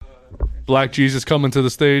Black Jesus coming to the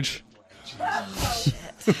stage.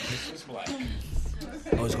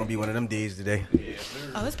 Oh, it's gonna be one of them days today.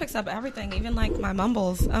 Oh, this picks up everything, even like my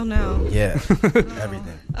mumbles. Oh no. Yeah,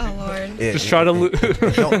 everything. Oh Lord. Yeah, Just try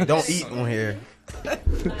to. don't eat on here.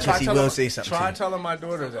 He will say something. Try telling my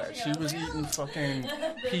daughter that she was eating fucking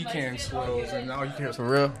pecan swirls, and all you hear is For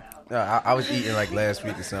real? No, I was eating like last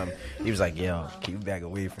week or something. He was like, "Yo, keep back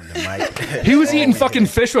away from the mic." He was eating fucking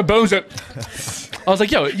fish with bones. I was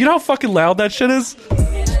like, yo, you know how fucking loud that shit is?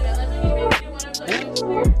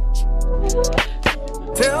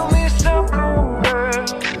 Tell me something, girl.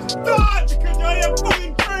 God, because you're a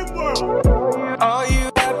fucking dream world. Are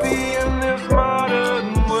you happy in this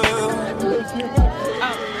modern world?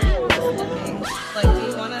 Like, do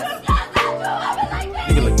you want to?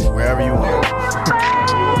 You can look wherever you want.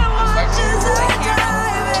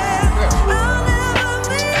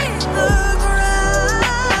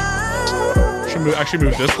 Should actually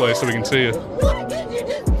move this way so we can see you.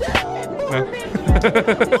 No.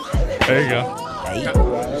 There you go.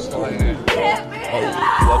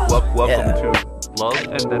 Welcome to Love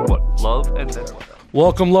and Then What? Love and Then What?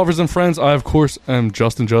 Welcome, lovers and friends. I, of course, am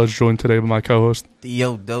Justin Judge, joined today by my co-host.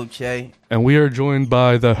 Theo Dolce. And we are joined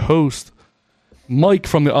by the host, Mike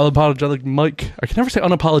from the Unapologetic Mike. I can never say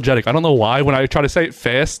unapologetic. I don't know why. When I try to say it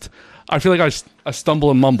fast, I feel like I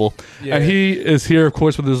stumble and mumble. Yeah. And he is here, of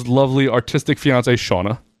course, with his lovely artistic fiancée,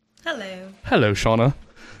 Shauna. Hello. Hello, Shauna.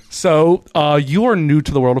 So, you are new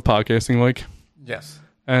to the world of podcasting, Mike. yes.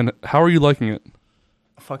 And how are you liking it?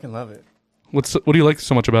 I fucking love it. What do you like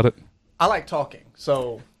so much about it? I like talking,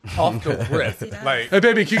 so off the rip, like Hey,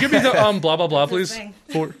 baby, can you give me the blah, blah, blah, please?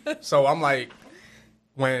 So I'm like,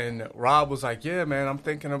 when Rob was like, yeah, man, I'm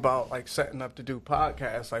thinking about like setting up to do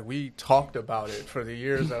podcasts. Like we talked about it for the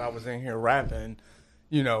years that I was in here rapping.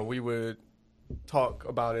 You know, we would talk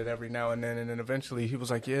about it every now and then eventually he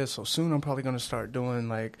was like, yeah, so soon I'm probably going to start doing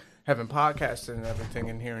like having podcasts and everything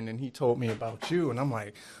in here. And then he told me about you and I'm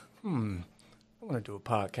like, I want to do a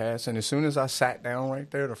podcast. And as soon as I sat down right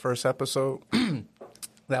there, the first episode,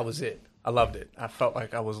 that was it. I loved it. I felt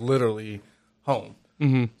like I was literally home.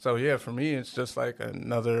 Mm-hmm. So yeah, for me, it's just like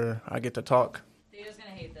another, I get to talk. Theo's going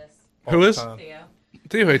to hate this. Who is? Theo.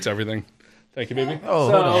 Theo hates everything. Thank you, baby. Oh,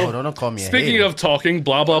 So, hold on. Don't call me a Speaking hater. of talking,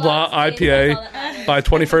 blah, blah, blah, IPA by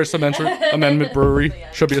 21st Amendment Brewery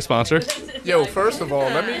should be a sponsor. Yo, first of all,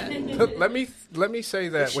 let me say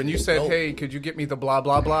that when you said, "Hey, could you get me the blah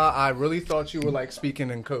blah blah?" I really thought you were like speaking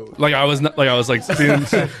in code. Like I was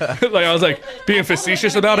being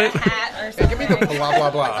facetious about it. Give me the blah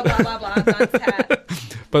blah blah. Blah blah blah. That's hat.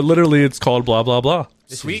 But literally, it's called blah, blah, blah.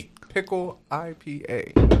 Sweet pickle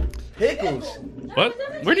IPA. Pickles. What?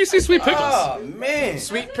 Where do you see sweet pickles? Oh man.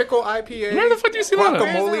 Sweet pickle IPA. Where the fuck do you see that?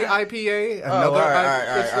 Guacamole IPA. Another. all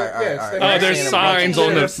right. Oh, there's signs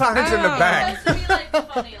on There's the. signs in the back. It's going to be like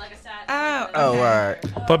funny, like a sad. Oh, all right.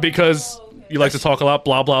 But because you like to talk a lot,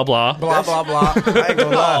 blah, blah, blah. Blah blah blah. I ain't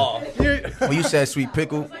gonna lie. When you said sweet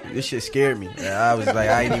pickle, this shit scared me. I was like,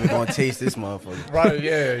 I ain't even gonna taste this motherfucker. Right?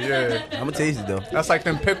 Yeah. I'm gonna taste it though. That's like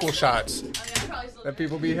them pickle shots that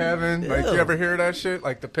people be having. Like, you ever hear that shit?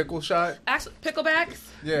 Like the pickle shot? Actually, picklebacks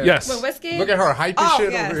Yeah. Yes. with whiskey. Look at her hyping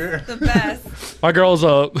shit yes, over here. the best. My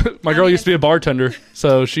girl used to be a bartender,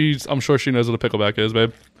 so I'm sure she knows what a pickleback is,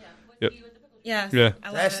 babe. Yep. Yes. Yeah. I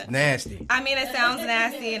love That's it. nasty. I mean, it sounds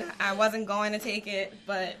nasty, and I wasn't going to take it,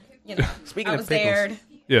 but you know, Speaking I of was pickles. dared.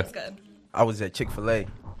 Yeah. It's good. I was at Chick-fil-A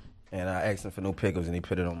and I asked them for no pickles and they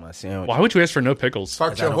put it on my sandwich. Why would you ask for no pickles?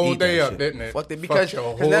 Fucked I your don't whole eat that day up, shit. didn't it? Fucked it because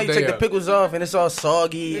your now you day take the up. pickles off and it's all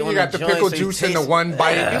soggy. Then on you got the joint, pickle so you juice in the taste- one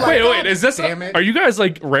bite. You like, Wait, is this? damn it. Are you guys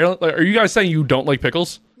like are you guys saying you don't like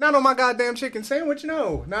pickles? Not on my goddamn chicken sandwich,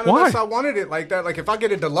 no. Not Why? unless I wanted it like that. Like, if I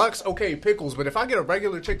get a deluxe, okay, pickles. But if I get a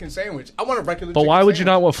regular chicken sandwich, I want a regular But chicken why would you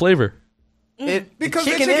sandwich. not want flavor? Because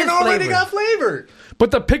the the chicken is already flavored. got flavored.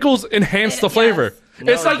 But the pickles enhance the flavor.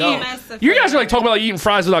 No, It's like it don't. you guys are like talking about like eating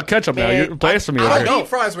fries without ketchup now. Man, You're blasphemy I over don't here. eat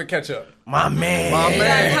fries with ketchup. My man. My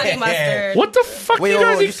man. Honey mustard. What the fuck Wait, do you hold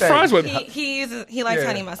guys on, eat you said- fries with? He likes Yeah.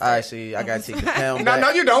 honey mustard. All right, see, I gotta take the pound No, back. no,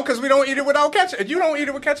 you don't, because we don't eat it without ketchup. You don't eat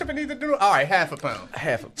it with ketchup, and neither do. All right, half a pound.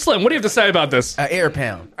 Half a Slim, what do you have to say about this? air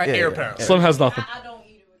pound. An air pound. Yeah. Slim has nothing. I don't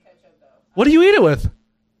eat it with ketchup, though. What do you eat it with?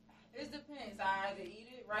 It depends. I either eat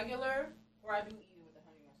it regular or I do eat it with the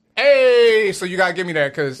honey mustard. Hey, so you gotta give me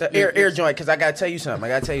that, because The air joint, because I gotta tell you something.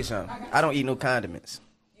 I don't eat no condiments.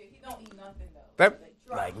 Yeah, he don't eat nothing, though. that.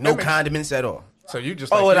 Like, no condiments at all. So you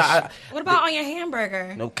just Oh, like and this What about on your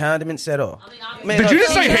hamburger? no condiments at all. Man, Did you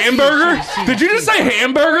just say hamburger? Did you just say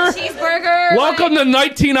hamburger? Cheeseburger. Welcome to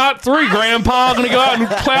 1903, Grandpa. I'm gonna go out and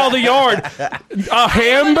plow the yard. A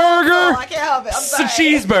hamburger? I can't help it. I'm It's a sorry.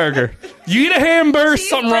 cheeseburger. You eat a hamburger,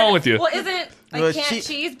 something wrong with you. Well, isn't Well, can't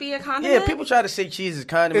cheese be a condiment? Yeah, people try to say cheese is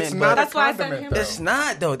condiment, It's but not That's a why I said condiment, hamburger. though. it's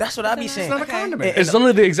not though. That's what I be saying. It's not a condiment. It's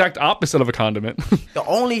literally the exact opposite of a condiment. The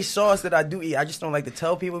only sauce that I do eat, I just don't like to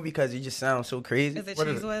tell people because it just sounds so crazy. Is it What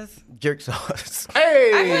is cheese it? whiz? Jerk sauce.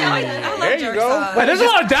 Hey, I love there you jerk go. sauce. There's a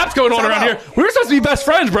lot of daps going on around here. We were supposed to be best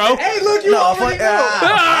friends, bro. Hey, look, you No, already know.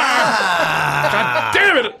 God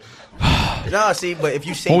damn it. No, see, but if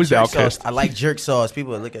you say Always the jerk sauce, outcast. I like jerk sauce.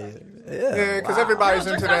 People look at you. Yeah, because everybody's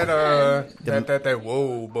into that that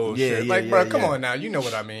whoa bullshit. Yeah, like, yeah, bro, yeah. come on now, you know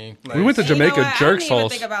what I mean. Like, We went to You know Jamaica what? I jerk didn't even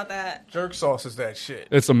sauce. think about that. jerk sauce is that shit.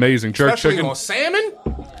 It's amazing. Jerk Especially chicken. on salmon.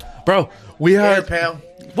 Bro, we Air had... pound.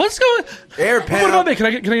 What's going... Air What about pound. me? Can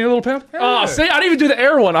I get a little pound? Yeah. See, I didn't even do the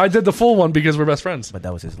air one. I did the full one because we're best friends. But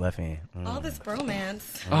that was his left hand. All this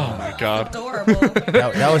bromance. Oh, my God. Adorable.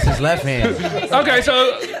 That was his left hand. Okay,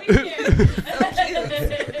 so...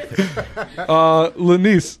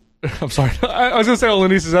 Lanice... I'm sorry. I was going to say on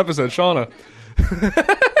Lanice's episode, Shauna.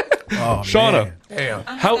 Oh, Shauna. man. Damn.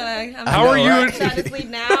 How I'm how are know, you... right? Should I just leave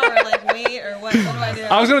now or like wait or what? What do I do?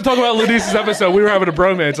 I was going to talk about Lanice's episode. We were having a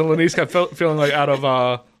bromance, and Lanice kept feeling like out of...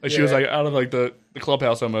 like she was like out of like the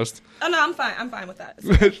clubhouse almost. Oh no, I'm fine. I'm fine with that.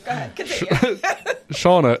 Go ahead, continue.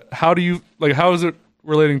 Shauna, how do you... Like, how is it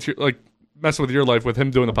relating to... Like, messing with your life with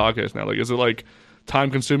him doing the podcast now? Like, is it like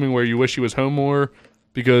time-consuming where you wish he was home more?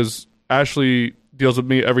 Because Ashley deals with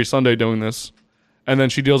me every Sunday doing this, and then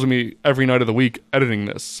she deals with me every night of the week editing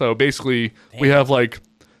this. So basically, we have like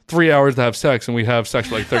 3 hours to have sex, and we have sex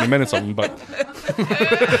for like 30 minutes of them. But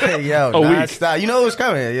Hey, yo, A week. non-stop. You know what's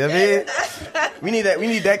coming. You know what I mean? We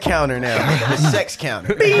need that counter now. The sex counter.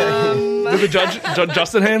 with the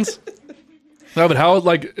Justin hands. No, but how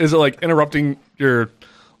like is it like interrupting your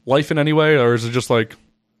life in any way, or is it just like?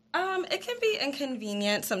 It can be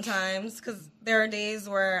inconvenient sometimes because there are days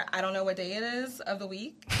where I don't know what day it is of the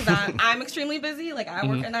week because I'm extremely busy. Like I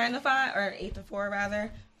work a 9 to 5 or 8 to 4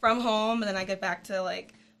 rather from home, and then I get back to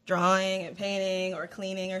like drawing and painting or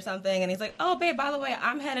cleaning or something. And he's like, "Oh, babe, by the way,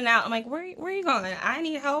 I'm heading out." I'm like, "Where are you going? I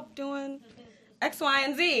need help doing X, Y,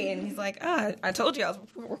 and Z." And he's like, "Oh, I told you I was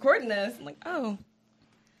recording this." I'm like, "Oh,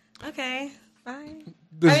 okay, fine."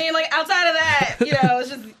 I mean, like outside of that, you know,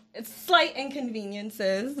 it's slight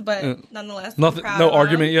inconveniences, but nonetheless, I'm Nothing, proud no of him.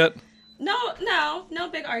 argument yet. No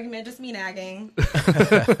big argument. Just me nagging,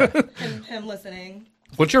 him listening.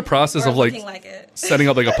 What's your process Or of like looking like it. setting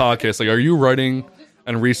up like a podcast? Like, are you writing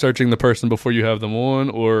and researching the person before you have them on,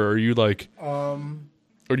 or are you like, or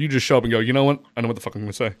do you just show up and go, you know what, I know what the fuck I'm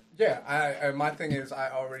gonna say? Yeah, my thing is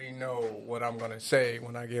I already know what I'm going to say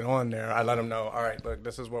when I get on there. I let them know, all right, look,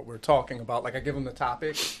 this is what we're talking about. Like I give them the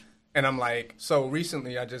topic, and I'm like, so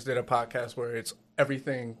recently I just did a podcast where it's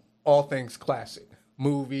everything, all things classic.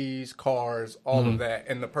 Movies, cars, all of that.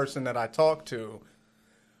 And the person that I talked to,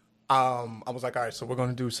 I was like, all right, so we're going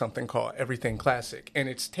to do something called Everything Classic. And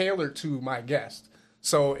it's tailored to my guest.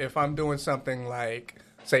 So if I'm doing something like,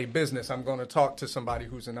 say, business, I'm going to talk to somebody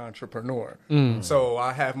who's an entrepreneur. So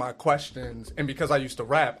I have my questions. And because I used to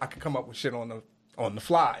rap, I could come up with shit on the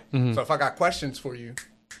fly. So if I got questions for you,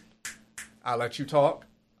 I let you talk.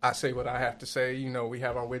 I say what I have to say. You know, we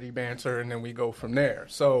have our witty banter, and then we go from there.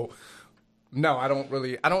 So... No, I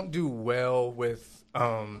don't do well with,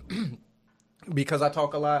 because I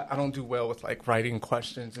talk a lot, I don't do well with like writing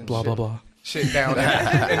questions and Blah, shit, blah, blah. shit down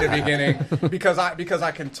in the beginning because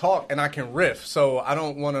I can talk and I can riff. So I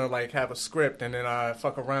don't want to like have a script and then I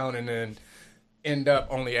fuck around and then end up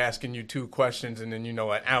only asking you 2 questions and then, you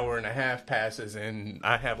know, an hour and a half passes and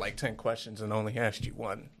I have like 10 questions and only asked you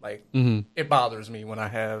 1. Like it bothers me when I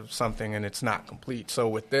have something and it's not complete. So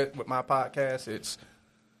with my podcast, it's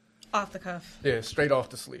Off the cuff. yeah, straight off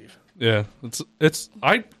the sleeve. Yeah,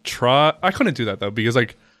 I couldn't do that though because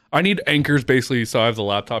like I need anchors basically. So I have the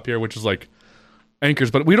laptop here, which is like anchors,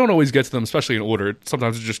 but we don't always get to them, especially in order.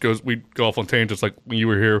 Sometimes it just we go off on tangents. Like when you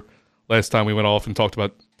were here last time, we went off and talked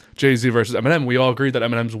about Jay-Z versus Eminem. We all agreed that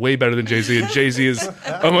Eminem's way better than Jay-Z, and Jay-Z is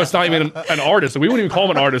almost not even an artist. We wouldn't even call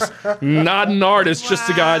him an artist. Not an artist, just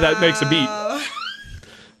a guy that makes a beat.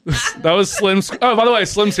 That was Slim's. Oh, by the way,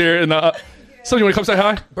 Slim's here, and Slim, you want to come say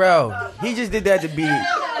hi? Bro, he just did that to be...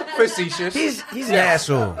 Facetious. He's an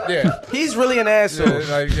asshole. Yeah. He's really an asshole.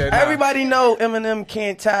 Nah. Everybody know Eminem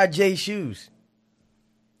can't tie Jay's shoes.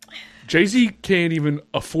 Jay-Z can't even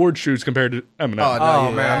afford shoes compared to Eminem.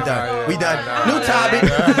 Oh, man, I'm done. yeah, We done. New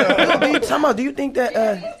topic. Do you think that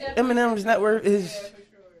Eminem's net worth is...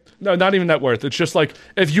 no, not even net worth. It's just like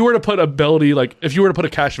if you were to put ability, like if you were to put a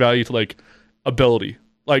cash value to like ability,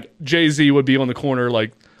 like Jay-Z would be on the corner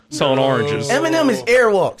like selling oranges. Eminem is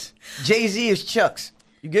Airwalks. Jay-Z is Chucks.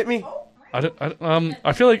 You get me?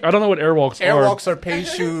 I feel like I don't know what Airwalks are. Airwalks are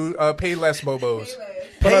pay less bobos.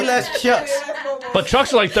 Pay less Chucks. But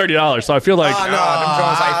Chucks are like $30, so I feel like Them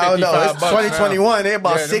Jones like Oh, no, it's 55 bucks 2021. They're about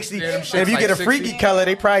Yeah, them- 60. yeah, them And shit's if you like get a 60. freaky color,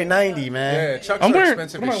 they probably 90, Yeah, man. Chucks I'm are wearing-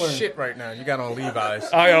 expensive what am I as wearing? shit right now. You got on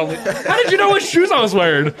Levi's. how did you know what shoes I was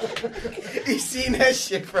wearing? You seen that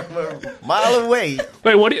shit from a mile away.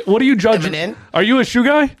 Wait, what do you judge? Eminem. Are you a shoe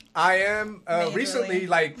guy? I am recently, Majorly.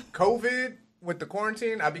 like COVID with the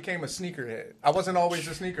quarantine, I became a sneakerhead. I wasn't always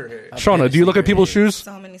a sneakerhead. Shauna, do you look at people's shoes?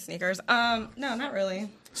 So many sneakers. No, not really.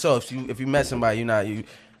 So if you met somebody,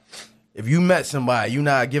 if you met somebody, you're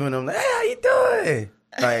not giving them, hey, how you doing?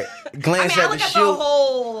 Like glance I at the look at shoe. the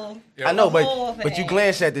whole I know, the whole but you thing.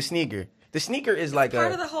 glance at the sneaker. The sneaker is like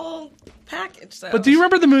part a of the whole package. So. But do you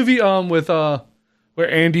remember the movie with where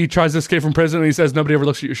Andy tries to escape from prison and he says nobody ever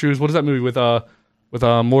looks at your shoes? What is that movie with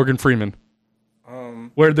Morgan Freeman?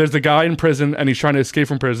 Where there's the guy in prison and he's trying to escape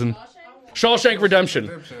from prison. Shawshank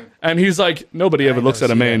Redemption. And he's like, nobody ever looks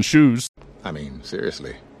at a man's shoes. I mean,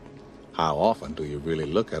 seriously, how often do you really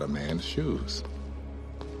look at a man's shoes?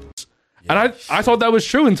 And I thought that was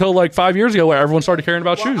true until like 5 years ago where everyone started caring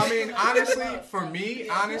about shoes. I mean, honestly, for me,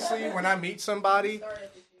 when I meet somebody,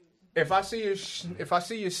 if I see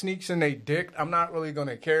your sneaks and they dick, I'm not really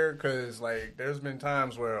gonna care because like there's been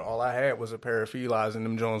times where all I had was a pair of Felines and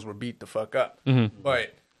them Jones were beat the fuck up.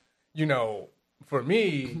 But you know, for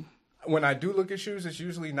me, when I do look at shoes, it's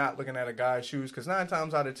usually not looking at a guy's shoes because 9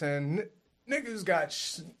 times out of 10. Niggas got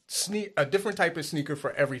a different type of sneaker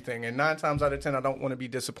for everything, and 9 times out of 10, I don't want to be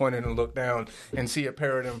disappointed and look down and see a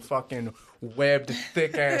pair of them fucking webbed,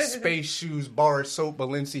 thick ass space shoes, bar soap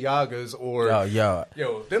Balenciagas, or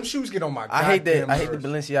yo, them shoes get on my. I hate the nerves.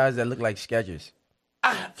 Balenciagas that look like Skechers.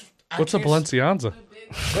 What's a Balenciaga?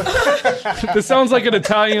 This sounds like an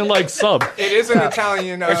Italian like sub. It is an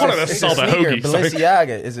Italian. I just wanted to It's sell a the sneaker. hoagie. Sorry.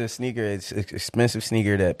 Balenciaga is a sneaker. It's an expensive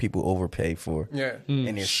sneaker that people overpay for. Yeah,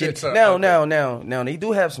 And they're Shit's shit. up. Now, they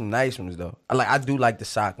do have some nice ones though. I do like the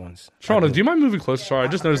sock ones. Shauna, do you mind moving closer? Sorry, I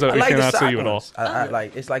just noticed that I we like the cannot sock see you at all. ones. I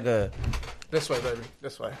like it's like a. This way, baby.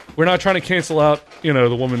 This way. We're not trying to cancel out,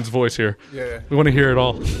 the woman's voice here. Yeah, We want to hear it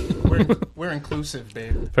all. we're inclusive,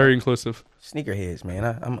 babe. Very inclusive. Sneakerheads, man.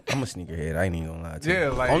 I'm a sneakerhead. I ain't even gonna lie to you. Yeah,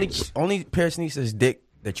 like- only pair of sneakers that's dick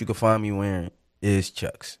that you can find me wearing is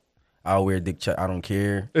Chucks. I'll wear dick Chuck. I don't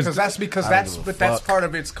care. Because that's give a that's fuck. part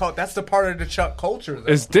of its that's the part of the Chuck culture.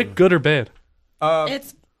 Though. Is dick good or bad?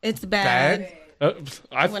 It's bad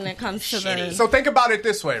bad? when it comes to the. So think about it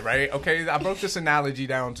this way, right? Okay, I broke this analogy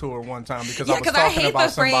down to her one time because I Yeah, was because I talking hate about the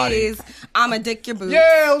somebody. phrase "I'ma dick your boots." Yeah,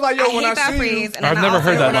 I was like, yo, I when hate I that see phrase. you, And I've then never I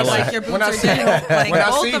heard also that in my wanna life. lick your boots When I or see- dick. Like when I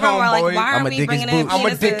both see of them were like, homeboy, why I'ma are we dick bringing his in boots. I'ma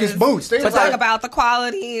dick his penises boots. They to was talk like- about the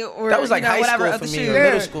quality or That was like high whatever school of for the me. shoe.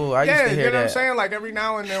 Middle school, I used to hear you know what I'm that. saying? Like every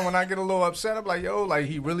now and then when I get a little upset, I'm like, yo, like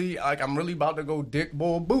he really, like I'm really about to go dick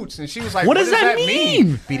bull boots. And she was like, What does that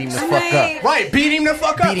mean? Beat him the I'm fuck like- up. Right, beat him the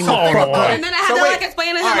fuck up. Beat him the fuck up. And then I had So to wait, like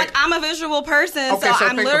explain to him all right. like I'm a visual person, Okay, so so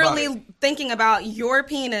I'm think about literally thinking about your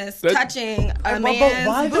penis That- touching a Why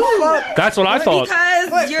man's the boot. fuck? That's what I thought.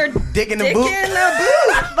 Because you're Dick in the dicking boot?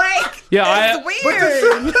 the boot. Like, Yeah, it's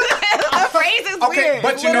weird. The phrase is Okay, weird.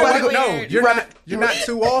 but It's you know what? literally No, weird. you're not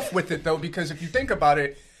too off with it though, because if you think about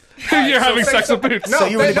it, You're having say sex with something- boots. No, So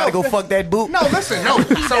you really no, about to go fuck that boot? No, listen, no.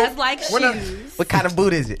 He So does like when I- shoes. What kind of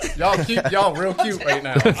boot is it? y'all real cute right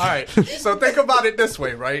now. All right, so think about it this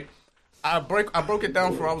way, right? I broke it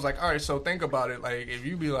down for. I was like, all right, so think about it. Like, if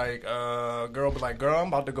you be like, girl, be like, girl, I'm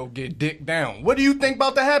about to go get dick down. What do you think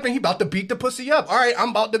about to happen? He about to beat the pussy up. All right, I'm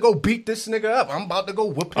about to go beat this nigga up. I'm about to go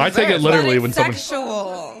whoop his I take it ass. literally But when it's someone.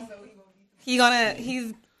 sexual. I'm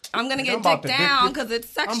gonna I'm get about dick to down dick- because it's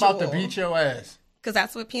sexual. I'm about to beat your ass. Because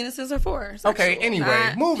that's what penises are for. Okay, sexual, anyway,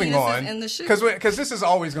 not moving penises on. in the shoe. Because this is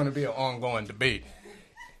always going to be an ongoing debate.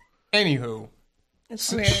 Anywho,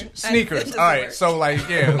 It's weird. sneakers. All right, so like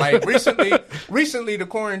recently the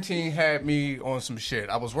quarantine had me on some shit.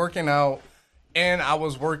 I was working out and I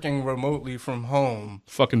was working remotely from home.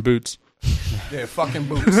 Fucking boots. Yeah, fucking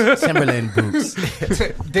boots. Timberland boots.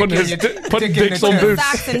 Putting dicks on boots.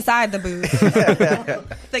 Socks inside the boot.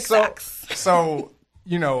 Thick So, socks. so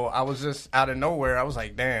I was just out of nowhere. I was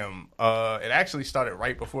like, damn. It actually started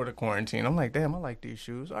right before the quarantine. I'm like, damn, I like these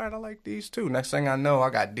shoes. All right, I like these too. Next thing I know, I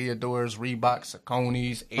got Diodors, Reeboks,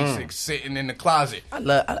 Saucony's, Asics sitting in the closet.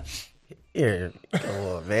 Here, come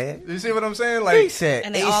on, man. You see what I'm saying? He Like, said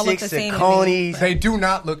And they all look A6 the same to Saucony's. they do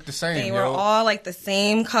not look the same, They were yo. all like the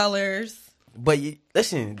same colors. But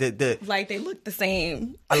listen, the Like they look the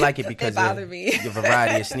same. I like it because They bother me. the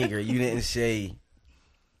variety of sneaker. You didn't say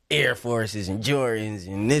Air Forces and Jordans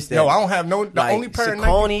and this, that. Yo, I don't have no. The like only pair of Nike.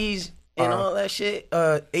 Sauconys and all that shit.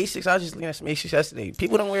 Asics, I was just looking at some Asics yesterday.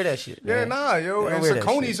 People don't wear that shit. Yeah, man. nah, yo. They don't And wear that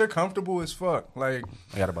Sauconys shit. are comfortable as fuck. Like,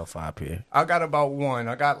 I got about 5 pair. I got about one.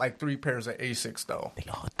 I got like 3 pairs of Asics though.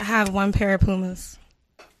 I have one pair of Pumas.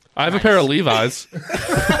 I have a pair of Levi's.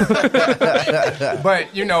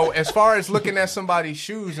 But, you know, as far as looking at somebody's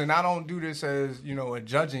shoes, and I don't do this as, you know, a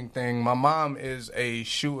judging thing, my mom is a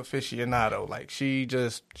shoe aficionado. Like, she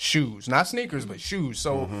just shoes. Not sneakers, but shoes.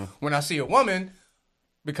 So when I see a woman,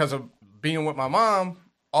 because of being with my mom,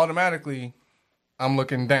 automatically I'm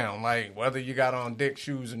looking down. Like, whether you got on dick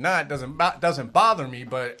shoes or not doesn't bother me,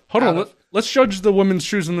 but... Hold on, let's judge the women's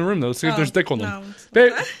shoes in the room though. See if there's dick on them. no.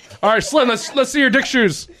 Babe, all right, Slim, let's see your dick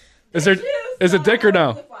shoes. Is it dick or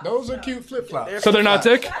no? Those are cute flip-flops. So they're not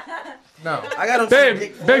dick? No. I got them.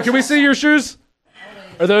 Babe, can we see your shoes?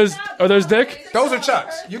 Are those dick? Those are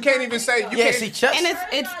Chucks. You can't even say... You Yeah, can't, see, Chucks. And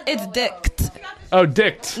it's dicked, Oh,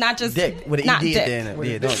 dicked. not just Dick with an not ED at the dick. end.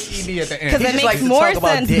 Yeah, don't. ED at the end. Because He it just makes likes to more talk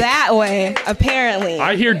about sense dick. that way, apparently.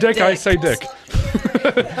 I hear dick, I say dick.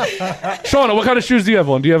 Shauna, what kind of shoes do you have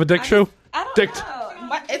on? Do you have a dick shoe? I don't Dicked. know.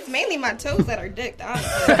 It's mainly my toes that are dicked,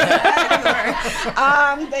 honestly. But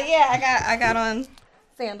yeah, I got on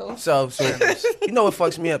sandals. So you know what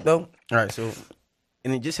fucks me up though? All right, so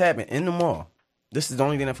and it just happened in the mall. This is the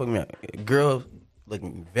only thing that fucked me up. A girl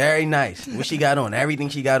looking very nice. What she got on, everything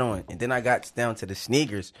she got on, and then I got down to the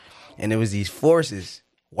sneakers, and there was these Forces,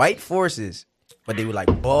 white Forces, but they were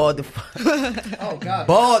like balled the fuck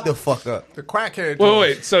up. The crackhead.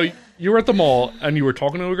 Wait. So you were at the mall and you were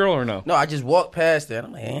talking to a girl or no? No, I just walked past her. And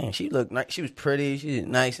I'm like, man, she looked nice. She was pretty. She was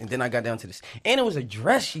nice. And then I got down to this. And it was a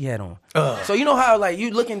dress she had on. So you know how, like, you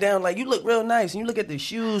looking down, like, you look real nice. And you look at the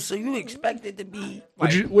shoes, so you expect it to be.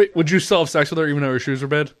 Would you still have sex with her even though her shoes were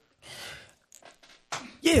bad?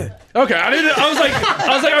 Yeah. Okay, I was like,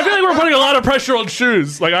 I feel like we're putting a lot of pressure on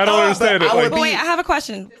shoes. Like, I don't understand it. I would Like, But wait, I have a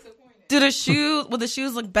question. Will the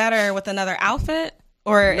shoes look better with another outfit?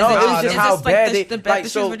 Or No, is it was just just how like bad the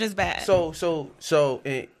shoes were just bad? All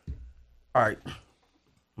right. I'm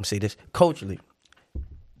gonna say this culturally.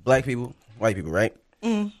 Black people, white people, right?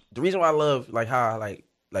 The reason why I love like how like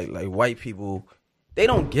white people, they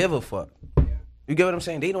don't give a fuck. You get what I'm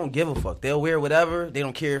saying? They don't give a fuck. They'll wear whatever. They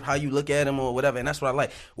don't care how you look at them or whatever. And that's what I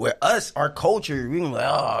like. Where us, our culture, we like,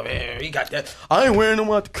 oh man, you got that. I ain't wearing them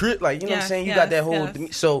out the crib. Like, you know what I'm saying? You got that whole.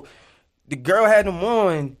 Yes. So the girl had them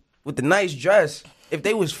on with the nice dress. If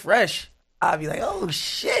they was fresh, I'd be like, oh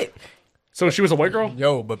shit. so she was a white girl?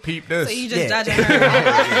 Yo, but peep this. So you just Yeah. judging her.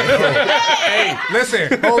 Hey,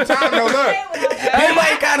 listen, whole time though, look.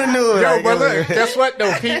 Everybody kind of knew it. Yo, Like, but look, guess what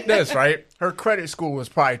though? Peep this, right? Her credit score was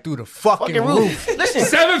probably through the fucking roof. Listen,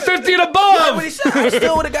 750 and Like above. what he said, I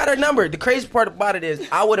still would have got her number. The crazy part about it is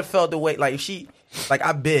I would have felt the way, like if she, like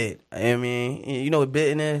I bid. I mean, you know what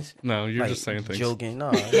bidding is? No, you're Like, just saying things. Joking. No,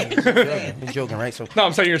 I'm joking, right? So, No,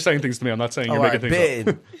 I'm saying you're saying things to me. I'm not saying you're I making things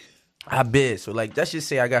up. bid. I bid. So like, let's just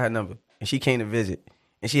say I got her number and she came to visit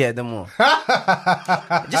and she had them on.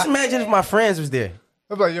 Just imagine if my friends was there.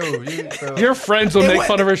 I'm like, yo, Your friends will It make wa-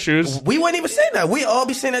 fun of her shoes. We wouldn't even say that. We all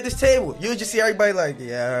be sitting at this table. You would just see everybody like,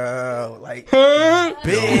 yeah, like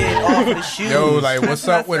bid off of the shoes. yo, like, what's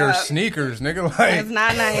up with her What's up? sneakers, nigga? It's Like,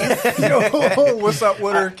 not nice. yo, what's up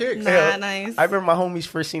with her kicks? Not nice. I remember my homies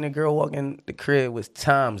first seen a girl walk in the crib with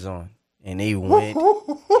Toms on, and they went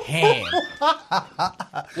ham.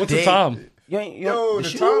 What's a Tom? You ain't, you Yo, don't- the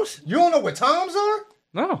shoes? Toms? You don't know what Toms are?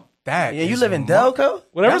 No. That Yeah, you is live in mu- Delco?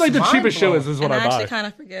 Whatever That's like the cheapest shoe mind-blowing. is what And I I actually buy. kind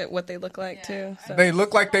of forget what they look like too. So. They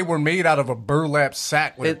look like they were made out of a burlap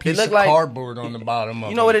sack with a They piece look of like- cardboard on the bottom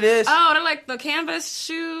of You know what it is? Oh, they're like the canvas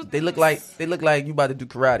shoes. They look like you about to do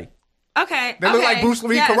karate. Okay. They look okay. like Bruce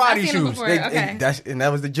Lee Yes, karate I've seen them shoes. before. They- Okay. and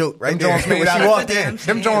that was the joke, right Them there. Jones made When out she of- walked in.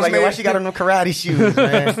 Them Jones Like, made why she got on them karate shoes,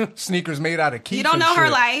 man? sneakers made out of keys. You don't know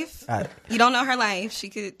her life. Alright. You don't know her life. She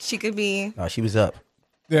could be. No, she was up.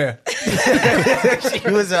 Yeah, She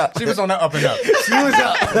was up. she was on the up and up. She was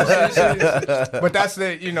up. But that's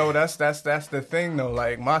the that's the thing though.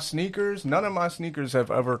 Like my sneakers, none of my sneakers have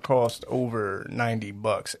ever cost over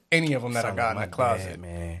 $90. Any of them that I got in the closet,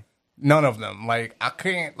 man. none of them. Like I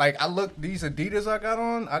can't. Like I look these Adidas I got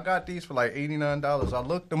on. I got these for like $89. I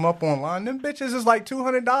looked them up online. Them bitches is like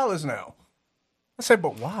 $200 now. I said,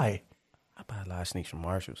 but why? I buy a lot of sneakers from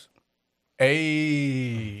Marshalls.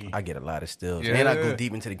 Hey, I get a lot of steals. Yeah. And I go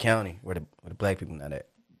deep into the county where the black people not at.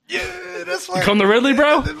 yeah, that's You like come to Ridley,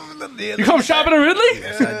 bro? You come shopping at Ridley?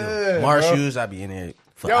 Yes, I do. Marshalls, I be in there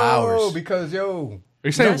for hours. because Are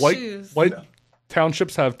you saying No white shoes. white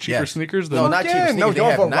townships have cheaper Yes. sneakers than No, not cheaper sneakers. no, they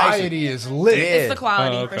your have nicer. variety is lit. Yeah. It's the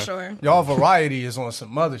quality Oh, okay. for sure. Y'all variety is on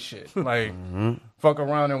some other shit. Like, Mm-hmm. fuck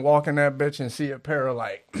around and walk in that bitch and see a pair of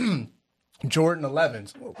like Jordan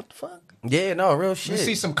 11s. What the fuck? Yeah, no, real shit. You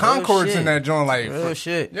see some Real Concords shit. in that joint, like Real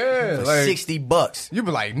shit. Yeah, For like $60. you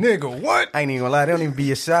be like, nigga, what? I ain't even gonna lie, they don't even be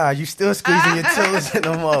your size. You still squeezing your toes in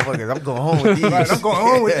them motherfuckers. I'm going home with these. Right, I'm going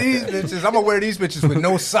home with these bitches. I'm gonna wear these bitches with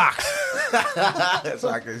no socks. So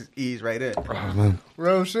I can ease right in.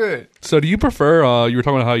 Real shit. So do you prefer, you were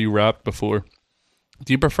talking about how you rapped before.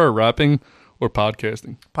 Do you prefer rapping or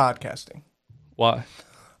podcasting? Podcasting. Why?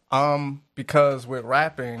 Because with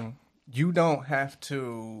rapping, you don't have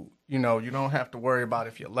to, you don't have to worry about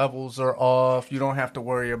if your levels are off. You don't have to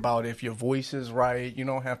worry about if your voice is right. You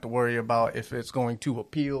don't have to worry about if it's going to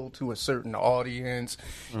appeal to a certain audience.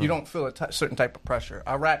 You don't feel a certain type of pressure.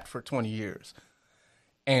 I rapped for 20 years.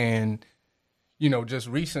 And, just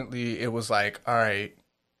recently it was like, all right,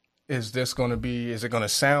 is it going to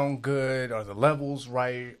sound good? Are the levels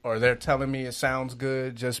right? Or they're telling me it sounds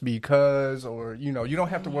good just because? Or, you don't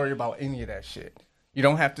have to worry about any of that shit. You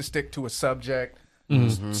don't have to stick to a subject,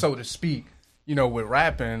 so to speak. With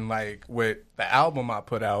rapping, like with the album I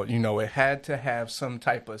put out, it had to have some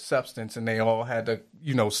type of substance and they all had to,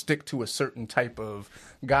 stick to a certain type of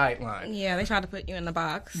guideline. Yeah, they try to put you in the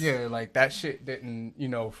box. Yeah, like that shit didn't,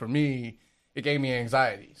 for me, it gave me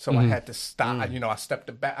anxiety. So I had to stop.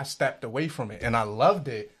 I stepped away from it and I loved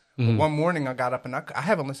it. But one morning I got up and I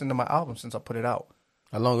haven't listened to my album since I put it out.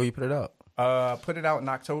 How long ago you put it out? Put it out in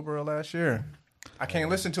October of last year. I can't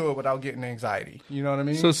listen to it without getting anxiety. You know what I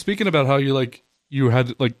mean? So speaking about how you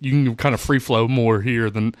can kind of free flow more here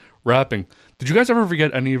than rapping. Did you guys ever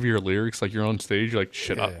forget any of your lyrics? Like you're on stage, you're like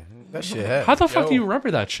shit up. That shit happened. How the fuck do you remember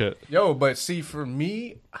that shit? But see, for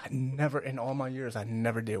me, in all my years, I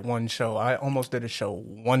never did one show. I almost did a show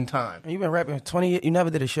one time. You been rapping for 20 years? You never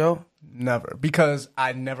did a show? Never. Because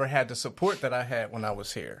I never had the support that I had when I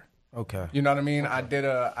was here. Okay. You know what I mean? Okay.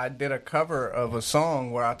 I did a cover of a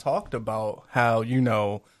song where I talked about how,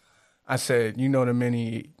 I said,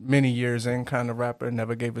 the many years in kind of rapper,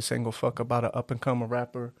 never gave a single fuck about an up and coming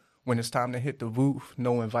rapper. When it's time to hit the roof,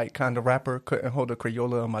 no invite kind of rapper. Couldn't hold a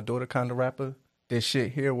Crayola on my daughter kind of rapper. This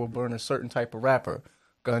shit here will burn a certain type of rapper.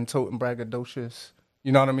 Gun toting, braggadocious.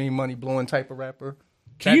 You know what I mean? Money blowing type of rapper.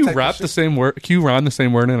 Can you rap the same word? Can you rhyme the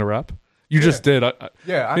same word in a rap? You just did. Me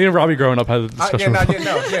and Robbie growing up had a discussion.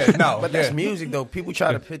 But that's music though. People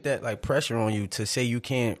try to put that like pressure on you to say you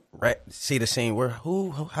can't say the same word.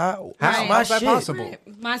 How? How's that possible?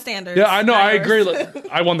 Right. My standards. Yeah, I know. I yours. agree. Like,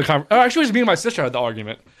 I won the conversation. Actually, it was me and my sister had the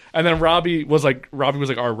argument. And then Robbie was like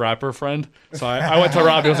our rapper friend. So I went to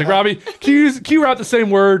Robbie. I was like, Robbie, can you rap the same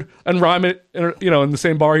word and rhyme it, in the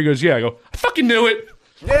same bar? He goes, yeah. I go, I fucking knew it.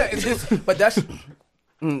 Yeah, it's just, but that's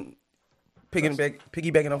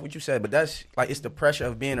piggybacking off what you said. But that's like it's the pressure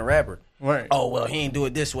of being a rapper. Right. Oh well, he ain't do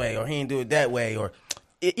it this way, or he ain't do it that way, or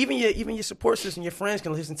even your support system, your friends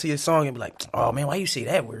can listen to your song and be like, oh man, why you say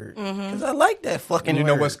that word? Because I like that fucking. You word.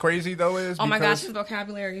 know what's crazy though is Oh my gosh, his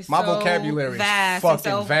vocabulary is my so vocabulary vast. is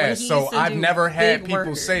fucking vast. So I've never had people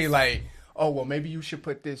workers. say like, oh well, maybe you should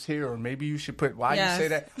put this here, or maybe you should put. Why Yes. you say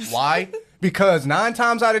that? Why? Because 9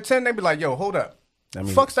 times out of 10 they be like, yo, hold up.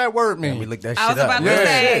 Fuck's that word mean? Let me look that I shit was up. about to Yeah,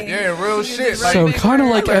 say. yeah, real shit. Like, So big kind of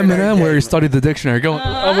word. like I learned Eminem, that where he day. studied the dictionary. Go.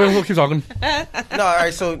 We'll keep talking. No, all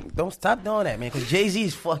right. So don't stop doing that, man. Because Jay-Z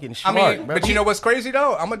is fucking I smart. mean, bro. but you know what's crazy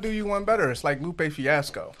though? I'm gonna do you one better. It's like Lupe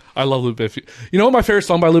Fiasco. I love Lupe. You know what my favorite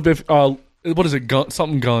song by Lupe? What is it?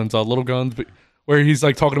 Something Guns. Little Guns. Where he's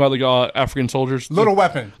like talking about like African soldiers. Little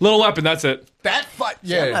Weapon. Little Weapon. That's it. That fuck.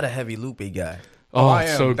 See, I'm not Yeah. a heavy Lupe guy. Oh, I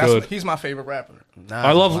am. so good. He's my favorite rapper. Nah,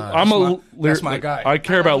 I love. nah. I'm a that's my guy. I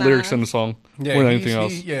care about love lyrics Nas. in the song Yeah, more than anything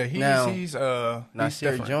else. he's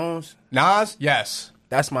Nasir different. Jones. Nas, yes.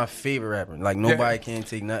 That's my favorite rapper. Like nobody can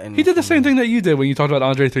take nothing. He did the same thing that you did when you talked about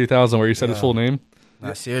Andre 3000, where you said his full name.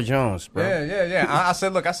 Nasir Jones, bro. Yeah. I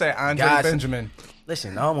said Andre Guys- Benjamin.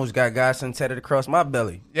 Listen, I almost got Godson tatted across my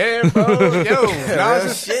belly. Yeah, bro. Yo,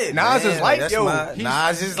 Real shit, Nas is man. like, That's yo,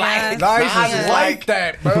 Nas is like, Nas Nas is like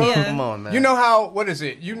that, bro. Yeah. Come on, man. You know how? What is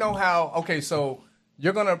it? You know how? Okay, so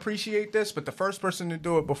you're gonna appreciate this, but the first person to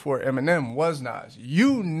do it before Eminem was Nas.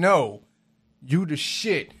 You know, you the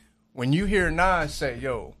shit when you hear Nas say,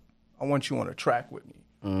 "Yo, I want you on a track with me."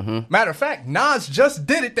 Mm-hmm. Matter of fact, Nas just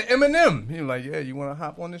did it to Eminem. He was like, "Yeah, you want to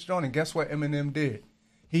hop on this joint?" And guess what Eminem did?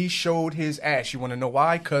 He showed his ass. You want to know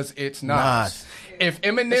why? Because it's Nas. If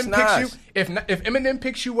Eminem It's picks Nas. you, if Eminem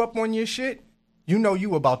picks you up on your shit, you know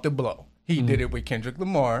you about to blow. He did it with Kendrick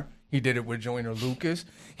Lamar. He did it with Joyner Lucas.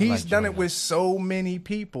 He's done it with so many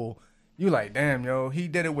people. You like, damn, yo, he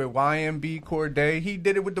did it with YMB Corday. He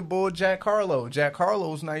did it with the bull Jack Harlow. Jack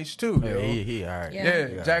Harlow's nice too, yo. He all right.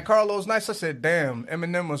 Yeah, Jack Harlow's nice. I said, damn,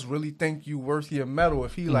 Eminem must really think you worth your medal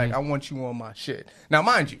if he like, I want you on my shit. Now,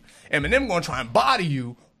 mind you, Eminem gonna try and body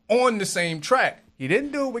you on the same track. He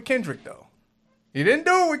didn't do it with Kendrick, though. He didn't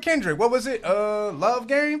do it with Kendrick. What was it? Love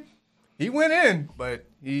Game? He went in, but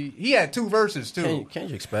he had 2 verses, too.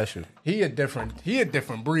 Kendrick special. He a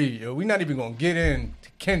different breed, yo. We're not even gonna get into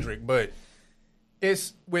Kendrick, but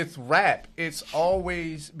it's with rap, it's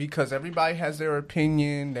always because everybody has their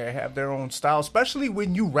opinion, they have their own style, especially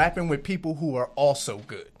when you rapping with people who are also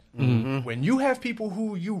good. When you have people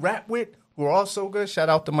who you rap with who are also good, shout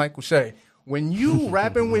out to Michael Shea. When you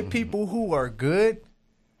rapping with people who are good,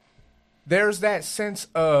 there's that sense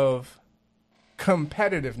of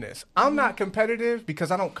competitiveness. I'm not competitive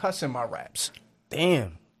because I don't cuss in my raps.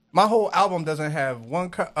 Damn. My whole album doesn't have one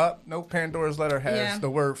cut up. No, Pandora's Letter has the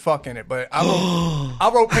word fuck in it. But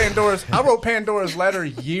I wrote Pandora's Letter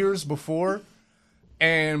years before,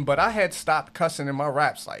 but I had stopped cussing in my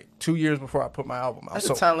raps like 2 years before I put my album out. That's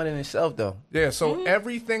a talent in itself, though. Yeah, so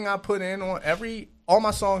everything I put in on all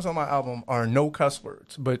my songs on my album are no cuss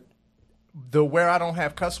words, but where I don't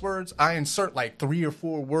have cuss words, I insert like 3 or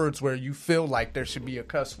 4 words where you feel like there should be a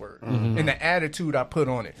cuss word in the attitude I put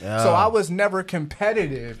on it. Yeah. So I was never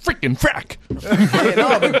competitive. Freaking frack. Yeah,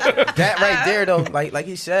 no, but that right there, though, like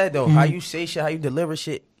he said, though, how you say shit, how you deliver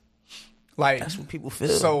shit, Like that's what people feel.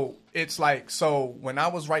 So it's like, so when I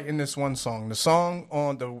was writing this one song, the song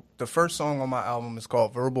on the first song on my album is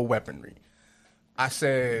called Verbal Weaponry. I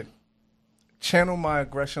said, channel my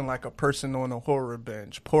aggression like a person on a horror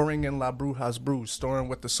binge, pouring in La Bruja's brew, storing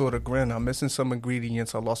with the sort of grin. I'm missing some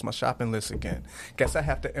ingredients. I lost my shopping list again. Guess I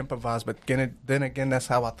have to improvise, but then again, that's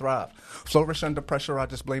how I thrive. Flourish under pressure, I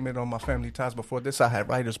just blame it on my family ties. Before this, I had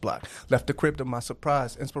writer's block. Left the crib to my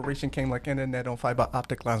surprise. Inspiration came like internet on fiber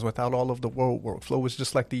optic lines without all of the world work. Flow is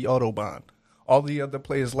just like the Autobahn. All the other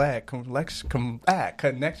players lag.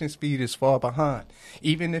 Connection speed is far behind.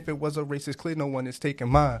 Even if it was a race, it's clear no one is taking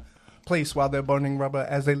mine. Place while they're burning rubber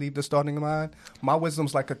as they leave the starting line. My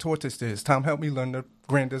wisdom's like a tortoise is. Time helped me learn the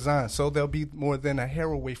grand design. So they'll be more than a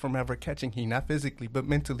hair away from ever catching he. Not physically, but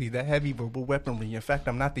mentally, that heavy verbal weaponry. In fact,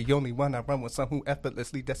 I'm not the only one. I run with some who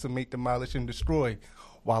effortlessly decimate, demolish, and destroy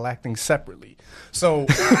while acting separately. So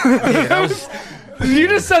You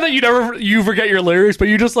just said that you forget your lyrics, but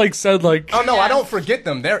you just like said like, oh no, I don't forget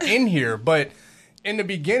them. They're in here, but in the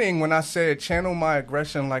beginning, when I said channel my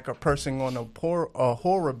aggression like a person on a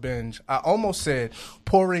horror binge, I almost said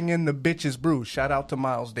pouring in the bitch's brew. Shout out to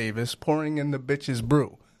Miles Davis, pouring in the bitch's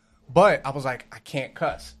brew. But I was like, I can't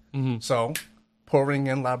cuss. So pouring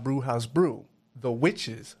in La Bruja's brew, the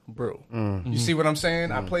witch's brew. You see what I'm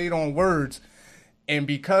saying? I played on words. And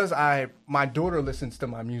because my daughter listens to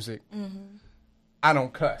my music, I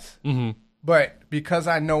don't cuss. But because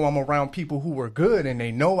I know I'm around people who are good and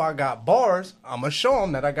they know I got bars, I'm going to show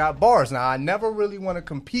them that I got bars. Now, I never really want to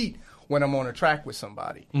compete when I'm on a track with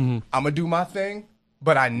somebody. I'm going to do my thing,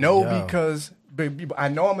 but I know because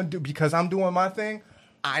I'm doing my thing,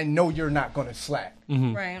 I know you're not going to slack.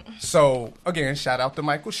 Right. So, again, shout out to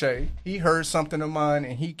Michael Shea. He heard something of mine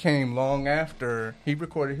and he came long after. He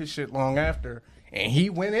recorded his shit long after and he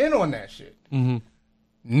went in on that shit.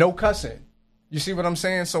 No cussing. You see what I'm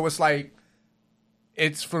saying? So it's like,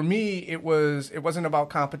 for me, it wasn't about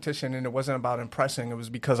competition and it wasn't about impressing. It was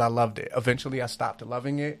because I loved it. Eventually, I stopped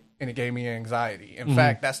loving it and it gave me anxiety. In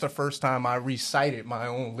fact, that's the first time I recited my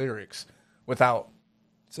own lyrics without.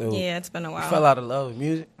 So Yeah, it's been a while. you fell out of love with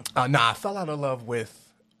music? I fell out of love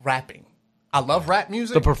with rapping. I love rap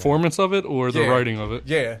music. the performance of it or the writing of it.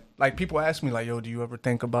 Yeah. Like people ask me like, yo, do you ever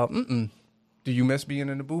think about, do you miss being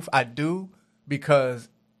in the booth? I do, because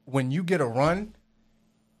when you get a run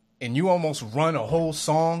and you almost run a whole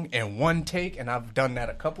song in one take, and I've done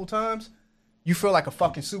that a couple times, you feel like a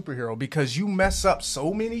fucking superhero because you mess up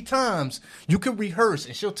so many times. You could rehearse,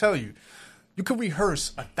 and she'll tell you, you could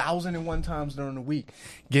rehearse 1,001 times during the week.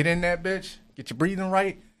 Get in that bitch, get your breathing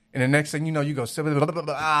right, and the next thing you know, you go, See, I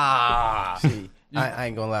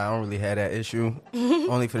ain't gonna lie, I don't really have that issue.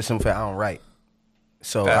 Only for the simple fact I don't write.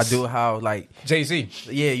 So I do how, like, Jay-Z.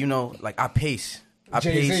 yeah, you know, like I pace.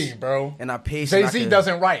 Jay-Z, bro. And I pace. Jay-Z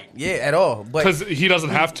doesn't write. Yeah, at all. But Because he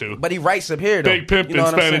doesn't have to. he writes up here, though. Big Pimp You know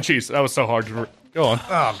and what I'm Span saying? and Cheese. That was so hard to go on.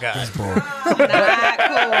 Oh, God. Not cool.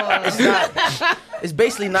 It's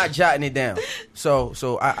basically not jotting it down.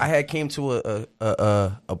 So I had came to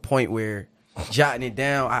a point where jotting it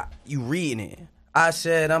down, you reading it. I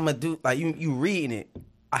said I'm gonna do like you reading it.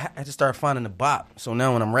 I had to start finding the bop. So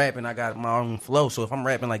now when I'm rapping, I got my own flow. So if I'm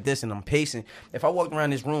rapping like this and I'm pacing, if I walked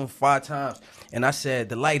around this room 5 times and I said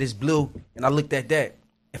the light is blue and I looked at that,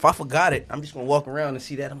 if I forgot it, I'm just gonna walk around and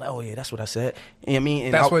see that. I'm like, oh yeah, that's what I said. You know what I mean?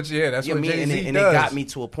 And that's what Jay-Z and does. it got me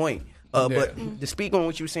to a point. But to speak on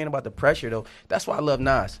what you were saying about the pressure though, that's why I love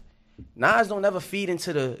Nas. Nas don't ever feed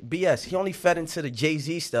into the BS. He only fed into the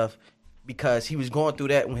Jay-Z stuff because he was going through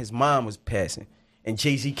that when his mom was passing. And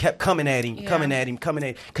Jay-Z kept coming at him.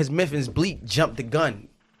 Because Memphis Bleak jumped the gun.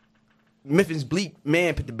 Memphis Bleak,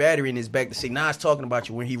 man, put the battery in his back to say, Nas talking about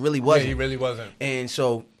you when he really wasn't. Yeah, he really wasn't. And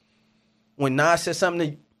so when Nas said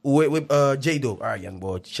something with J-Do, all right, young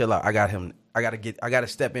boy, chill out. I gotta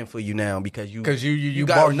step in for you now because you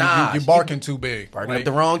barking too big. Barking up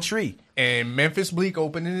the wrong tree. And Memphis Bleak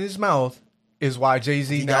opening his mouth is why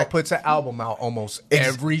Jay-Z now puts an album out almost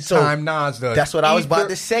every time Nas does. That's what I was about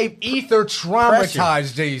to say. Ether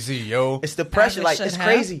traumatized Jay-Z, yo. It's the pressure, like it's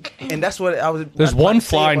crazy, and that's what I was. There's one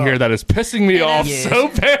fly in here that is pissing me off so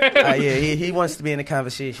bad. He wants to be in the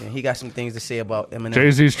conversation. He got some things to say about Eminem.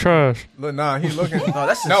 Jay-Z's trash. Look, he's looking. No,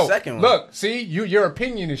 that's the second one. Look, see, your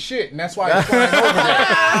opinion is shit, and that's why you're flying over there.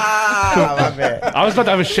 My bad. I was about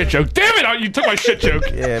to have a shit joke. Damn it! You took my shit joke.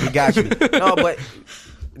 Yeah, we got you. No, but.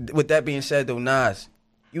 With that being said, though, Nas,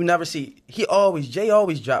 you never see Jay always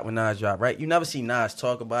drop when Nas drop, right? You never see Nas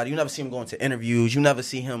talk about it. You never see him go into interviews. You never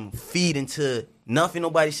see him feed into nothing.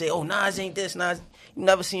 Nobody say, "Oh, Nas ain't this." Nas, you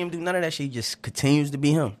never see him do none of that shit. He just continues to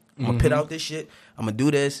be him. I'm gonna put out this shit. I'm gonna do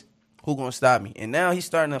this. Who gonna stop me? And now he's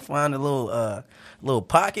starting to find a little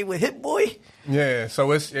pocket with Hit Boy. Yeah, so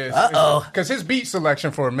it's because his beat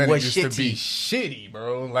selection for a minute used to be shitty,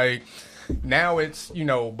 bro. Like. Now it's,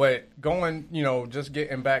 but going, just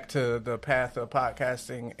getting back to the path of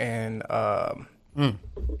podcasting and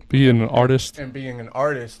being an artist. And being an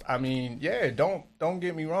artist. I mean, yeah, don't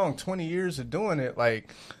get me wrong. 20 years of doing it,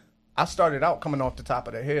 like I started out coming off the top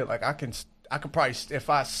of the head. Like I could probably, if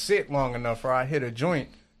I sit long enough or I hit a joint,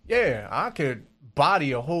 yeah, I could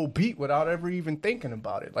body a whole beat without ever even thinking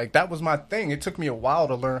about it. Like that was my thing. It took me a while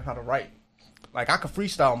to learn how to write. Like, I could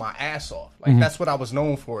freestyle my ass off. Like, that's what I was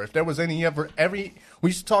known for. If there was we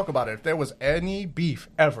used to talk about it. If there was any beef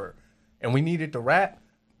ever and we needed to rap,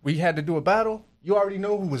 we had to do a battle, you already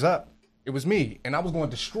know who was up. It was me. And I was going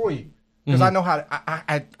to destroy you. Because I know how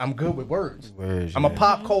I'm good with words. I'm a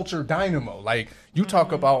pop culture dynamo. Like, you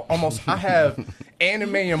talk about I have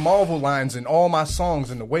anime and Marvel lines in all my songs.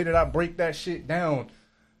 And the way that I break that shit down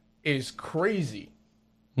is crazy.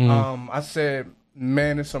 I said...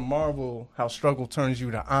 Man, it's a marvel how struggle turns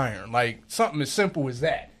you to iron. Like, something as simple as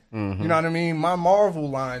that. Mm-hmm. You know what I mean? My Marvel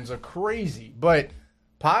lines are crazy. But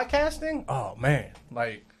podcasting? Oh, man.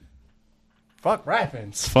 Like, fuck rapping.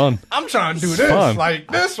 It's fun. I'm trying to do this. Fun.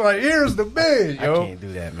 Like, this right here is the big, yo. I can't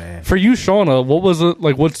do that, man. For you, Shauna, what was it,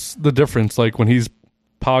 like, what's the difference, like, when he's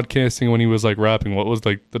podcasting, when he was, like, rapping? What was,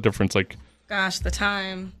 like, the difference, like? Gosh, the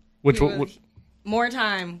time. More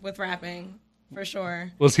time with rapping. For sure.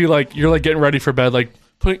 Was he like, you're like getting ready for bed, like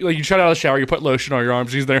you shut out of the shower, you put lotion on your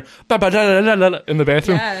arms, he's there in the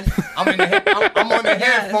bathroom? Yes. I'm on the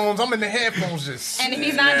headphones. I'm in the headphones just. And if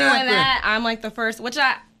he's not doing that, I'm like the first, which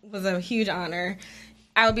was a huge honor.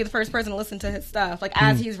 I would be the first person to listen to his stuff. Like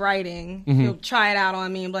as he's writing, he'll try it out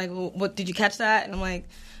on me and be like, well, "What did you catch that?" And I'm like,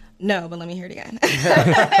 "No, but let me hear it again."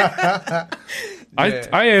 I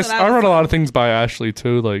read a lot of things by Ashley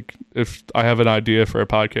too. Like if I have an idea for a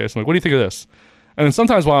podcast, I'm like, "What do you think of this?" And then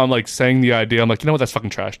sometimes while I'm like saying the idea, I'm like, you know what, that's fucking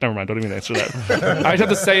trash. Never mind, don't even answer that. I just have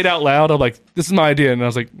to say it out loud. I'm like, this is my idea, and I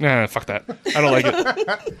was like, nah, fuck that. I don't like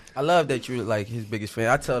it. I love that you're like his biggest fan.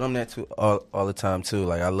 I tell them that too all the time too.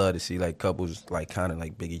 Like I love to see like couples like kind of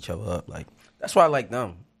like big each other up. Like that's why I like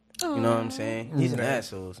them. You know what I'm saying? He's an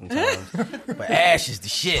asshole sometimes, but Ash is the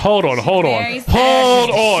shit. Hold on. You know what I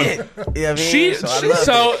mean?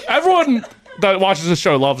 So everyone that watches this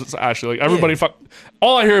show loves Ashley. Like everybody,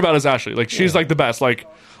 all I hear about is Ashley. Like she's like the best. Like,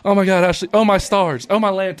 oh my god, Ashley. Oh my stars. Oh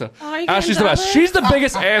my Lanta. Ashley's the best. She's the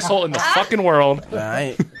biggest asshole in the fucking world.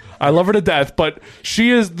 Right. I love her to death, but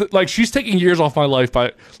she is like she's taking years off my life.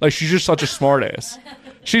 By like she's just such a smart ass.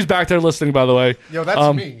 She's back there listening, by the way. Yo,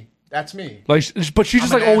 that's me. That's me. Like, but she's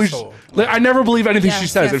just like always. Like, I never believe anything she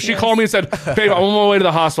says. If she called me and said, "Babe, I'm on my way to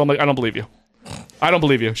the hospital," I'm like, "I don't believe you. I don't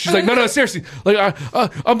believe you." She's like, "No, seriously. Like,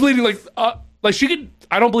 I'm bleeding. Like she could.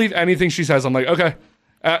 I don't believe anything she says." I'm like, "Okay."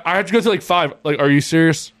 I have to go to like 5. Like, are you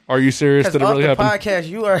serious? Are you serious? Did it really happen? Podcast,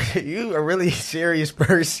 you are a really serious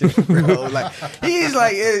person, bro. Like he's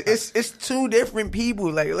like it's 2 different people.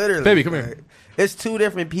 Like literally, baby, come here. It's 2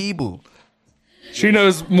 different people. She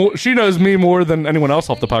knows more. She knows me more than anyone else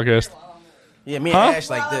off the podcast. Yeah, me and Ash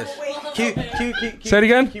like this. Say it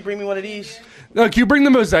again. Can you bring me one of these? Can you bring the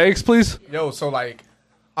mosaics, please? Yo, so like,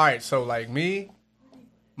 all right, so like me,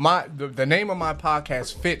 the name of my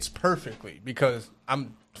podcast fits perfectly because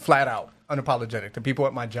I'm flat out unapologetic. The people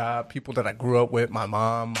at my job, people that I grew up with, my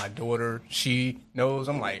mom, my daughter, she knows.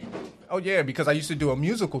 I'm like, oh yeah, because I used to do a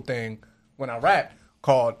musical thing when I rap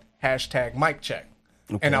called #MicCheck.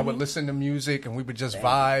 And I would listen to music and we would just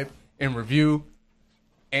vibe and review.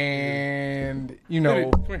 And, you know,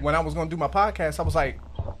 when I was going to do my podcast, I was like,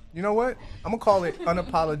 you know what? I'm going to call it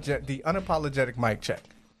the Unapologetic Mic Check.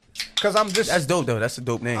 Because I'm just... That's dope, though. That's a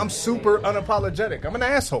dope name. I'm super unapologetic. I'm an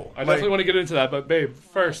asshole. I definitely want to get into that, but babe,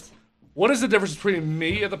 first, what is the difference between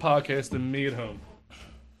me at the podcast and me at home?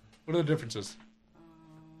 What are the differences?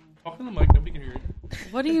 Talk in the mic, nobody can hear you.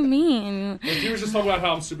 What do you mean? Like, you were just talking about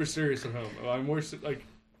how I'm super serious at home. I'm more like,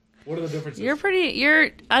 what are the differences? I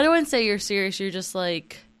don't want to say you're serious. You're just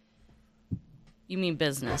like, you mean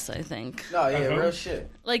business, I think. No, yeah, real shit.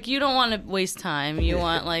 Like, you don't want to waste time. You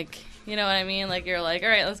want, like, you know what I mean? Like, you're like, all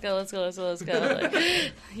right, let's go. Like,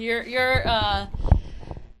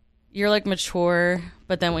 you're like mature,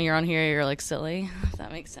 but then when you're on here, you're like silly. If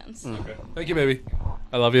that makes sense. Okay. Thank you, baby.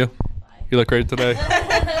 I love you. You look great today.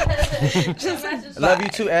 I love you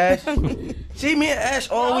too, Ash. See, me and Ash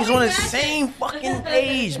always on the same fucking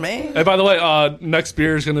page, man. Hey, by the way, next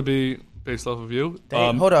beer is going to be based off of you.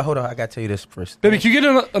 Hold on. I got to tell you this first. Baby, can you get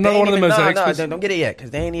another one of the mosaics? No, don't get it yet,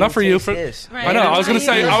 because they ain't even not for you. this. Right. I know. I was going to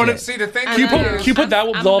say, I want to see the thing. Can you put that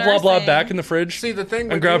blah, blah, blah back in the fridge? See, the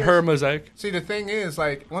thing and grab her a mosaic? See, the thing is,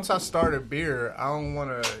 like, once I started beer, I don't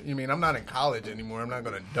want to, I'm not in college anymore. I'm not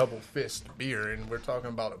going to double fist beer, and we're talking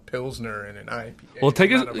about a Pilsner and an IPA.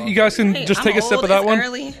 Well, you guys can just take a sip of that one.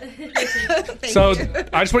 So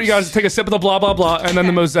I just want you guys to take a sip of the blah, blah, blah, and then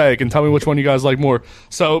the mosaic, and tell me which one you guys like more.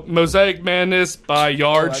 So, Mosaic Madness by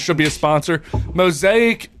Yard should be a sponsor.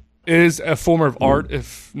 Mosaic is a form of art,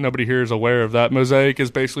 if nobody here is aware of that. Mosaic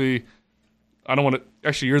is basically, I don't want to,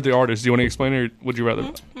 actually, you're the artist. Do you want to explain it, or would you rather?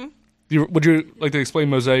 Mm-hmm. Would you like to explain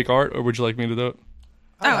mosaic art, or would you like me to do it?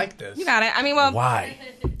 I like this. You got it. I mean, well, Why?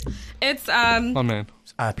 It's Oh, man.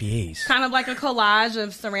 It's IPAs. kind of like a collage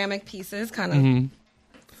of ceramic pieces, kind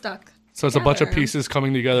of stuck. So it's a bunch of together. pieces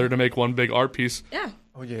coming together to make one big art piece. Yeah.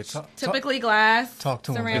 Oh, yeah. Typically glass, talk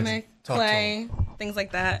to 'em, ceramic, bitch. Talk to clay, things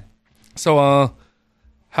like that. So,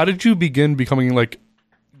 how did you begin becoming, like,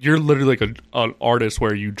 you're literally like an artist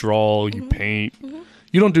where you draw, you paint.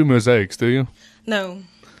 You don't do mosaics, do you? No,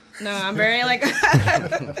 I'm very like.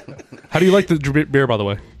 How do you like the beer, by the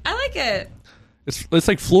way? I like it. It's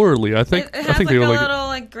like florally. I think It has I think like they a like little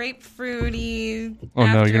like grapefruity Oh,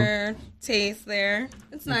 no, after taste there.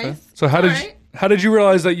 It's nice. So how It's did how did you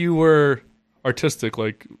realize that you were artistic?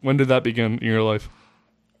 Like, when did that begin in your life?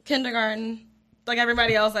 Kindergarten, like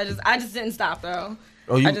everybody else, I just didn't stop though.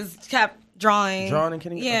 Oh, you I just kept drawing. drawing in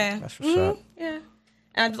kindergarten? Yeah. That's what's up. Yeah.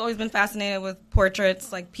 And I've just always been fascinated with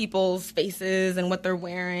portraits, like people's faces and what they're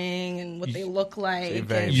wearing and what they look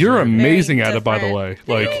like. and You're very amazing at it, by the different.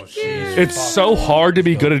 way. Like, Thank you. it's so hard to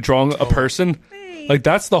be good at drawing a person. Like,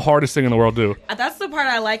 that's the hardest thing in the world to do. That's the part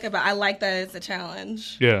I like about. I like that it's a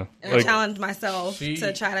challenge. Yeah. And Like, I challenge myself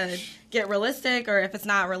to try to get realistic, or if it's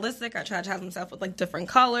not realistic, I try to challenge myself with like different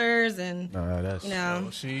colors and That's,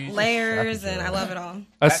 layers, and I love it all.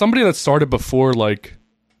 as somebody that started before, like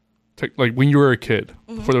when you were a kid,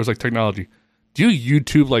 before there was like technology, do you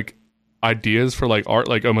YouTube like ideas for like art,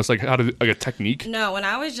 like almost like how to like a technique? No, when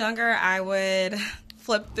I was younger, I would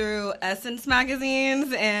flip through Essence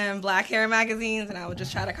magazines and Black Hair magazines, and I would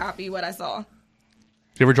just try to copy what I saw.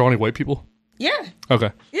 You ever draw any white people? Yeah. Okay.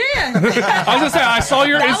 Yeah. I was gonna say I saw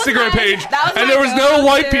your That was Instagram my- page, that was and my there was no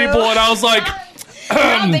white go-to. people, and I was like,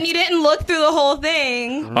 No, then you didn't look through the whole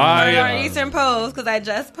thing. I- on Eastern Post, because I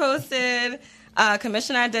just posted a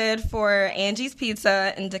commission I did for Angie's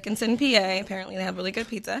Pizza in Dickinson, PA. Apparently, they have really good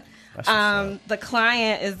pizza. The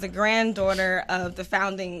client is the granddaughter of the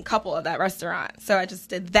founding couple of that restaurant. So I just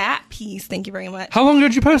did that piece. Thank you very much. how long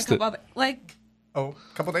did you post it? Like Oh,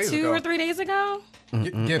 a couple days 2 ago. or 3 days ago.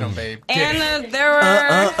 Get him, babe. Get him. And there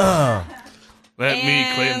were... Let me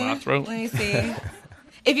clear my throat. Let me see.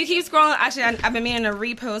 If you keep scrolling, actually, I've been meaning to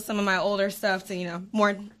repost some of my older stuff to,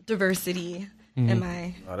 more diversity in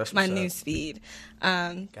my my news feed.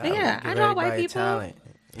 But yeah, I draw white people.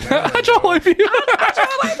 I draw white people. I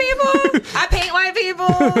draw white people. I paint white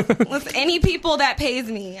people. With any people that pays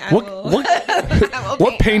me, I will.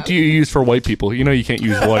 What paint do you use for white people? You know you can't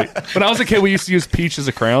use white. When I was a kid, we used to use peach as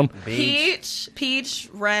a crown. Peach,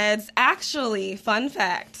 reds. Actually, fun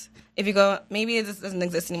fact. If you go, maybe it just doesn't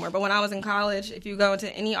exist anymore, but when I was in college, if you go into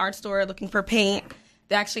any art store looking for paint,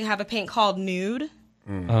 they actually have a paint called nude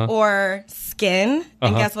or skin.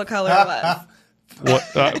 And guess what color it was? What?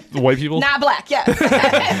 White people? Not black, yes.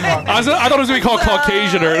 I thought it was going to be called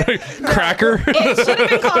Caucasian or cracker. It should have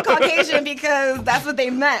been called Caucasian because that's what they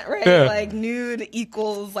meant, right? Yeah. Like nude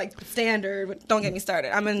equals like standard. But don't get me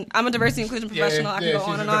started. I'm a diversity inclusion professional. I can go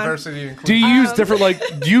on and on. Do you use different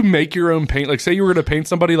do you make your own paint? Like say you were going to paint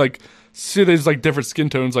somebody, like see there's like different skin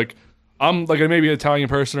tones. Like I'm like maybe an Italian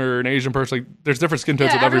person or an Asian person. Like there's different skin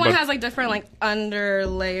tones with everyone everybody. has like different like under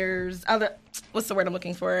layers. What's the word I'm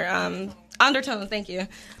looking for? Undertones. Thank you.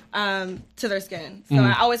 To their skin. So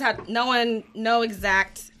I always had no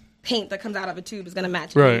exact paint that comes out of a tube is going to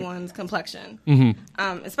match anyone's complexion.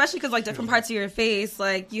 Especially because like different parts of your face,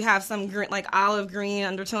 like you have some green, like olive green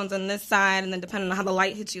undertones on this side, and then depending on how the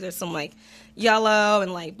light hits you, there's some like yellow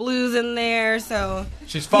and like blues in there. So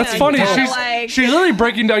she's fucking. It's funny. She's literally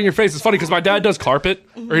breaking down your face. It's funny because my dad does carpet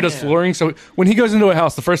or he does flooring. So when he goes into a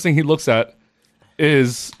house, the first thing he looks at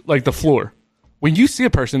is like the floor. When you see a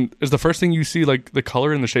person, is the first thing you see like the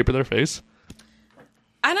color and the shape of their face?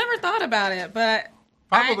 I never thought about it, but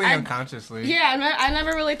probably unconsciously. Yeah, I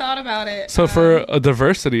never really thought about it. So for a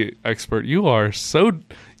diversity expert, you are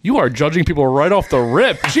judging people right off the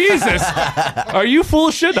rip. Jesus, are you full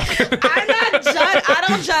of shit? I'm not judge. I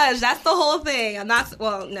don't judge. That's the whole thing. I'm not.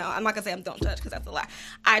 Well, no, I'm not gonna say I don't judge because that's a lie.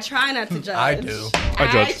 I try not to judge. I do.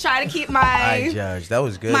 I try to keep my. I judge. That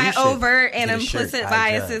was good. My overt and implicit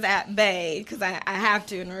biases at bay because I have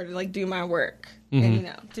to in order to like do my work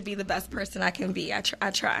and to be the best person I can be. I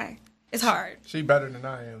try. It's hard. She better than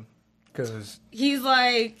I am. Because he's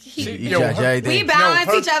like you judge everything. We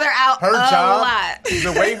balance each other out a lot.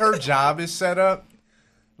 The way her job is set up,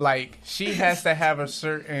 like she has to have a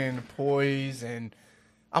certain poise, and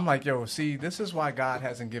I'm like, yo, see, this is why God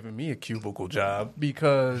hasn't given me a cubicle job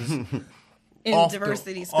because in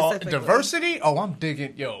diversity specifically. Diversity? Oh, I'm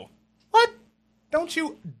digging. Yo, what? Don't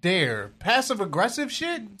you dare passive aggressive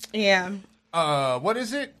shit? Yeah. What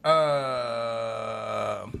is it?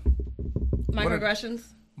 Microaggressions.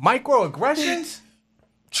 Microaggressions?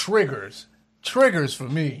 Triggers for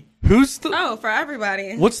me. Who's the? Oh, for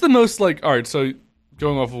everybody. What's the most like? All right, so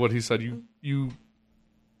going off of what he said, you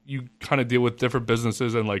kind of deal with different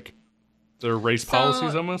businesses and like their race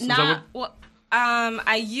policies almost.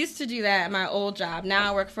 I used to do that at my old job.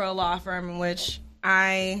 Now I work for a law firm in which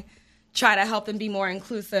I try to help them be more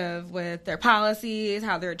inclusive with their policies,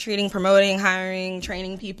 how they're treating, promoting, hiring,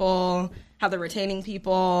 training people, how they're retaining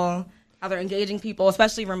people, how they're engaging people,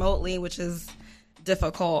 especially remotely, which is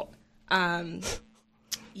difficult.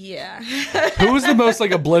 Yeah. Who was the most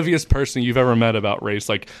like oblivious person you've ever met about race?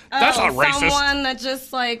 Like that's not racist. Someone that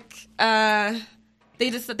just like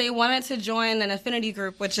they wanted to join an affinity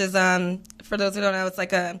group, which is for those who don't know, it's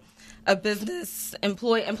like a business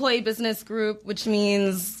employee business group, which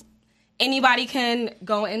means anybody can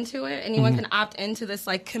go into it. Anyone can opt into this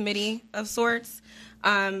like committee of sorts.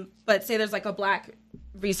 But say there's like a black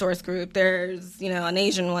resource group, there's an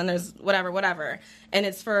Asian one, there's whatever, and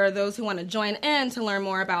it's for those who want to join in to learn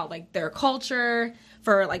more about like their culture.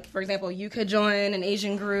 For example, you could join an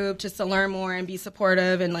Asian group just to learn more and be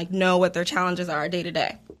supportive and like know what their challenges are day to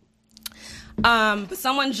day. But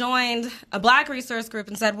someone joined a black resource group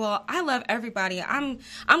and said, well, I love everybody. I'm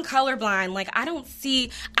colorblind. Like I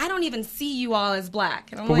don't even see you all as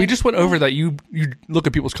black. But we just went over that you look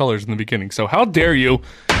at people's colors in the beginning. So how dare you?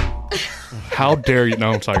 How dare you?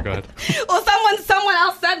 No, I'm sorry. Go ahead. Well, someone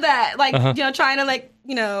else said that, like trying to like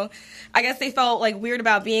I guess they felt like weird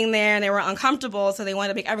about being there and they were uncomfortable, so they wanted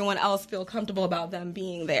to make everyone else feel comfortable about them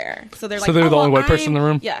being there. So they're like, so they're the only white person in the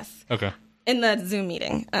room. Yes. Okay. In the Zoom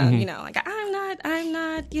meeting, like I'm not,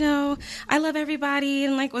 I love everybody,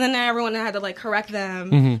 and like then everyone had to like correct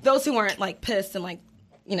them. Those who weren't like pissed and like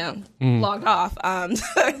logged off.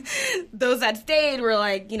 Those that stayed were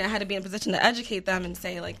like, had to be in a position to educate them and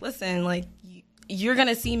say like, listen, like you're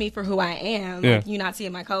gonna see me for who I am. Yeah. Like, you not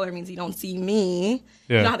seeing my color means you don't see me.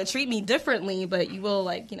 Yeah. You don't have to treat me differently, but you will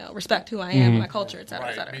like, respect who I am, my culture, et cetera,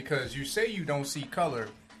 et cetera. Because you say you don't see color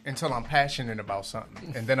until I'm passionate about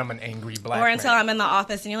something, and then I'm an angry black man. Or until I'm in the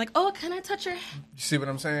office and you're like, oh, can I touch your hair? You see what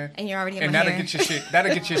I'm saying? And you're already in and my that'll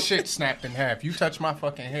hair. get your shit snapped in half. You touch my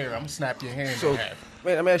fucking hair, I'm gonna snap your hand in half.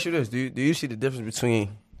 Man, let me ask you this: Do you see the difference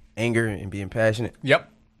between anger and being passionate? Yep.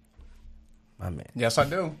 My man. Yes, I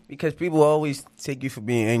do. Because people always take you for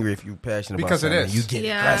being angry if you're passionate because about something. Because it is. You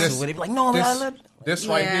get aggressive with it. Like, no, this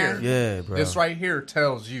right here. Yeah, bro. This right here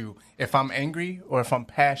tells you if I'm angry or if I'm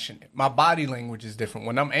passionate. My body language is different.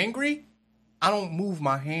 When I'm angry, I don't move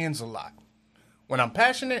my hands a lot. When I'm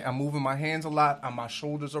passionate, I'm moving my hands a lot, and my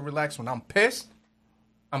shoulders are relaxed. When I'm pissed,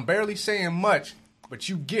 I'm barely saying much, but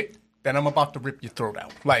you get then I'm about to rip your throat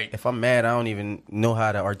out. Like, if I'm mad, I don't even know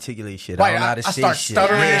how to articulate shit. I right, don't know how to I say start shit.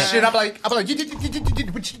 stuttering Yeah. and shit. I'm like,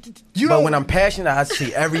 you But don't. when I'm passionate, I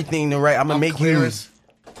say everything the right. I'm gonna make clear you. as-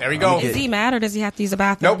 There we go. Is he mad or does he have to use a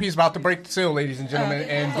bathroom? Nope, he's about to break the seal, ladies and gentlemen.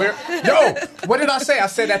 And we're what did I say? I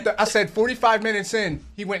said 45 minutes in,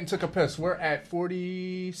 he went and took a piss. We're at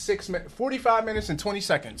 45 minutes and 20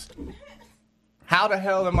 seconds. How the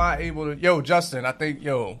hell am I able to? Justin, I think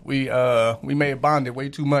we may have bonded way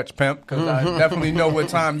too much, pimp, because I definitely know what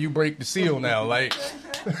time you break the seal now. Like,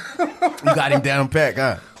 You got him down pack,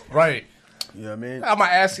 huh? right. You know what I mean? I'm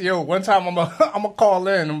gonna ask one time I'm gonna call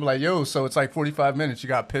in. I'm like, so it's like 45 minutes. You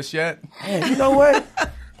got pissed yet? Man, you know what?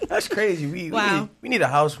 That's crazy. Wow. We need a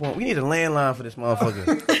house phone. We need a landline for this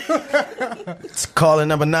motherfucker. It's caller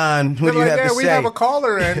number 9. What do you have to we say? have a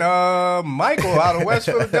caller, and Michael out of West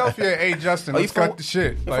Philadelphia. Hey, Justin, let's cut the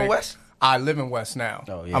shit. You from West? I live in West now.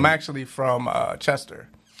 Oh, yeah. I'm actually from Chester.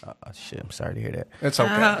 Oh, shit, I'm sorry to hear that. It's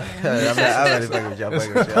okay. I'm not fucking with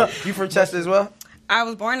y'all. You from Chester as well? I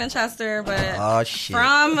was born in Chester, but Oh, shit.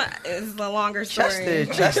 from is the longer story.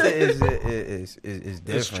 Chester is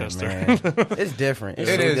different, Chester. man. It's different. It's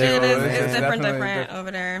It is. different. It's definitely different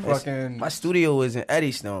over there. Fucking My studio was in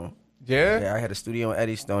Eddystone. yeah. Yeah, I had a studio in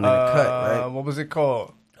Eddystone in the cut, right? What was it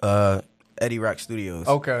called? Eddie Rock Studios.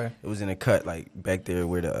 Okay. It was in the cut, like back there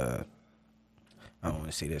where the I don't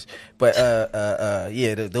want to see this, but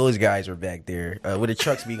those guys were back there where the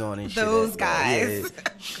trucks be going and shit. Those guys.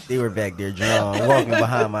 They were back there, drawn, walking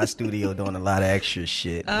behind my studio, doing a lot of extra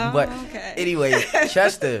shit. Oh, but okay. anyway,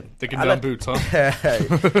 Chester, Digging down boots, huh?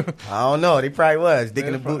 I don't know. They probably was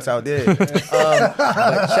digging the boots out there. But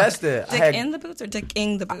Chester, I Dick had, in the boots or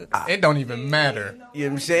dicking the boots? It don't even matter. you know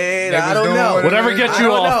what I'm saying? They I was don't doing know. Whatever gets I you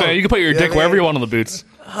don't off, know. man. You can put your Yeah, dick man. wherever you want on the boots.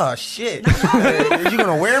 Oh shit! Are you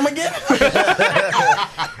gonna wear them again?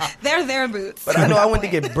 They're their boots. But I know I went to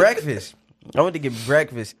get breakfast. I went to get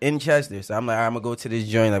breakfast in Chester. So I'm like, I'm going to go to this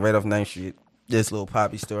joint like right off 9th Street. This little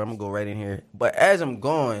poppy store. I'm going to go right in here. But as I'm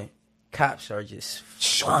going, cops are just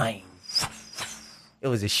flying. It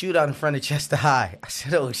was a shootout in front of Chester High. I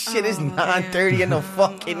said, oh shit, it's 9:30 in the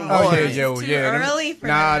fucking morning. Oh yeah, Too them- early for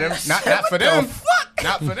nah, them. not for them.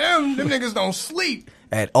 Not for them. Them niggas don't sleep.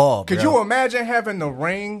 At all, Could bro. you imagine having the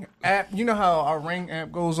Ring app? You know how our Ring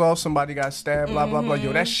app goes off? Somebody got stabbed, blah blah blah.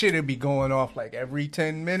 Yo, that shit would be going off like every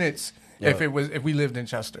 10 minutes if we lived in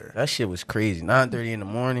Chester. That shit was crazy. 9:30 in the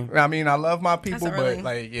morning. I mean, I love my people, That's early. but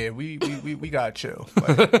like, yeah, we gotta chill.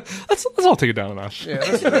 Like, Let's all take it down a notch. yeah,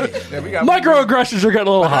 we got Microaggressions are getting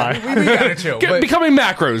a little high. We gotta chill. But Becoming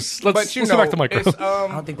macros. Let's but you go know, back to micro. it's, I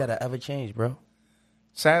don't think that'll ever change, bro.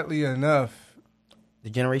 sadly enough,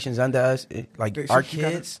 The generations under us, like our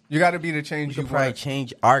kids, you gotta be the change we you could probably want.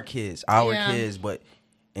 change our kids, Yeah. kids, but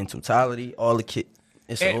in totality, all the kids,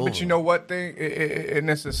 it's over. But you know what thing, and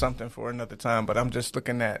this is something for another time. But I'm just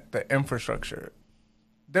looking at the infrastructure.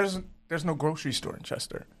 There's no grocery store in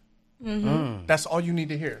Chester. That's all you need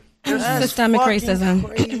to hear. Systemic racism.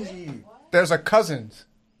 Crazy. There's a Cousins,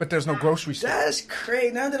 but there's no grocery store. That's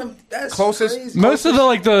crazy. Now that that's Closest- crazy. Most of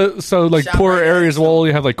the Shop poorer right areas next to will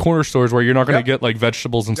you have like corner stores where you're not going to Yep. get like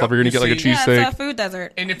vegetables and stuff. Yep, You're going to you get like a see- Yeah, cheesesteak. it's a food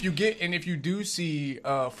desert. And if you do see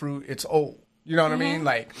fruit, it's old. You know what I mean?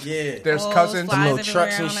 Like, Yeah. there's Old Cousins. flies little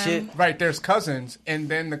trucks and everywhere on shit. them. Right, there's Cousins, and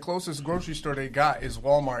then the closest grocery store they got is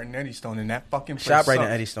Walmart in Eddystone, and that fucking place Shop right in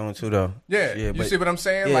sucks. Eddystone too, though. Yeah, you see what I'm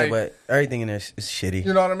saying? Yeah, Like- but everything in there is shitty.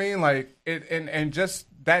 You know what I mean? Like it, and just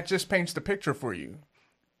that just paints the picture for you.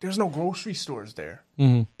 There's no grocery stores there,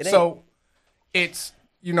 so it's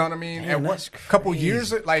you know what I mean. Damn, At one that's couple crazy.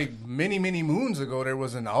 years, like many moons ago, there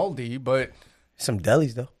was an Aldi, but Some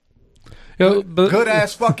delis though. Yeah, but good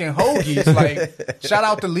ass fucking hoagies. Like shout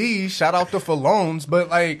out to Lee's, shout out to Falone's, but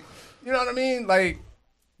like you know what I mean? Like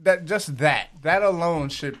that alone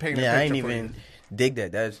should paint. Yeah, a I ain't picture for even you. dig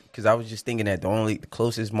that. That's because I was just thinking that the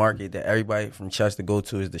closest market that everybody from Chester go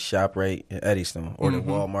to is the shop right in Eddystone or the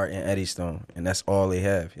Walmart in Eddystone, and that's all they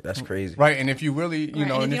have. That's crazy. Right, and if you really you Right,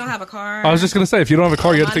 know, and if and you don't have a car, I was just going to say, if you don't have a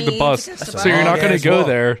car, you have to take the Money bus. to get to So the you're bus. not going to Long-ass go walk.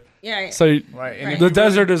 there. yeah, right. So right, and if the you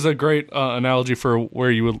desert is a great analogy for where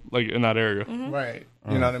you would like in that area. Right.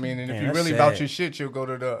 You know what I mean? And if Man, you that's really sad. about your shit, you'll go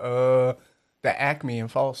to the Acme in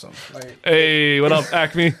Folsom. Like Hey, what up,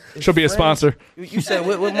 Acme? Should be a sponsor. You said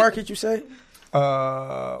what market you say?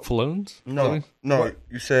 Falones? No,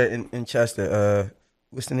 you said in Chester.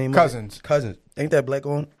 What's the name? Cousins. Of it? Cousins. Ain't that black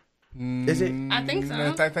owned? Is it? I think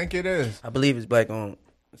so. I think it is. I believe it's black owned.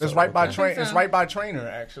 It's right by okay. train. so. It's right by Trainer,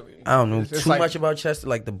 actually. I don't know It's too like- much about Chester,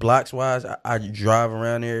 like the blocks wise. I drive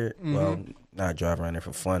around there. Well, Nah, I drive around there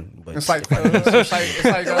for fun. But It's like how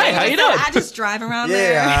you doing? I just drive around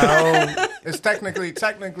there. yeah, It's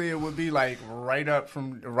technically it would be like right up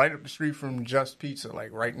the street from Just Pizza, like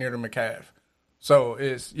right near the McCav. So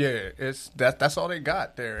it's that's all they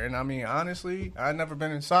got there. And I mean, honestly, I've never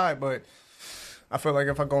been inside, but I feel like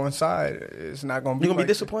if I go inside, it's not gonna be. You're gonna like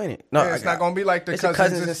be disappointed. No, it's not gonna be like the it's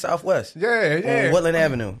cousins in Southwest. Yeah. On Woodland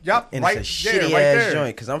Avenue. Yup, And right, it's a shitty right ass there.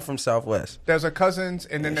 joint because I'm from Southwest. There's a cousins,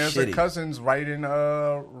 and then Yeah, there's shitty. a cousins right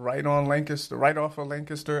on Lancaster, right off of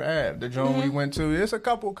Lancaster Ave. The joint we went to. There's a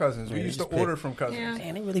couple cousins. We used to order from cousins. Yeah.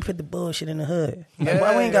 Man, they really put the bullshit in the hood. Yeah, Like,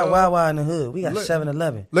 why we ain't got yo. Wawa in the hood? We got Look.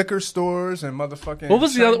 7-Eleven. Liquor stores and motherfucking.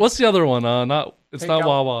 What's the other one? It's not Takeout.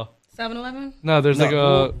 Wawa. 7-Eleven? No, there's like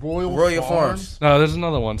a Royal Farms. no. There's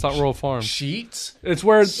another one. It's not Royal Farms. Sheets. It's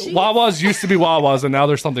where Wawa's used to be Wawa's and now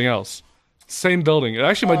there's something else. Same building. It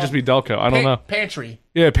actually might just be Delco. I don't know. Pantry.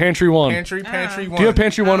 Yeah, Pantry One. Pantry One. Do you have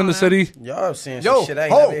Pantry One in the city? Y'all seeing Yo, some shit I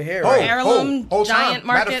ain't never hear. Right? Heirloom giant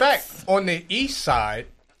Matter of markets. fact, on the east side,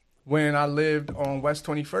 when I lived on West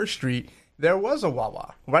 21st Street, there was a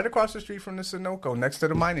Wawa right across the street from the Sunoco, next to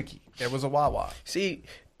the Meineke. There was a Wawa. See,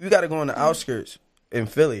 you got to go on the outskirts in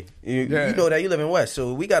Philly. You know that you live in West,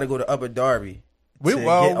 so we got to go to Upper Darby to get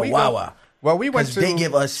a Wawa. We went Because to. they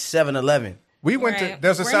give us 7-Eleven. We went to. Right.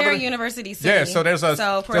 There's a We're near 7. University City. Yeah, so there's a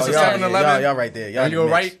So, there's a Portsmouth. 7-Eleven. Y'all right there. Y'all You go in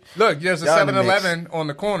the mix. right. Look, there's a Y'all in the 7-Eleven on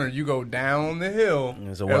the corner. You go down the hill.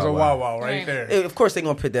 There's There's a a Wawa. Wawa right Right. there. Of course, they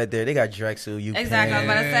going to put that there. They got Drexel, UPenn. Exactly, I was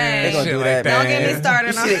about to They say. gonna Shit do like that, that. Don't get me man.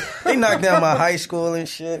 started You on see, they knocked down my high school and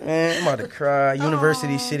shit, man. I'm about to cry.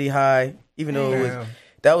 University City High, even though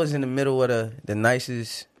that was in the middle of the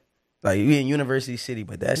nicest, like we in University City,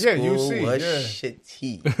 but that Yeah, school UC, was yeah.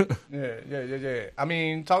 shitty. Yeah. I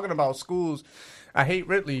mean, talking about schools, I hate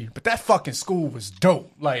Ridley, but that fucking school was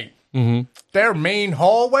dope. Like, their main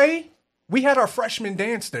hallway, we had our freshman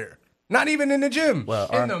dance there. Not even in the gym. Well,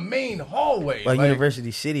 in the main hallway. Like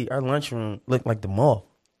University City, our lunchroom looked like the mall.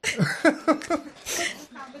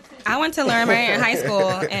 I went to Lower Marion High School,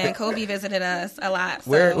 and Kobe visited us a lot.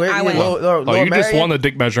 So Where I went. Oh, you just won the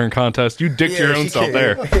dick measuring contest. You dicked your own self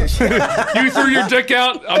there. You threw your dick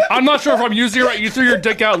out. I'm not sure if I'm using it right. You threw your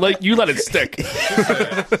dick out. Like you let it stick.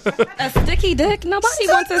 A sticky dick? Nobody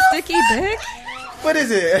wants a sticky dick. What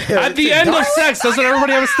is it? At the end of sex, doesn't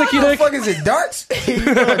everybody have a sticky What the dick? fuck is it? Darts? You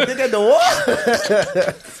throw a dick at the wall?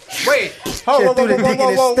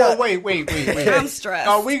 Wait, wait. I'm stressed.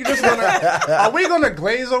 Are we gonna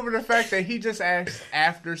glaze over the fact that he just asked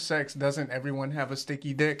after sex, doesn't everyone have a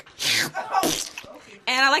sticky dick?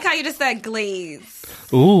 And I like how you just said glaze.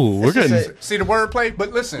 Ooh, we're getting. See the wordplay?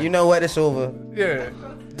 But listen. You know what? It's over. Yeah.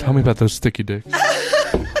 Tell me about those sticky dicks.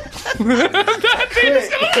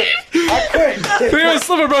 I quit. They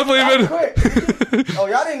slip both leaving. Oh,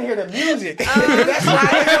 y'all didn't hear the music. That's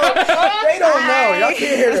why they don't know. Y'all can't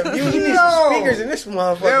hear the music. We need some speakers in this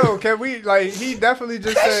motherfucker. Yo, can we he definitely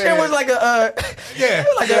just That said shit was like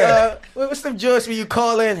what's them joints when you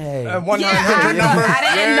call in? Hey, 1-900 I number.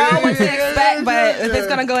 didn't know what to expect, but if it's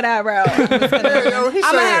gonna go that route, I'm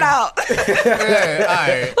gonna head out. Yeah, all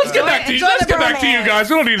right. Let's get back to you. Let's get back to you guys.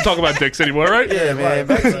 We don't need to talk about dicks anymore, right? yeah, man.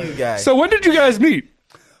 Back to you guys. So when did you guys meet?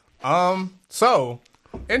 So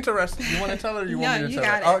interesting. You want to tell her? Or you want No, me to you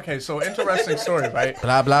tell got her? it. Okay, so interesting story, right?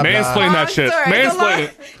 Blah blah blah. Mansplain that shit. Sorry, Mansplain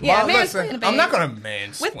it. Yeah, Well, listen, mansplain, I'm not babe. gonna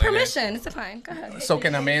mansplain With permission. It's fine. Go ahead. So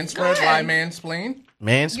can I manspread? Why mansplain?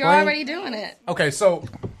 Mansplain. You're already doing it. Okay, so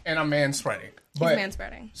and I'm manspreading. He's But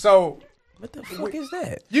manspreading. so What the fuck is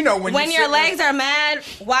that? you know when When you your sit legs are mad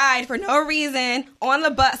wide for no reason on the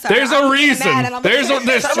bus. There's a reason.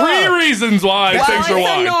 There's three reasons why things are it's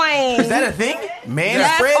wide. annoying. Is that a thing? Yes,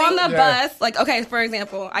 Manspreading. on the Yeah. bus. Like, okay, for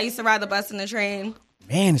example, I used to ride the bus and the train.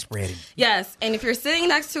 Manspreading. Yes, and if you're sitting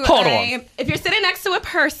next to Hold on. if you're sitting next to a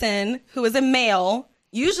person who is a male,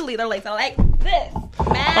 usually their legs are like this,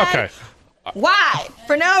 mad, Okay. wide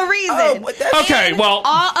for no reason. Oh, but that's Okay, And well-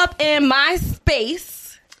 all up in my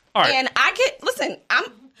space, All right. and I get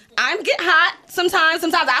I'm get hot sometimes.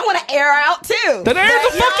 Sometimes I want to air out too. Then air the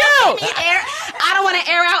But, fuck out. I don't want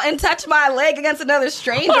to air out and touch my leg against another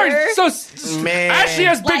stranger. All right, so Man. Ashley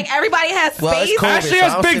has big. like everybody has Well, it's space. cold. Ashley so I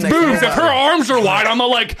has don't big think that boobs. can If her arms are wide, I'm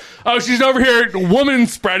like, oh, she's over here woman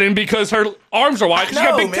spreading because her arms are wide. 'Cause she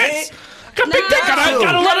got No, big man. tits. Got big No. dick. Gotta No,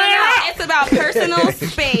 let it air out. It's about personal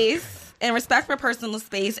space and respect for personal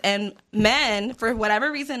space. And men, for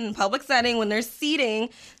whatever reason, in public setting, when they're seating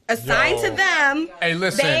assigned Yo. to them, Hey,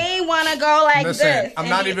 listen. they want to go like Listen, this. I'm and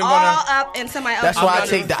not be even all gonna- up into my elbow. That's why I not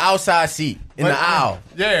take even- the outside seat in the aisle.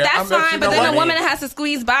 Yeah, That's fine, but then a woman has to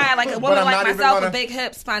squeeze by. Like a woman I'm like not even myself gonna- with big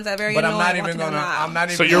hips finds that very But annoying. I'm not even walking down gonna. the aisle. I'm not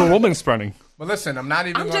even. So you're a woman spreading. But listen, I'm not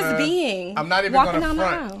even I'm gonna. just being. I'm not even walking gonna down the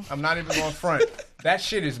front. aisle. I'm not even gonna front. That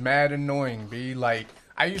shit is mad annoying, B. Like,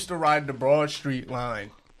 I used to ride the Broad Street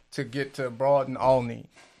line to get to Broad and Olney.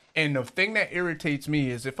 And the thing that irritates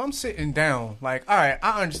me is if I'm sitting down, like, all right,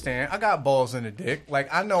 I understand. I got balls in the dick.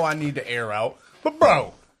 Like, I know I need to air out. But,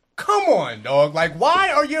 bro, come on, dog. Like,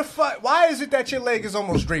 why is it that your leg is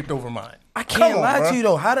almost draped over mine? I can't lie bro. to you,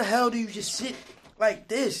 though. How the hell do you just sit like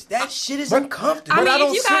this? That shit is uncomfortable. I mean, don't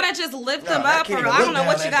if you sit- gotta just lift them I up, can't or even I don't look know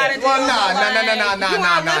what down you like gotta do. Well, Like, you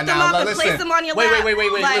wanna lift them up and listen. place them on your Wait, lap.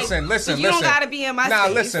 wait. Like, Listen. You don't gotta be in my Nah,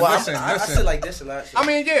 space. listen. Well, I sit like this a lot. I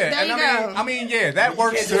mean, yeah. There you go. I mean, yeah, that you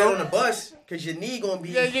works can't do that on the too. bus because your knee gonna be.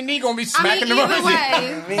 Yeah, your knee gonna be I smacking mean, the either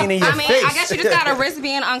rubber. way. in your face. I guess you just gotta risk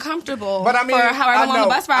being uncomfortable. But I mean, for however I long know. the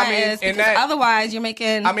bus ride I mean, is, in because that- otherwise you're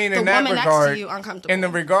making I mean, the in that woman next regard, to you uncomfortable. in the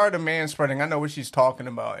regard of man spreading, I know what she's talking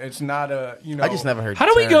about. It's not a, you know. I just never heard. How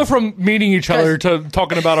do we go from meeting each other to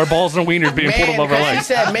talking about our balls and wieners being pulled above our He legs?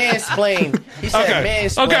 said mansplain. He said Okay.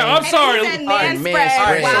 mansplain. Okay, I'm And sorry. he said All right, man man spread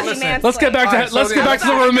spread. while So he listen, man Let's get back to Alright, so let's get then- back to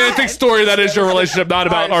the Sorry, romantic guys. story that is your relationship, not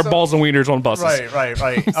about Alright, our so- balls and wieners on buses. Right.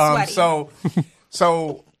 Sweaty.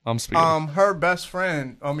 So I'm speaking. her best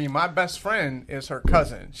friend, my best friend is her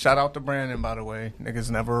cousin. Shout out to Brandon, by the way. Nigga's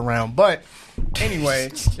never around. But anyway,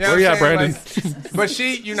 you know Where you what at, I'm Brandon? saying? Like, but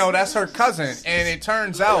she, that's her cousin. And it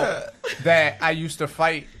turns out that I used to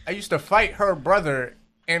fight her brother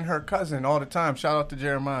and her cousin all the time. Shout out to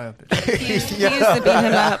Jeremiah. He used to beat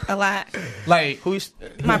him up a lot. Like,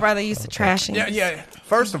 My brother used to trash him. yeah.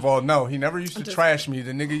 First of all, no, he never used to trash me.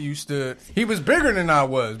 The nigga he was bigger than I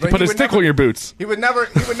was. But Put he his would stick never- on your boots. He would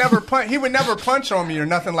never punch on me or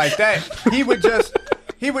nothing like that.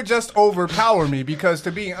 He would just overpower me because,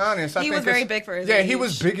 to be honest, I He think was very it's- big for his Yeah, age. he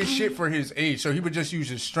was big as shit for his age, so he would just use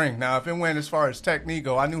his strength. Now, if it went as far as technique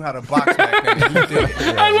go, I knew how to box back then. And he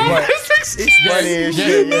did. I love this Funny as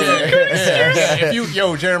shit. Yeah.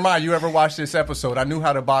 If Jeremiah, you ever watched this episode? I knew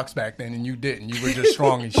how to box back then, and you didn't. You were just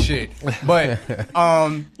strong as shit. But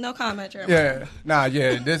No comment, Jeremiah.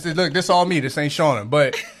 this all me. This ain't Shauna.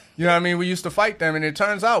 But you know what I mean? We used to fight them, and it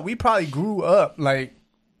turns out we probably grew up like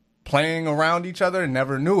playing around each other and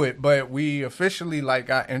never knew it. But we officially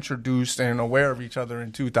got introduced and aware of each other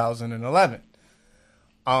in 2011.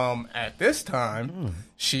 At this time,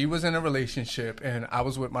 she was in a relationship and I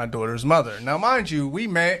was with my daughter's mother. Now, mind you, we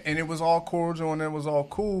met and it was all cordial and it was all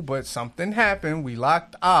cool, but something happened. We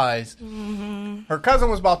locked eyes. Her cousin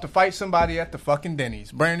was about to fight somebody at the fucking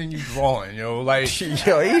Denny's. Brandon, you drawing, like.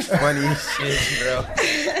 Yo, he's funny as shit, bro.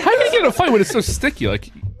 How do you get in a fight when it's so sticky?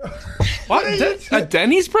 Like, what? At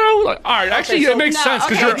Denny's, bro? Like, all right, actually, it makes sense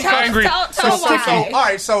because you're angry. Tell why. All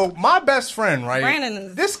right, so my best friend, right? Brandon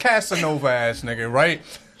is- This Casanova ass nigga, right?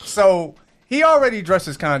 So he already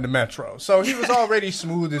dresses kind of metro, so he was already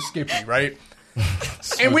smooth as Skippy, right?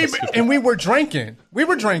 and we were drinking. We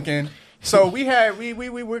were drinking, so we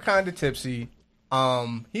were kind of tipsy.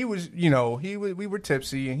 He was, we were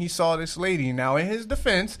tipsy, and he saw this lady. Now, in his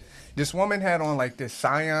defense, this woman had on like this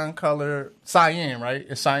cyan, right?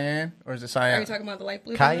 It's cyan or is it cyan? Are you talking about the light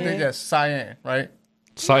blue? Cayenne? Yes, cyan, right?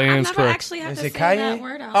 Cyan's I never correct. actually had Is to it say cayenne? that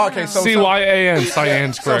word out Oh, okay, loud. so- CYAN.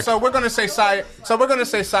 Cyan's correct. So we're gonna say cyan. So we're gonna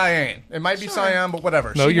say cyan. It might be cyan, but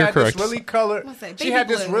whatever. No, she you're had correct. This really color. gonna say She baby had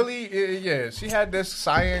this blue. really, she had this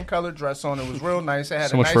cyan colored dress on. It was real nice. It had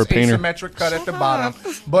So a much nice for a painter. asymmetric cut at the Shut bottom.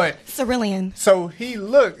 up. But Cerulean. so he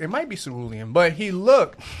looked. It might be cerulean, but he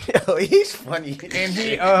looked Yo, he's funny. and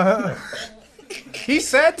he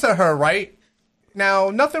said to her, right. Now,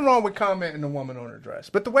 nothing wrong with commenting a woman on her dress.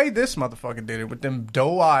 But the way this motherfucker did it with them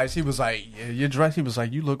doe eyes, he was like, yeah, your dress, he was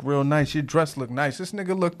like, you look real nice. Your dress look nice. This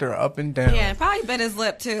nigga looked her up and down. Yeah, probably bit his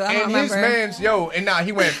lip too. I don't And remember. his man's, and now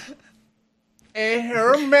he went, and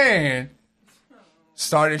her man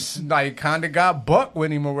started, kind of got buck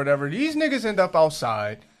with him or whatever. These niggas end up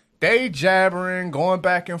outside. They jabbering, going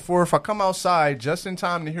back and forth. I come outside just in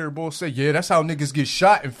time to hear Bull say, yeah, that's how niggas get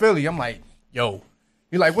shot in Philly. I'm like, yo.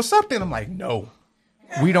 You're like, what's up then? I'm like, no.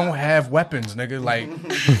 We don't have weapons, nigga. Like,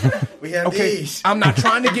 We have okay, these. I'm not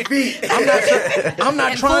trying to get beat. I'm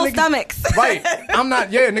not And trying full to get stomachs. right. I'm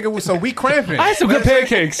not. Yeah, nigga. So we cramping. I had some good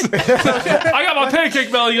pancakes. I got my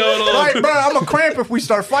pancake belly going on. Right, bro. I'm a cramp if we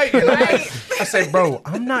start fighting. I said, bro,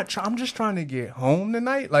 I'm not. I'm just trying to get home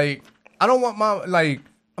tonight. Like, I don't want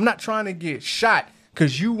I'm not trying to get shot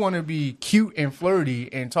because you want to be cute and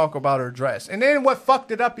flirty and talk about her dress. And then what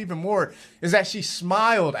fucked it up even more is that she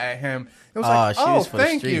smiled at him. It was like, she was for the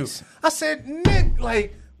thank you. streets. I said,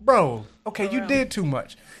 Nick, bro, okay, you did too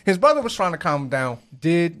much. His brother was trying to calm him down.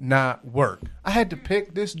 Did not work. I had to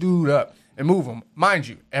pick this dude up and move him. Mind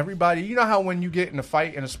you, everybody, you know how when you get in a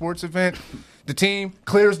fight in a sports event, the team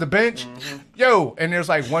clears the bench? Yo, and there's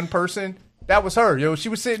like one person that was her, yo. She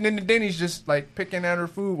was sitting in the Denny's just like picking at her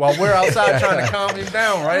food while we're outside trying to calm him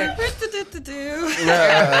down, right?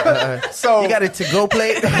 So you got a to-go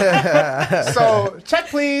plate. So check,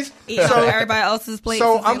 please. Eat So off everybody else's plate.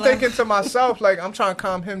 So since they I'm left. thinking to myself, like, I'm trying to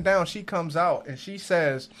calm him down. She comes out and she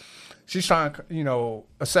says, she's trying to, you know,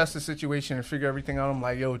 assess the situation and figure everything out. I'm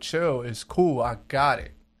like, yo, chill. It's cool. I got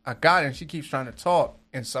it. And she keeps trying to talk.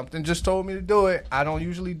 And something just told me to do it. I don't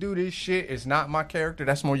usually do this shit. It's not my character.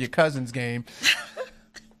 That's more your cousin's game.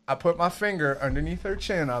 I put my finger underneath her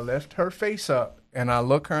chin. I lift her face up. And I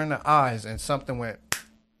look her in the eyes. And something went.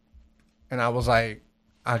 And I was like,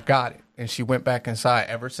 I got it. And she went back inside.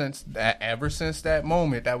 Ever since that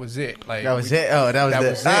moment, that was it. Like That was it. Oh, that was that it.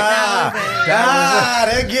 was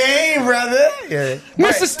it. The game, brother. Yeah.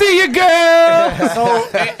 Mr. Steer, girl. So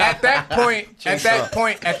at that point,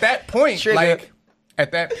 Trigger. like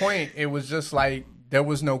at that point, it was just like there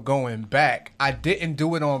was no going back. I didn't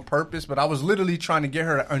do it on purpose, but I was literally trying to get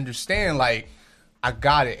her to understand, like, I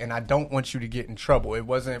got it, and I don't want you to get in trouble. It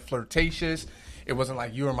wasn't flirtatious. It wasn't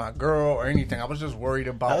like you were my girl or anything. I was just worried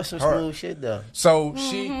about That was some her. smooth shit, though. So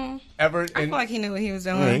she I feel like he knew what he was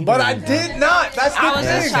doing. but I did not. That's the I was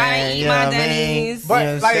thing. just trying to eat my Denny's. But You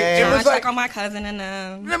know what like I'm saying? it Trying was to like, check on my cousin and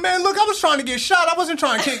them. man, look, I was trying to get shot. I wasn't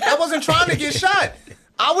trying to kick. I wasn't trying to get shot.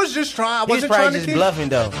 I was just trying. I He was wasn't probably trying to just kick. bluffing,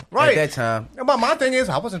 though, Right. at that time. But my thing is,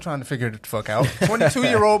 I wasn't trying to figure it the fuck out.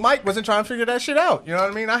 22-year-old Mike wasn't trying to figure that shit out. You know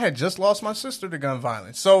what I mean? I had just lost my sister to gun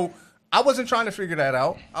violence. So I wasn't trying to figure that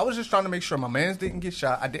out. I was just trying to make sure my mans didn't get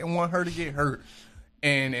shot. I didn't want her to get hurt.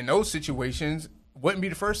 And in those situations, wouldn't be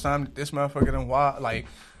the first time that this motherfucker done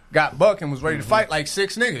got buck and was ready to fight like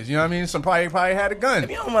 6 niggas. You know what I mean? Some probably had a gun.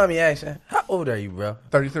 If you don't mind me asking, how old are you, bro?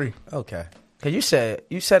 33. Okay. Cause you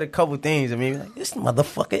said a couple things. I mean, like, this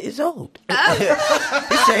motherfucker is old. He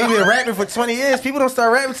said he been rapping for 20 years. People don't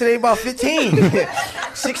start rapping till they about 15,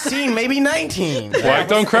 16, maybe 19. White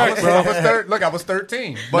don't crack, bro. I was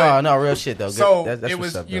 13. But No, real shit though. Good. So that's it what's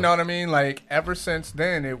was, up, you though. know what I mean? Like ever since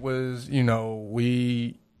then, it was, you know,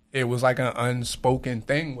 it was like an unspoken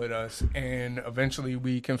thing with us, and eventually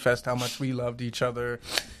we confessed how much we loved each other.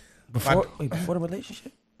 before the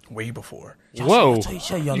relationship. Way before. Whoa. I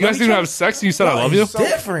tell y'all You guys didn't have sex and you said I love you? It's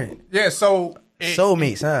different. Yeah. So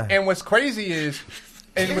Soulmates, huh? And what's crazy is,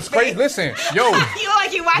 listen, yo. You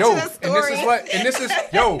like you watching a story.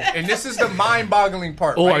 And this is the mind-boggling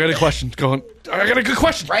part. Oh, right? I got a question. I got a good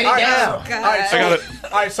question. Write it All right, down. all right, so, I got it. All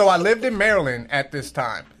right, so I lived in Maryland at this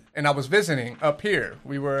time, and I was visiting up here.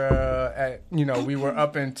 We were we were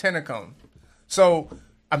up in Tennessee. So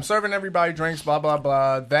I'm serving everybody drinks, blah blah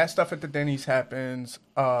blah. That stuff at the Denny's happens.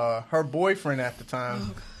 Her boyfriend at the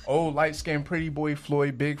time, old light skinned pretty boy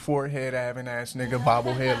Floyd, big forehead having ass nigga,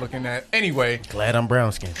 bobblehead looking at. Anyway, Glad I'm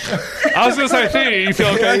brown skinned. I was gonna say, hey, you feel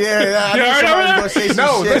okay? I You knew all right somebody over was there? gonna say some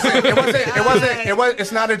no, shit. listen,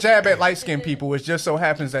 it's not a jab at light skinned people. It just so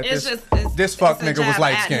happens that It's this fuck it's a nigga was jab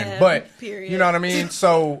light at skinned. him, But period. you know what I mean?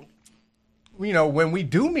 So, you know, when we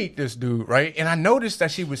do meet this dude, right? And I noticed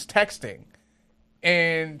that she was texting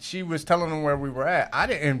and she was telling him where we were at. I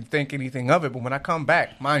didn't think anything of it, but when I come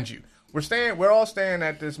back, mind you, we're all staying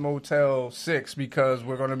at this Motel 6 because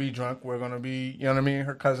we're gonna be drunk. We're gonna be, you know what I mean?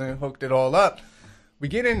 Her cousin hooked it all up. We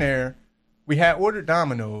get in there. We had ordered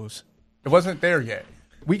Domino's. It wasn't there yet.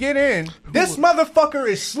 We get in. This motherfucker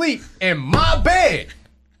is asleep in my bed.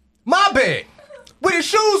 My bed. With his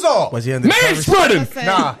shoes off. Was he under Man spreading.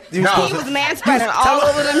 Nah. He was man spreading all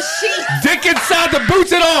over them sheets. Dick inside the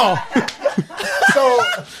boots and all.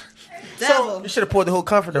 Devil. You should have pulled the whole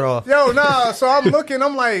comforter off. So I'm looking,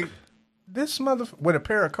 I'm like, this motherfucker with a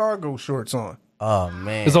pair of cargo shorts on. Oh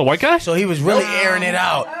man. Is it a white guy? So he was really airing it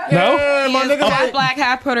out. No? Yeah, my He nigga is half like, black,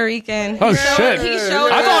 half Puerto Rican. Oh, He shit. He showed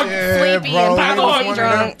I thought- sleepy bro, and I probably thought-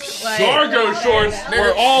 drunk. Like, Cargo shorts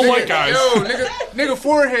were all white guys. Yo, nigga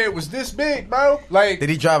forehead was this big, bro. Like, Did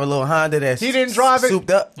he drive a little Honda that's he didn't drive it. souped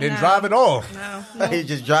up? Didn't drive it all. no. He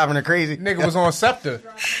just driving her crazy. Nigga was on Scepter.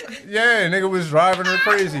 Yeah, nigga was driving her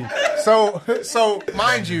crazy. So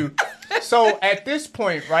mind you, so at this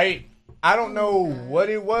point, right, I don't know what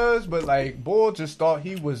it was, but like Bull just thought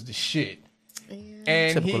he was the shit.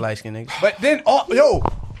 And Typical light skinned nigga. But then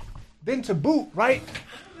then to boot, right?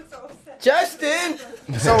 Justin.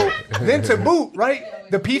 So then to boot, right?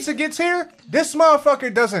 The pizza gets here. This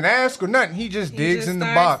motherfucker doesn't ask or nothing. He just digs just in the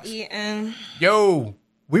starts box. Eating. Yo,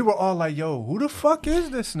 we were all like, yo, who the fuck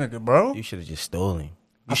is this nigga, bro? You should have just stole him.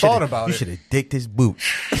 I thought about You it. should have dicked his boots.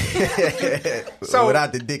 So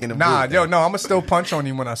without the dick in the nah, boot. yo, no, I'ma still punch on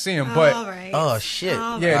him when I see him. But All right. Oh shit. Yeah,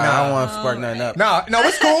 Nah, nah. I don't want to spark nothing up. no,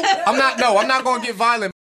 it's cool. I'm not gonna get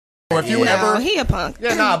violent. Or if you No, ever, he a punk.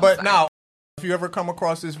 yeah, nah, but nah. If you ever come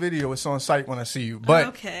across this video, it's on site when I see you. But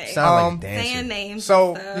Okay. Sound like Saying dancing. names. so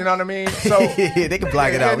and stuff. you know what I mean. So Yeah, they can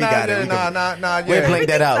block it out. We got it. Nah. We'll blink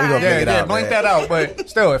that out. We gonna blink it out. blink man. that out. But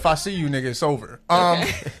still, if I see you, nigga, it's over.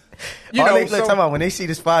 You All know, they, look, talking about when they see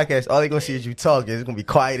this podcast, all they gonna see is you talking. It's gonna be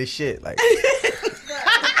quiet as shit. Like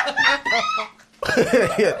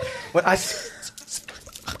when I.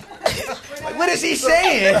 Like, what is he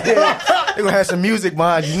saying? They're gonna have some music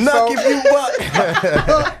behind you. Knock if you buck.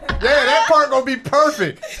 yeah, that part gonna be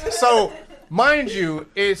perfect. So, mind you,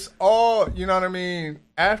 it's all, you know what I mean?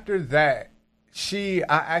 After that, I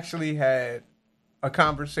actually had a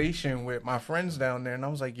conversation with my friends down there, and I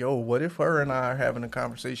was like, yo, what if her and I are having a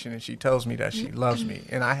conversation and she tells me that she loves me?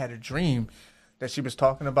 And I had a dream that she was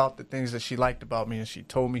talking about the things that she liked about me, and she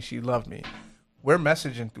told me she loved me. We're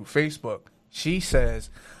messaging through Facebook. She says,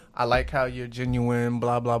 I like how you're genuine,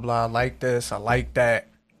 blah, blah, blah. I like this. I like that.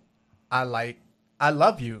 I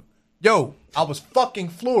love you. Yo, I was fucking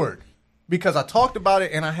floored because I talked about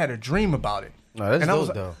it and I had a dream about it. No, that's and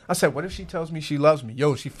dope, though. I said, what if she tells me she loves me?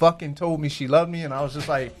 Yo, she fucking told me she loved me, and I was just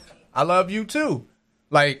like, I love you too.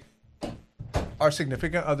 Like, our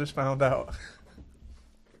significant others found out.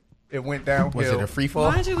 It went downhill. Was it a free fall?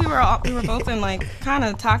 Mind you, we were both in like kind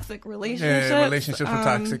of toxic relationships. Yeah, relationships were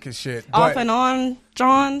toxic as shit. Off But- and on,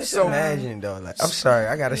 John. Just So imagine though, like I'm sorry,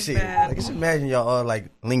 I gotta see it. bad. Like just imagine y'all all like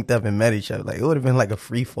linked up and met each other. Like it would have been like a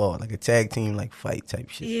free fall, like a tag team like fight type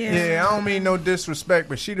shit. Yeah, I don't mean no disrespect,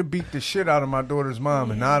 but she'd have beat the shit out of my daughter's mom,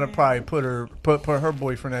 and I'd have probably put her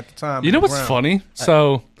boyfriend at the time. You in know the what's ground. funny?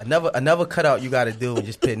 So Another cutout you gotta do and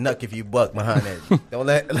just put Nuck if you buck behind that. Don't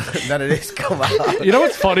let none of this come out. you know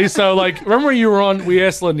what's funny? So like, remember you were on? We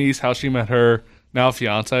asked Lanice how she met her now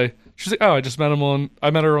fiance. She's like, oh, I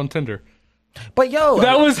met her on Tinder. But yo,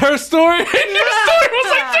 That was her story. And your story was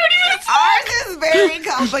like 30 minutes. ours is very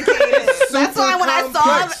complicated. That's why when I saw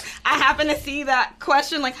complex. it, I happened to see that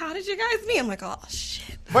question, like, how did you guys meet? I'm like, oh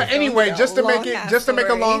shit. But anyway, That just was to a make it, long-ass just to make a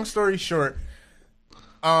story. long story short,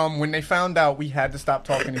 when they found out, we had to stop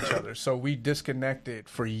talking to each other, so we disconnected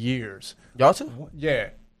for years. y'all too? Yeah,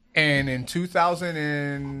 and in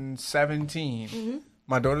 2017,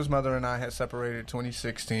 my daughter's mother and I had separated.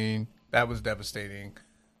 2016, that was devastating.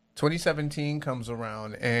 2017 comes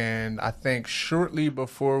around, and I think shortly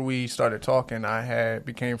before we started talking, I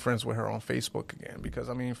became friends with her on Facebook again because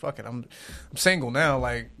I mean, fuck it, I'm single now.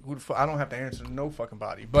 Like, who the fuck? I don't have to answer to no fucking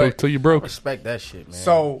body. But Till you broke. Respect that shit, man.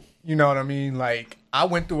 so you know what I mean? Like, I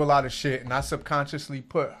went through a lot of shit, and I subconsciously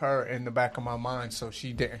put her in the back of my mind so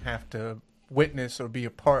she didn't have to witness or be a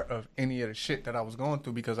part of any of the shit that I was going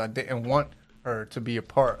through because I didn't want her to be a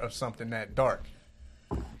part of something that dark.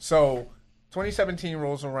 So 2017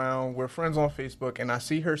 rolls around, we're friends on Facebook, and I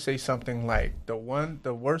see her say something like, the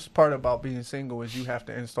worst part about being single is you have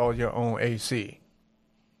to install your own AC.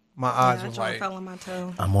 My eyes Yeah, was John like, fell on my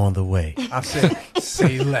toe. I'm on the way. I said,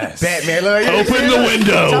 say less. Batman, look, Open the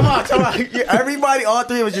window. Come on. Yeah, everybody, all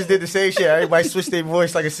three of us just did the same shit. Everybody switched their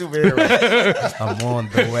voice like a superhero. I'm on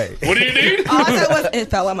the way. What do you need? All I said was, it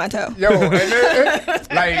fell on my toe. Yo,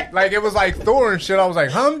 and like it was like Thor and shit. I was like,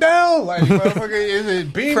 hum down, like motherfucker, is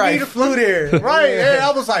it being Probably me the flew there. right? Yeah,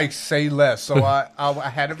 I was like, say less. So I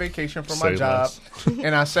had a vacation from my Say job, less.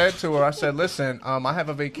 and I said to her, I said, listen, I have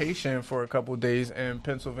a vacation for a couple of days, and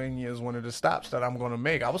Pennsylvania is one of the stops that I'm going to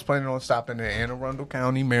make. I was planning on stopping in Anne Arundel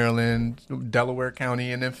County, Maryland, Delaware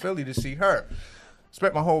County, and then Philly to see her.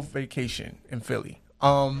 Spent my whole vacation in Philly.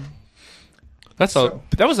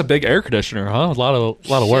 That was a big air conditioner, huh? A lot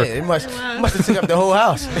of work. Shit, it must have took up the whole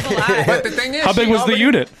house. But the thing is, How big was the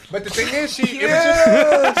unit? But the thing is, it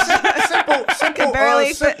was just simple,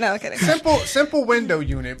 Barely fit. No, kidding. simple window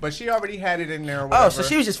unit. But she already had it in there. Or whatever. Oh, so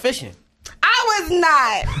she was just fishing. I was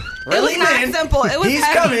not. Really, It was man? not simple. It was He's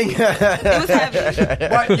heavy. coming. It was heavy.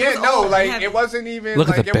 But yeah, no, like heavy. it wasn't even. Look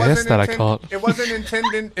at like, the it wasn't bass that I intended- caught. It wasn't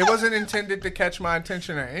intended. It wasn't intended to catch my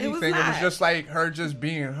attention or anything. It was not. just like her just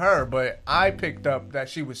being her. But I picked up that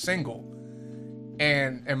she was single,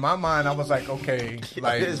 and in my mind, I was like, okay,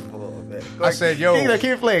 like This bull, man. I said, yo,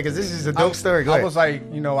 keep it playing because this is a dope story. Go I ahead. was like,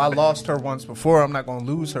 I lost her once before. I'm not going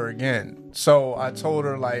to lose her again. So I told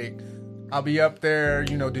her, like, I'll be up there.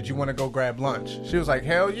 Did you want to go grab lunch? She was like,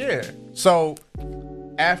 hell yeah. So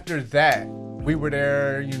after that, we were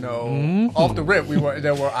there, off the rip.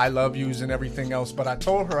 There were I love yous and everything else. But I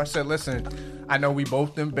told her, I said, listen, I know we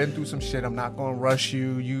both been through some shit. I'm not going to rush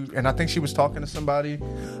you. And I think she was talking to somebody.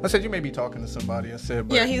 I said, you may be talking to somebody. I said,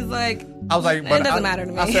 but Yeah, he's like, I was like, but it doesn't matter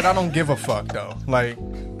to me. I said, I don't give a fuck though. Like,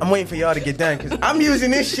 I'm waiting for y'all to get done because I'm using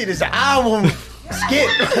this shit as an album skit.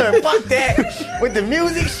 Fuck that. With the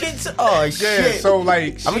music shit. Oh, shit. Yeah, so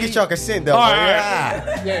like... I'm going to get y'all consent, though. All But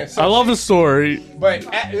right. Yeah, so I love the story. But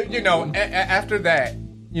after that,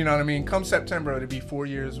 you know what I mean. Come September, it'll be 4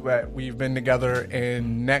 years that we've been together,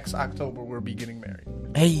 and next October we'll be getting married.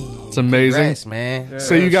 Hey, it's amazing, congrats, man. Yeah.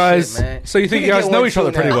 So you guys, shit, you think you guys know each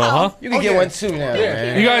other pretty well, huh? You can get one too now,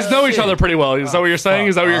 man. You guys know each other pretty well. Is that what you're saying?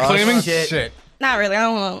 Is that what you're claiming? Shit. Not really. I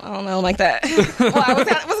don't know like that.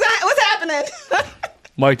 What's happening?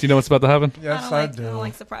 Mike, do you know what's about to happen? Yes, I I don't do.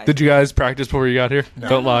 like surprises. Did you guys practice before you got here?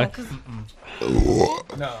 Don't lie.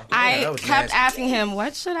 No. I kept asking him,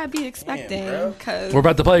 what should I be expecting? Because We're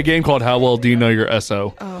about to play a game called How Well Do You Know Your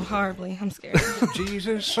SO? oh, horribly. I'm scared.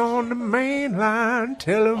 Jesus on the main line,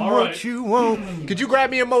 tell him All what right. you want. Could you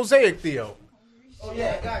grab me a mosaic, Theo? Oh,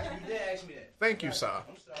 yeah, I got you. You did ask me that. Thank you, sir.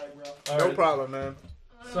 I'm sorry, bro. No problem, man.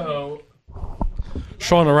 So,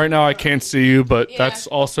 Shauna, right now I can't see you, but that's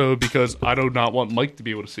also because I do not want Mike to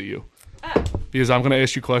be able to see you. Because I'm going to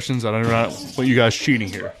ask you questions and I don't want you guys cheating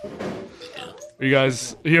here. Are you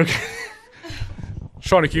okay?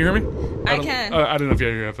 Shauna, can you hear me? I can. I don't know if you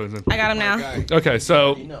have your headphones in. I got him now. Okay,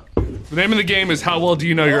 so the name of the game is How Well Do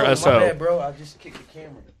You Know Your My SO? bad, bro. I just kicked the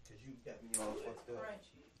camera because you got me all fucked up.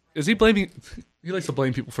 Is he blaming... He likes to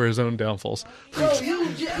blame people for his own downfalls. Bro, you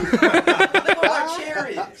look at my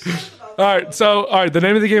chariots. All right, the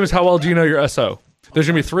name of the game is How Well Do You Know Your SO? There's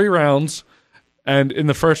going to be 3 rounds, and in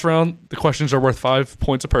the first round, the questions are worth 5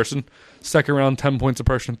 points a person. Second round, 10 points a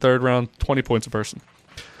person. Third round, 20 points a person.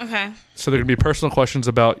 Okay. So they're going to be personal questions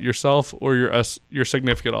about yourself or your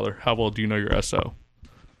significant other. How well do you know your SO?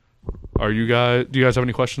 Do you guys have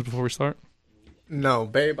any questions before we start? No,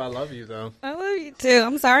 babe, I love you, though. I love you too.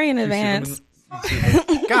 I'm sorry in advance.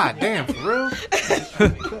 God damn, for real?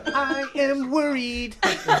 I am worried.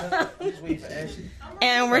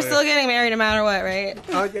 And we're still getting married no matter what, right?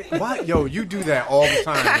 What? Yo, you do that all the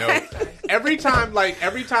time, yo. Every time there's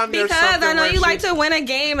Because something I know where you like shit- to win a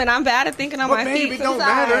game, and I'm bad at thinking on my But feet babe, it don't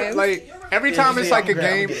sometimes. matter. Like every time it's like a I'm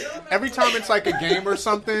game, good. every time it's like a game or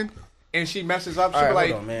something, and she messes up, she'll All be right, like,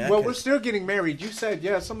 hold on, man. I "Well, can't- we're still getting married." You said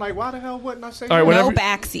yes. I'm like, why the hell wouldn't I say All right, yes? No whenever-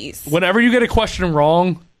 backsies. Whenever you get a question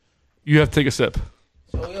wrong, you have to take a sip.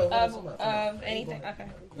 Of anything. Okay.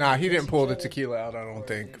 Nah, he didn't pull the tequila out. I don't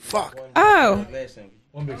think. Fuck. Oh.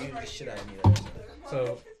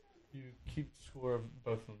 So you keep score of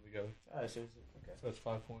both of them together. So that's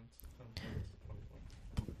 5 points.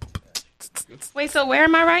 Wait. So where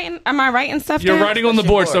am I writing? Am I writing stuff You're down? writing on the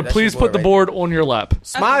board, so That's please your board put the right board on your lap.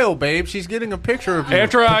 Smile, babe. She's getting a picture of you.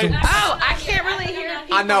 After Oh, I can't really hear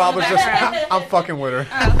people. I know. I was just. I'm fucking with her.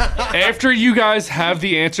 After you guys have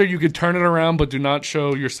the answer, you can turn it around, but do not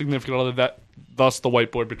show your significant other that. Thus, the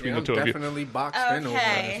whiteboard between I'm the two of you. definitely boxed in over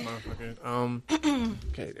Okay. this motherfucker.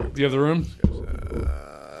 Okay. Do you have the room?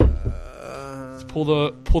 Pull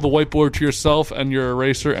the whiteboard to yourself and your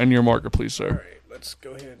eraser and your marker, please, All sir. right. Let's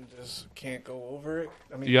go ahead and just can't go over it.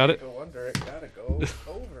 I mean, You got can't it? Go under it. Gotta go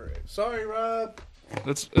over it. Sorry, Rob.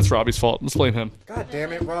 It's Robbie's fault. Let's blame him. God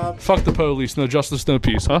damn it, Rob. Fuck the police. No justice, no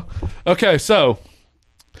peace, huh? Okay, so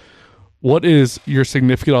what is your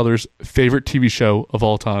significant other's favorite TV show of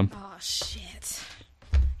all time? Oh shit.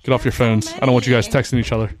 Get off your phones. I don't want you guys texting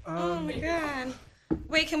each other. Oh my god.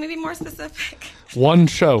 Wait, can we be more specific? One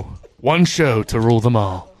show to rule them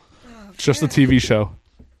all. It's just a TV show.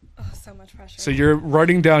 Oh, so much pressure. So you're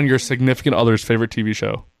writing down your significant other's favorite TV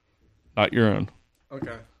show, not your own.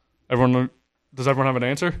 Okay. Does everyone have an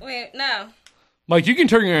answer? Wait, no. Mike, you can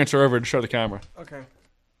turn your answer over to show the camera. Okay.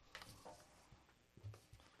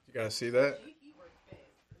 You guys see that?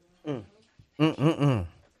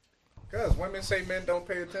 Because women say men don't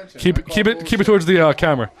pay attention. Keep it towards the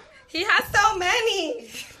camera. He has so many.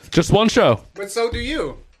 Just one show. But so do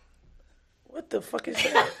you. What the fuck is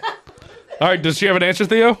that? All right. Does she have an answer,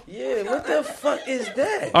 Theo? Yeah, what the fuck is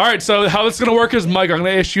that? All right. So how it's gonna work is, Mike, I'm gonna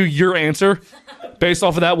ask you your answer. Based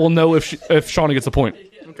off of that, we'll know if Shauna gets a point.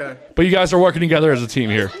 Okay. But you guys are working together as a team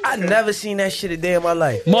here. I never seen that shit a day in my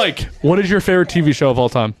life. Mike, what is your favorite TV show of all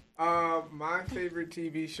time? My favorite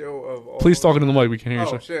TV show of all Please talk into the mic. We can't hear you.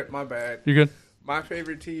 Oh, sir. shit. My bad. You good? My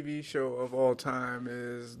favorite TV show of all time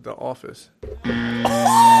is The Office. Oh, that's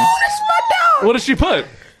my dog. What did she put?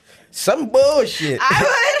 Some bullshit.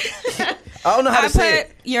 I don't know how to say it.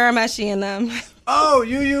 put Urameshi in them. Oh,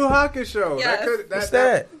 Yu Yu Hakusho. Yes. What's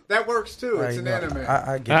that? That works too. It's an Alright, anime.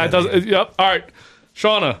 I get that. It does. Yep. All right.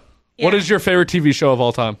 Shauna, what Yeah. is your favorite TV show of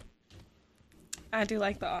all time? I do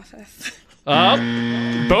like The Office.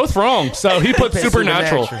 Both wrong. So he put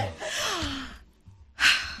Supernatural.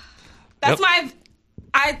 That's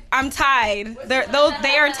I'm tied. They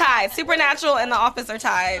are tied. Supernatural and The Office are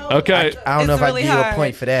tied. Okay. I don't know It's if really I give you a hard.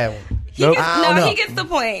 point for that one. Nope. I don't No, know. he gets the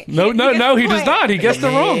point. No, he does not. He gets it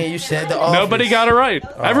wrong. Man, you said the Office. Nobody got it right.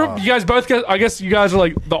 You guys both get. I guess you guys are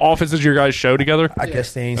like The Office is your guys' show together. I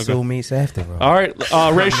guess they ain't soulmates after all. All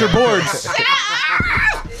right, race your boards.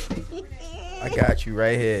 I got you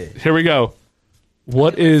right here. Here we go.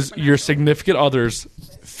 What is your significant other's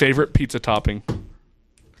favorite pizza topping?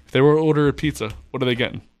 If they were to order a pizza, what are they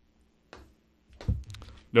getting?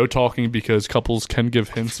 No talking because couples can give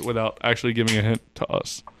hints without actually giving a hint to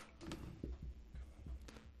us.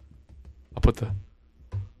 I'll put the.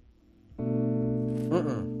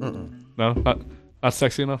 No, not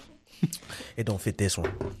sexy enough. It don't fit this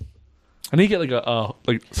one. I need to get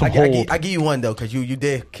like some hold. I give you one though, cause you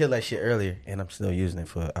did kill that shit earlier, and I'm still using it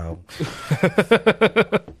for an album.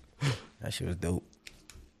 That shit was dope.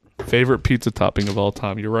 Favorite pizza topping of all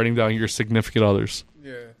time. You're writing down your significant others.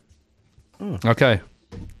 Yeah. Okay,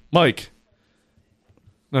 Mike.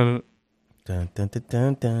 No. Dun, dun, dun,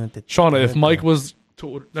 dun, dun, dun, Shauna, if dun, Mike dun. was to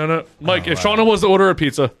order, Mike, if Shauna was to order a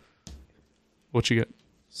pizza, what'd you get?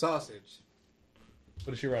 Sausage.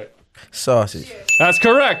 What did she write? Sausage. That's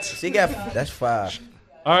correct. She got that's 5.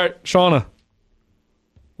 All right, Shauna.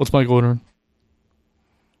 What's Mike ordering?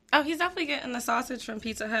 Oh, he's definitely getting the sausage from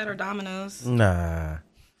Pizza Hut or Domino's. Nah.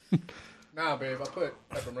 Nah, babe, I put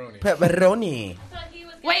pepperoni. Pepperoni.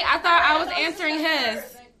 Wait, I thought I was answering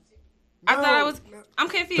his. I thought I was. I'm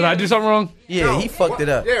confused. Did I do something wrong? Yeah, he fucked it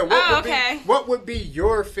up. Yeah. Okay. What would be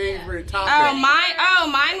your favorite topping?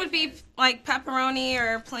 Mine would be like pepperoni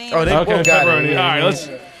or plain. Oh, they Okay, both got pepperoni. it. All right, let's.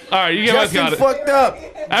 All right, you guys got Justin it. fucked up.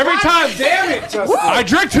 Every time, Damn it, Justin. I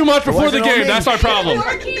drink too much before the Wasn't on game. me. That's my problem.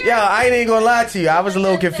 Yo, I ain't even gonna lie to you. I was a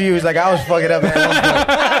little confused. Like I was fucking up at one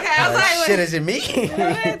point. Okay, I was like, Shit, is it me?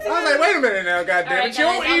 I was like, wait a minute now, goddamn All right, it. You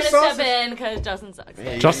don't guys, eat I'm gonna sausage. step in because Justin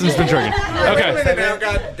sucks. Justin's been drinking. Wait a Okay. minute now,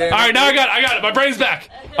 goddamn. All right, now I got it. My brain's back.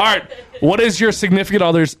 All right. What is your significant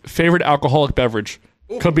other's favorite alcoholic beverage?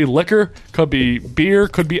 Could be liquor, could be beer,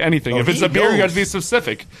 could be anything. If it's he a beer, you have knows. to be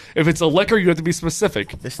specific. If it's a liquor, you have to be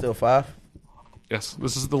specific. It's still 5. Yes,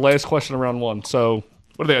 this is the last question of round 1. So,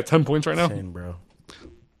 what are they at? 10 points right now? 10, bro.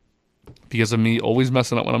 Because of me always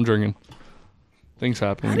messing up when I'm drinking. Things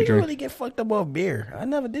happen How when do you you drink. really get fucked up off beer? I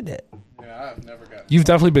never did that. Yeah, I've never got. You've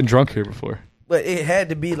definitely been drunk here before. But it had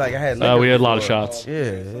to be like I had liquor. We had a lot of before. shots. Yeah,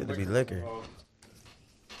 it had to be liquor.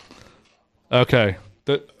 Okay.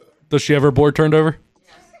 Does she have her board turned over?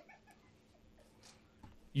 Yes.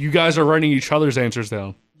 You guys are writing each other's answers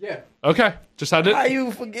down. Yeah. Okay. Just had How it.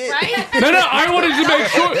 you forget? No, I wanted to make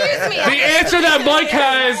sure. The answer that Mike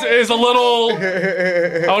has is a little.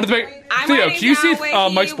 I wanted to make. I'm Theo, writing can you see down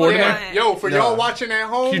what Mike's you board in want. there? Yo, for No. y'all watching at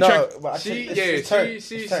home, You No, check. but I she, checked- yeah, it's turn.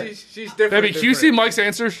 she's different. Baby, can you see Mike's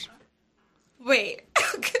answers? Wait.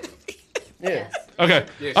 Yeah. Okay.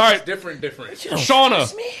 Yeah, All right. different.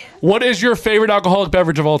 Shauna, what is your favorite alcoholic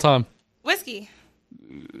beverage of all time? Whiskey.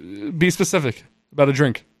 Be specific about a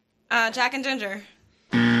drink. Jack and Ginger.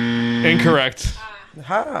 Incorrect.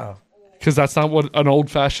 How? Because that's not what an old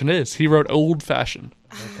fashioned is. He wrote old fashioned.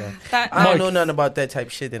 That, I don't Mike. know nothing about that type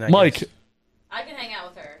of shit. Then I Mike. guess. I can hang out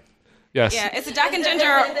with her. Yes. yeah, it's a Jack and Ginger.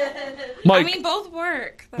 Mike. I mean, both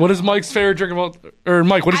work. What is Mike's favorite drink of all? Or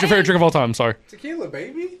Mike, what is your favorite drink of all time? Sorry. Tequila,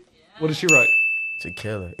 baby. What did she write?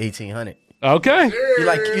 Tequila, 1800. Okay.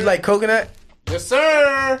 You like coconut? Yes,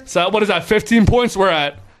 sir. So what is that? 15 points we're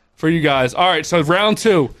at for you guys. All right. So round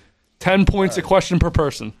 2, 10 points a question per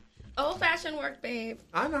person. Old fashioned work, babe.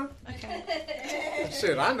 I know. Okay.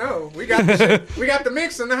 Shit, I know. We got the shit. We got the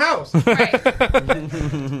mix in the house.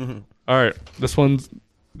 Right. All right.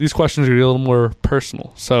 These questions are a little more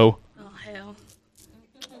personal. So Oh, hell.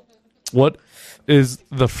 what is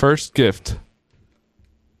the first gift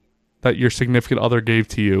that your significant other gave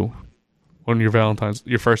to you on your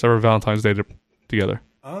first ever Valentine's Day together?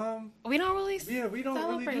 We don't really Yeah, we don't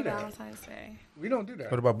really celebrate do that. Valentine's Day. We don't do that.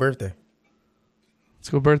 What about birthday? Let's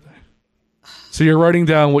go birthday. So you're writing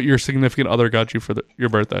down what your significant other got you for your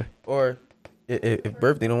birthday. Or if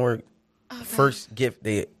birthday don't work, first gift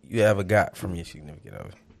that you ever got from your significant other.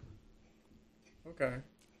 Okay.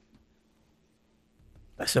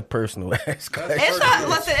 That's a personal ass question.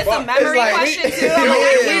 It's a memory like, question too.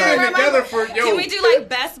 we've been Remember? together for Can we do like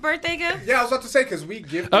best birthday gift? Yeah, I was about to say because we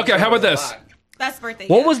give. Okay, how about this? Best birthday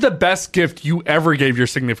What gift. was the best gift you ever gave your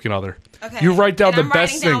significant other? Okay. You write down And the I'm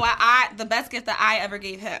best writing down thing. the best gift that I ever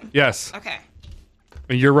gave him. Yes. Okay.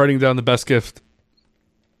 And you're writing down the best gift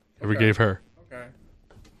you ever gave her. Okay.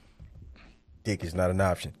 Dick is not an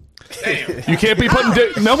option. You can't be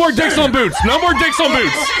putting no more dicks on boots. No more dicks on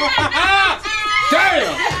boots.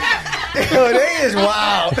 Damn. Yo, they is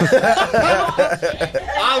wild.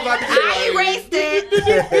 I was about to say. I erased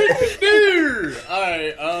it. Dude. All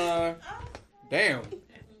right. Damn.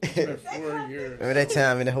 4 years. Remember that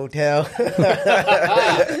time in the hotel?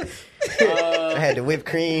 I had the whipped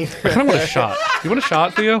cream. I kind of want a shot. You want a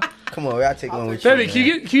shot, Theo? Come on, I'll take one with Baby,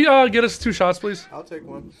 you. can you get us 2 shots, please? I'll take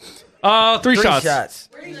one. 3 shots.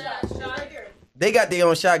 They got their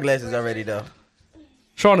own shot glasses already, though.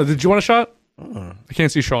 Shauna, did you want a shot? I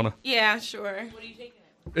can't see Shauna. Yeah, sure.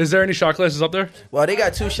 Is there any shot glasses up there? Well, they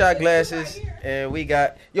got 2 shot glasses, and we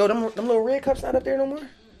got them little red cups not up there no more.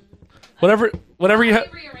 Whatever you have.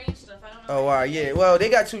 Oh wow, yeah. Well, they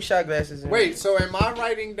got 2 shot glasses. Wait, so am I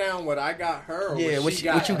writing down what I got her? Or Yeah, what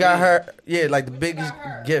what you got her? Yeah, like the biggest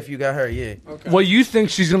gift you got her. Yeah. Okay. What you think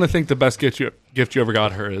she's gonna think the best gift you ever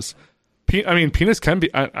got her is? Penis can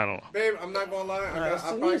be. I don't know. Babe, I'm not gonna lie. I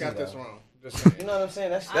probably got this wrong. Just You know what I'm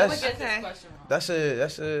saying? That's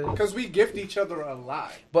a. because we gift each other a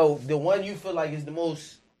lot. But the one you feel like is the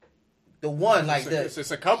most, the one like that.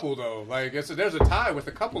 It's a couple though. Like there's a tie with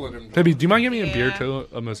a couple of them. Baby, do you mind getting me a beer too?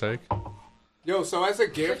 A mosaic. Yo, so as a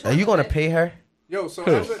gift. Are you gonna pay her? Yo, so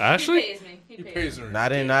Who? as a, Ashley? he pays her.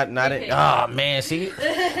 Not in. Oh man, see,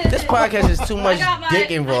 this podcast is too much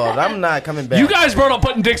dick involved. I'm not coming back. You guys brought up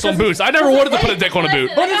putting dicks on boots. I never wanted to put a dick on a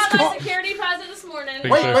boot. I got my security deposit this morning.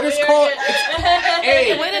 Wait, but it's called.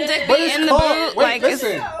 Hey, Wouldn't dick but be it's in the called- boot? wait, Like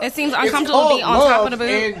listen. it seems It's uncomfortable to be on called top of the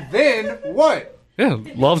love, boot. And then what? Yeah,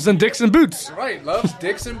 loves and dicks and boots. Right, loves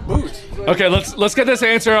dicks and boots. Okay, let's get this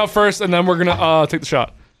answer out first, and then we're gonna take the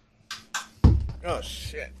shot. Oh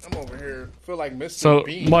shit! I'm over here. Feel like Mr. So,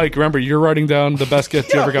 Bean. Mike, remember you're writing down the best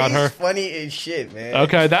gift you ever got he's her. Funny as shit, man.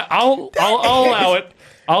 Okay, that I'll allow it.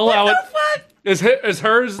 I'll allow it. Fuck? Is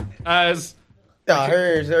hers as? No,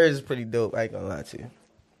 hers is pretty dope. I ain't gonna lie to you.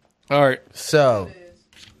 All right, So,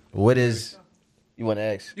 what is? You want to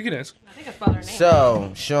ask? you can ask. I think I spelled her name.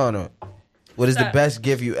 So, Shauna, what is the best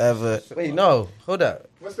gift you ever? Wait, no, hold up.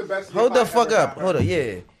 What's the best? Hold gift the I fuck ever up. got her? Hold up.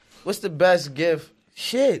 Yeah. What's the best gift?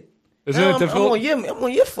 Shit. Isn't it difficult? I'm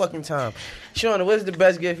on your fucking time. Shauna, what's the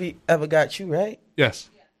best gift he ever got you, right? Yes.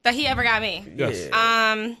 That he ever got me. Yes.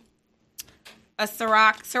 A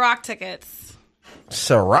Ciroc tickets.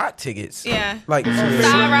 Ciroc tickets. Yeah. Like,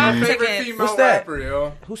 Ciroc Favorite tickets. female What's that? rapper,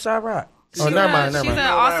 yo. who's Ciroc? Oh, She's never mind. She's an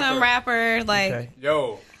awesome rapper. Like, Okay.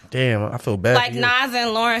 Yo. Damn, I feel bad. like for you. Nas and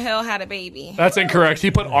Lauryn Hill had a baby. That's incorrect.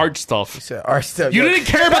 He put art stuff. He said art stuff. You Yo, didn't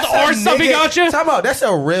care about the that's art a stuff he nigga- got you? Talk about that's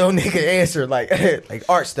a real nigga answer. Like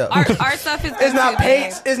art stuff. Art stuff is. It's not good,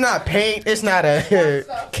 paint. too. It's not paint. It's not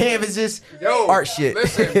a canvases. Yo. Art shit.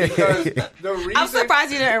 Listen, because the reason. I'm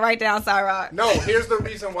surprised you didn't write down Ciroc. No, here's the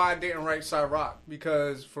reason why I didn't write Ciroc.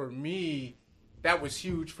 Because for me, that was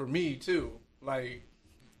huge for me too. Like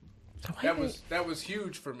that was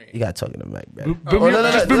huge for me. You gotta talk in the mic, man.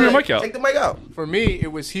 Just boom your mic out. Take the mic out. For me,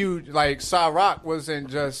 it was huge. Like Ciroc wasn't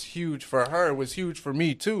just huge for her; it was huge for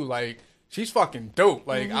me too. Like she's fucking dope.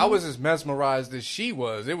 Like I was as mesmerized as she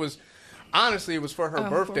was. It was honestly, it was for her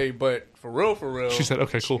birthday, but for real, She said,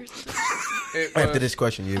 "Okay, cool." it After was- this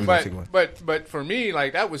question, yeah, we gonna take one. but for me,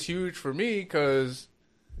 like that was huge for me because,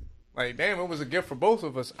 like, damn, it was a gift for both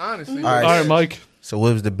of us, honestly. All right. All right, Mike. So,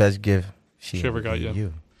 what was the best gift She ever got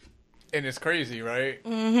you? And it's crazy, right?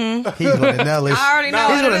 He's on the nut list. I already know.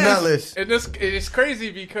 He's what on the it nut is. list. And it's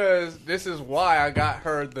crazy because this is why I got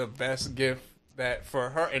her the best gift that for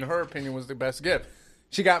her, in her opinion, was the best gift.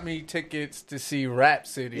 She got me tickets to see Rap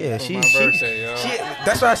City Yeah, for she, my she, birthday, yo.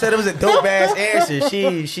 that's why I said it was a dope ass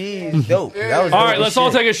answer. She's dope. That was All dope right, as let's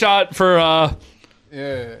all shit. take a shot for.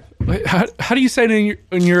 Yeah. Wait, how do you say it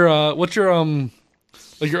in your what's your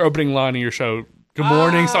like your opening line in your show? Good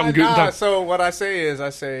morning, something good. Nah, so what I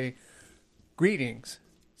say, greetings,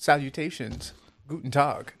 salutations, guten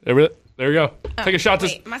tag. There you go. Take a shot.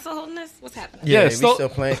 Wait, am I still holding this? What's happening? Yeah, Yeah, we still- still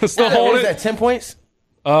playing. still What hold was it. that 10 points?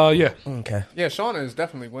 Yeah. Okay. Yeah, Shauna is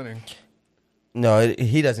definitely winning. No,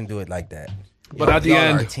 he doesn't do it like that. But at the Y'all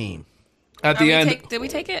end- are a team. At the end, Did we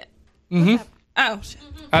take it? Mm-hmm. Oh, shit.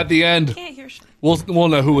 at the end, Can't hear shit. we'll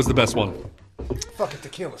know who was the best one. Fucking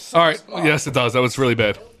tequila. All right. Yes, it does. That was really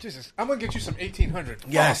bad. Jesus, I'm gonna get you some 1800.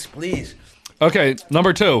 Yes, please. Okay,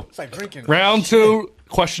 number 2. It's like drinking. Round 2,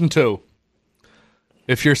 question 2.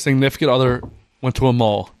 If your significant other went to a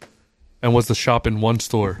mall and was to shop in one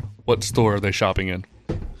store, what store are they shopping in?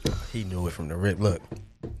 He knew it from the rip. Look.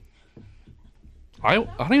 I don't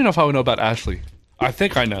even know if I would know about Ashley. I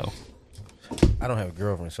think I know. I don't have a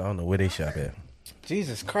girlfriend, so I don't know where they shop at.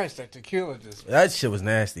 Jesus Christ, that tequila just. That shit was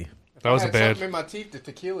nasty. That was I a had bad. something in my teeth. The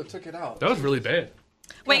tequila took it out. That was really bad.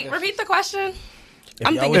 Wait, repeat the question. If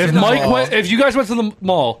I'm y'all thinking was If in the Mike mall- went, if you guys went to the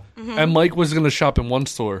mall and Mike was going to shop in one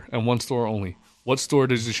store and one store only, What store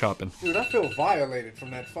does he shop in? Dude, I feel violated from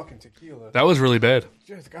that fucking tequila. That was really bad.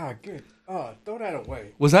 Just God, good. Throw that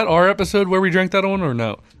away. Was that our episode where we drank that one or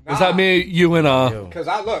no? Was that me, you, and Because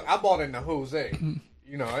I bought it in the Jose.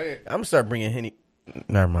 You know, I'm gonna start bringing Henny.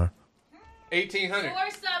 Never mind. 1800. Your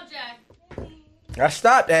subject. I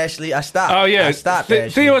stopped, Ashley. I stopped. Oh yeah, I stopped. Theo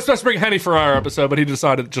Ashley. was supposed to bring Henny for our episode, but he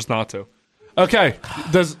decided just not to. Okay.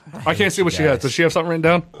 I can't see what she has. Does she have something written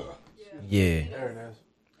down? Yeah. There it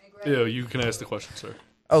is. Yeah, you can ask the question, sir.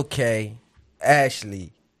 Okay,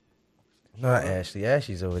 Ashley. Not Ashley.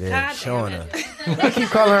 Ashley's over there. God damn Shauna. I keep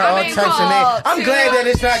calling her all types of names. I'm too. glad that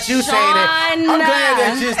it's not you saying it. I'm glad that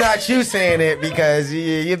it's just not you saying it because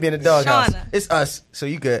you're being a doghouse. Shauna. It's us, so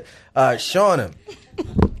you good. Shauna,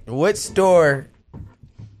 what store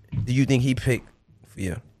do you think he picked for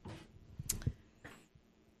you?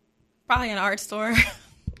 Probably an art store.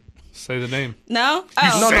 Say the name. No?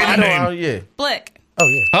 Oh, No, Say I the know. name. Yeah. Blick. Oh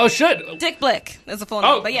yeah. Oh shit, Dick Blick is the full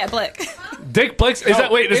Oh. name. But yeah, Blick. Dick Blick's. Is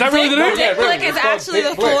that wait? Is that really the name? Dick really, Blick is it's called actually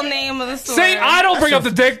Dick the full Blick. name of the store. See, I don't bring up the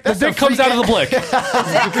dick. The dick comes out of the blick. Dick comes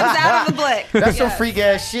out of the Blick. That's some Yes. freak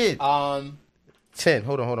ass shit. 10. 10.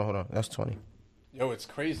 Hold on. That's 20. Yo, it's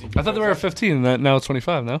crazy. I thought they were at 15. And now it's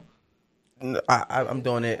 25. No. I'm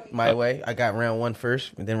doing it my way. I got round 1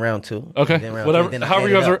 first, and then round 2. Okay. Then round Whatever. three, then I However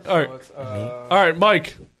you added guys up. are. All right. So it's, All right,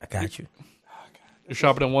 Mike. I got you. You're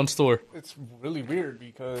shopping in one store. it's really weird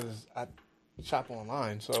because I shop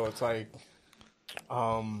online, so it's like,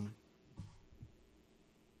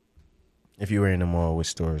 If you were in the mall, which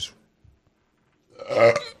stores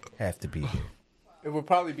have to be here? it would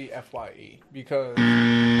probably be FYE because.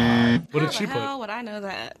 What did How she the put? hell would I know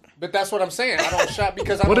that? But that's what I'm saying. I don't shop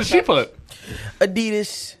because I What don't did she shop- put?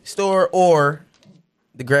 Adidas store or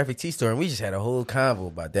the graphic tee store, and we just had a whole convo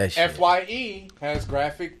about that shit. FYE has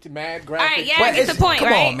mad graphic. All right, yeah, But get the it's- point, come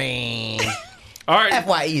right? on, man. All right.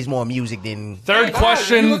 FYE is more music than Third You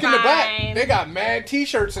question. look in the back. Fine. They got mad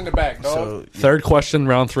T-shirts in the back, dog. so. Third question,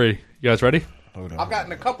 round 3. You guys ready? Hold on. I've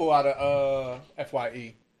gotten a couple out of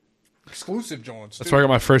FYE exclusive joints. That's where I got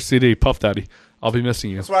my first CD, Puff Daddy. I'll be missing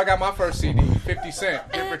you. That's where I got my first CD, 50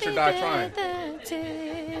 Cent, Get Rich or Die Trying.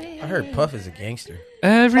 I heard Puff is a gangster.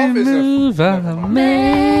 Every Puff is a- move I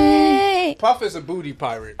make. Puff is a booty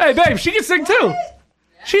pirate. Hey, babe, she can sing too.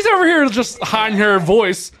 She's over here just hiding her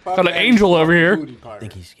voice. Puff Got an is angel a over here. Booty pirate. I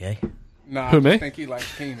think he's gay. Nah, Who, I me? just think he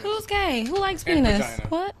likes penis. Who's gay? Who likes And penis? vagina.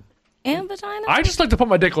 What? And vagina? I just like to put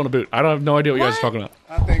my dick on a boot. I don't have no idea what you guys are talking about.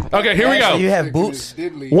 I think Okay, here we go. You have boots?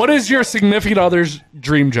 What is your significant other's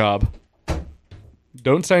dream job?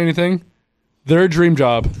 Don't say anything. Their dream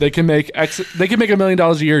job. They can make $1 million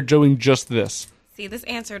a year doing just this. See, this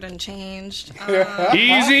answer done changed.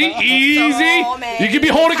 Easy. many You can be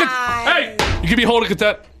holding times. Hey, you can be holding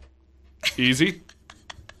content. Easy.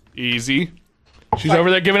 She's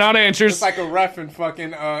over there giving out answers. It's like a ref in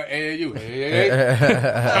fucking AAU. Hey.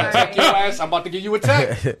 Take your ass. I'm about to give you a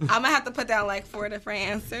tech. I'm gonna have to put down like 4 different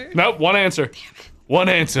answers. Nope, one answer. One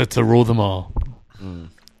answer to rule them all.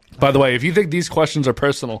 By the way, if you think these questions are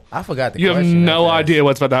personal, I forgot the you have question. no idea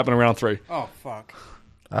what's about to happen in round 3. Oh, fuck.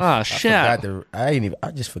 Shit. I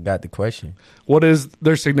just forgot the question. What is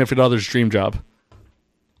their significant other's dream job?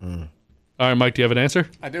 All right, Mike, do you have an answer?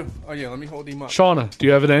 I do. Oh, yeah, let me hold him up. Shauna, do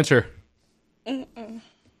you have an answer?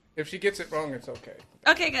 If she gets it wrong, it's okay.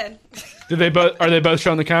 Okay, good. Are they both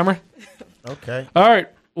showing the camera? Okay. All right,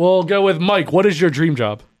 we'll go with Mike. What is your dream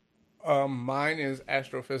job? Mine is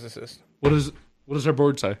astrophysicist. What does her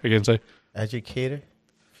board say? I can say. Educator,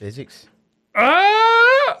 physics.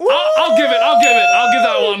 I'll give it. I'll give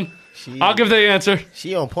that one. I'll give the answer.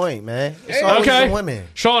 She on point, man. It's always Okay. the women.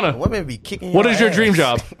 Shauna, Women be kicking. what is your dream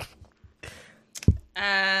job?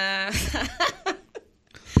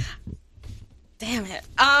 Damn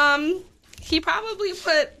it. He probably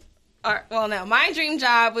put. Well, no. My dream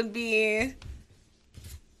job would be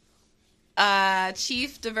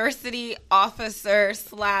chief diversity officer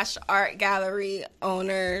 / art gallery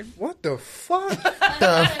owner. What the fuck?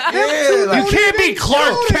 You can't be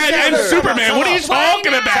Clark Kent and Superman. What are you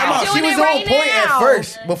talking about? doing She was it right on point now. at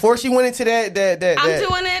first before she went into that.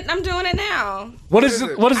 I'm doing it now. What is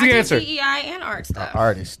the answer? DEI and art stuff.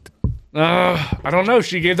 Artist. I don't know.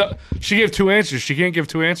 She gave 2 answers. She can't give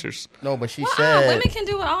 2 answers. No, but she Wow, said. women can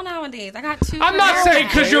do it all nowadays. I got 2. I'm not saying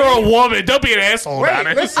because you're a woman. Don't be an asshole about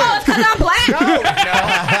it. Listen. Oh, it's because I'm black.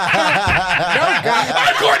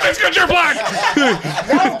 Of course it's because you're black.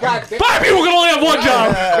 Goddamn. Black people can only have one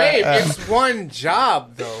job. Babe, it's one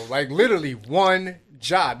job, though. Like, literally one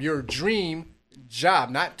job. Your dream job.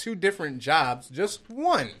 Not 2 different jobs. Just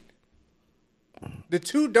one. The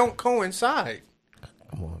 2 don't coincide.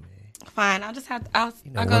 Come on, man. Fine, I'll just have. I'll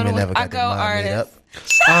go women never to. got I'll go their mind made artist.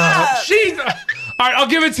 All right, I'll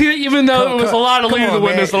give it to you, even though it was a lot of leading the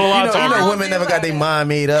witness and a lot of You know talking. women never got their mind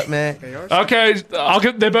made up, man. Okay,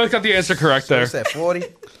 they both got the answer correct there. What's that, 40?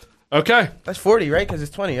 Okay, That's 40, right? Because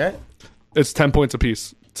it's 20, right? it's 10 points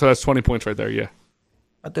apiece, so that's 20 points right there. Yeah,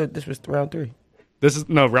 I thought this was round 3.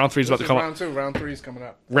 round 3 is about to come up. Round 2, round 3 is coming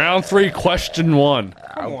up. Round 3, question 1.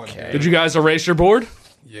 Come on, man. Did you guys erase your board?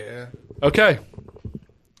 Yeah. Okay.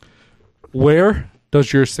 Where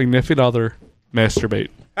does your significant other masturbate?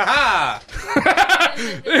 Ha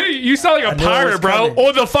You sound like a knew it was pirate, bro.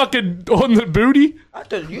 coming. On the booty? I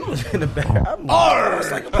thought you was in the back. I was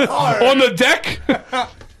like, On the deck?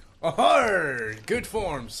 Good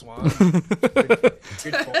form, Swan.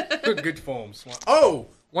 Good form, Swan. Oh,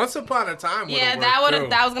 Once Upon a Time. Yeah, that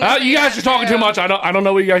was gonna. You guys are talking too much. I don't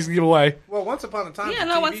know what you guys can give away. Well, Once Upon a Time. Yeah, is a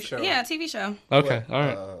no, TV show. TV show. Okay, all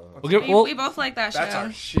right. We both like that show. That's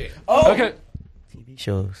our shit. Okay. TV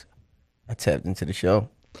shows. I tapped into the show.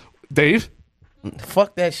 Dave?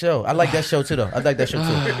 Fuck that show. I like that show too, though. I like that show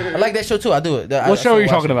too. I do it. What show are you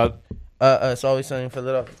talking about? It's Always Sunny in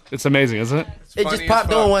Philadelphia. It's amazing, isn't it? It just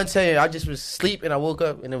popped on one day. I just was asleep and I woke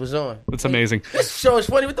up and it was on. It's amazing. This show is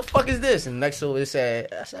funny. What the fuck is this? And next show it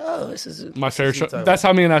said, I said, oh, this is My favorite show. That's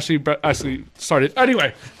how me and Ashley started.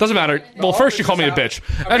 Anyway, doesn't matter. Well, first you call me a bitch.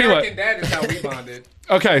 Anyway. American Dad is how we bonded.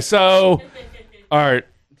 Okay, so, all right.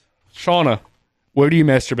 Shauna, where do you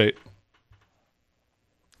masturbate?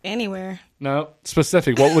 Anywhere. No,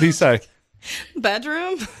 specific. What would he say?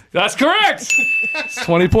 Bedroom. That's correct. It's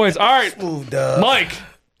 20 points. All right. Mike,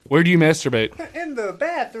 where do you masturbate? In the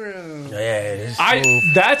bathroom. Yeah,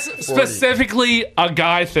 That's specifically a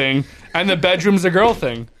guy thing, and the bedroom's a girl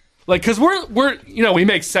thing. Like, because we're we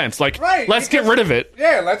make sense. Like, Right, let's get rid of it.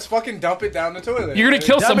 Yeah, let's fucking dump it down the toilet. You're gonna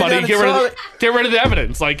kill Dump it somebody. down the Get rid of the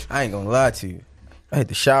evidence. Like, I ain't gonna lie to you. I had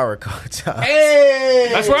to shower a couple times. Hey!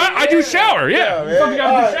 that's where I do shower. Yeah, you fucking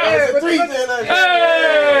gotta do shower.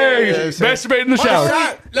 Hey, masturbate in the shower.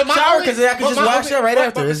 Shower because I can just wash up right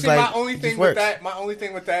after. It's like my only thing with works. my only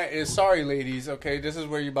thing with that is sorry, ladies. Okay, this is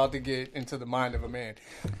where you're about to get into the mind of a man.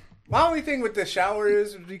 My only thing with the shower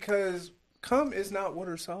is because cum is not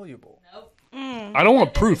water soluble. I don't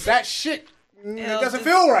want proof. That shit it doesn't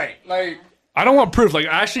feel right. Like. I don't want proof. Like,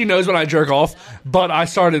 Ashley knows when I jerk off, but I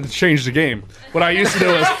started to change the game. What I used to do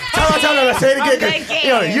was... Tell me, say it again.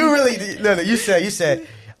 Yo, you really... No, you said...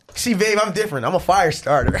 See, babe, I'm different. I'm a fire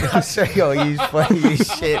starter. I said, yo, you funny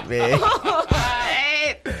as shit, man.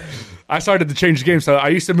 I started to change the game. So I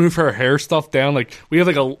used to move her hair stuff down. Like, we have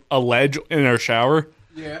like a ledge in our shower.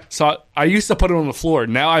 Yeah. So I used to put it on the floor.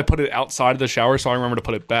 Now I put it outside of the shower, so I remember to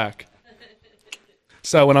put it back.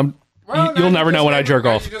 So when I'm... You'll never know when I jerk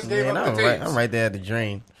off. Man, I'm right there at the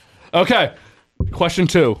drain. Okay. Question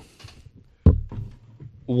 2.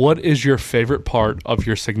 What is your favorite part of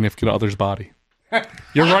your significant other's body?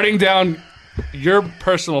 You're writing down your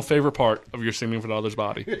personal favorite part of your significant other's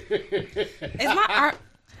body. Is my art...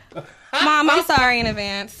 Mom, I'm sorry in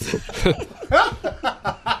advance.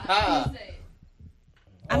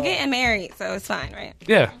 I'm getting married, so it's fine, right?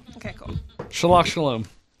 Yeah. Okay, cool. Shalak shalom.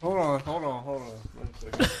 Hold on. 1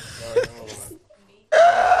 second.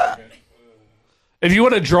 If you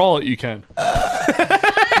want to draw it, you can.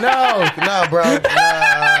 No, bro. Nah.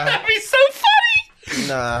 That'd be so funny.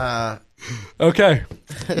 Nah. Okay.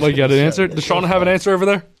 Well, you got an answer? Does Shauna have an answer over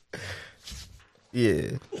there?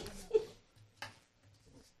 Yeah.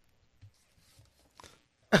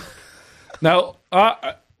 Now,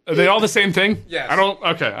 are they all the same thing? Yes. I don't.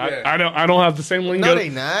 Okay. Yeah. I don't have the same lingo. No, they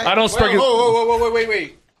not. I don't sprinkle.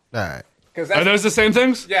 Wait. All right. Are those the same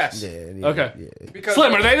things? Yes. Yeah. Okay. Yeah. Because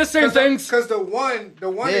Slim, are they the same things? Because the one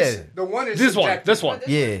is This one. subjective. This one.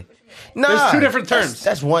 Yeah. Nah, There's 2 different terms.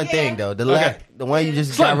 That's one thing, though. The one you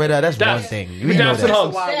just Slim, got rid of, that's Daps. one thing. Give You me know Daps and that.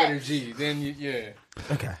 hugs. Y with a G. Then yeah.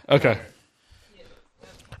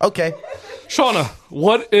 Okay. Shauna,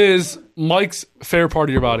 what is Mike's favorite part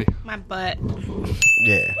of your body? My butt.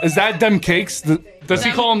 Yeah. Is that them cakes? Does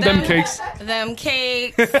he call them them cakes? Them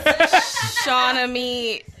cakes. Shauna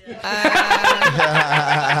meat.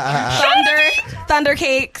 Thunder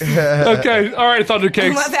cakes. Okay, all right, Thunder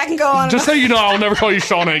Cakes. That can go on. Just so you know, I'll never call you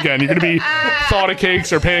Shauna again. You're gonna be Thought of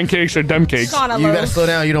Cakes or Pancakes or Dem Cakes. Shauna You gotta loves. slow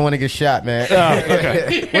down. You don't want to get shot, man.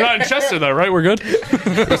 Okay. We're not in Chester though, right? We're good.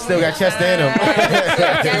 He still got chest in him.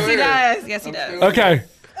 Yes, he does. Yes, he does. Okay.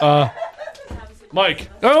 Mike.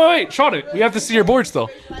 Oh wait, Shauna. We have to see your board still.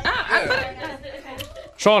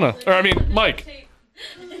 Shauna, or I mean Mike.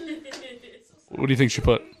 What do you think she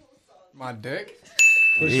put? My dick.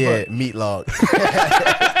 Yeah, meat log.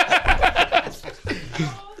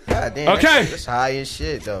 God damn. Okay. That's high as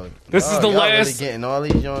shit, though. This is the y'all last. Really getting all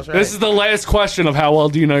these joints right. This is the last question of how well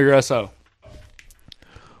do you know your SO?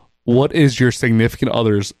 What is your significant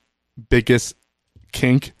other's biggest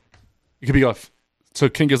kink? It could be so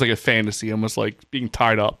kink is like a fantasy, almost like being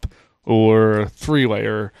tied up or three-way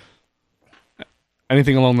or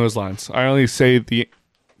anything along those lines. I only say the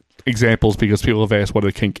examples because people have asked what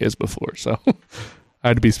a kink is before, so I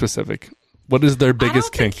had to be specific. What is their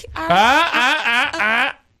biggest kink?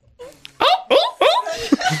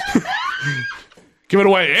 Give it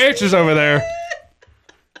away. Answers over there.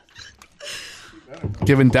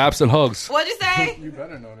 Giving daps and hugs. What'd you say? You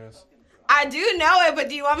better know this. I do know it, but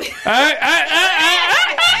do you want me to...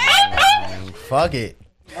 Fuck it.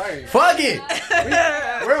 Right. Fuck it.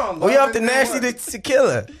 We're on We Love up to and nasty What? to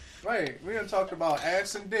killer. Right. We done talked about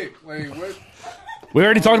ass and dick. Like, what? We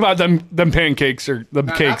already talked about them pancakes or the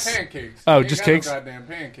cakes. Not pancakes. Oh, We ain't just got no cakes? goddamn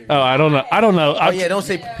pancakes. Oh, I don't know. Oh yeah, don't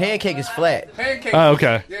say pancake is flat. Pancakes. Oh,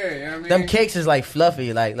 okay. Yeah, you know what I mean? Them cakes is like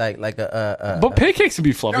fluffy, like a. But pancakes can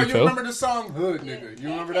be Yo, fluffy you too. remember the song Hood, nigga?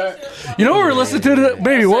 You remember that? You know what we're listening to?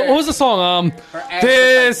 Baby, what was the song?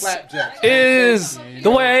 This is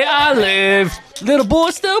the way I live. Little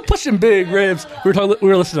boy still pushing big ribs. We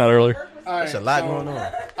were listening to that earlier. All right, There's a lot going on.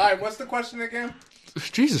 All right, what's the question again?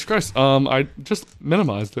 Jesus Christ. I just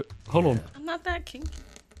minimized it. Hold on. I'm not that kinky.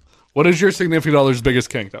 What is your significant other's biggest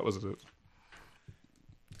kink? That was it.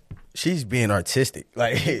 She's being artistic.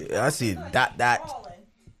 Like I see dot. I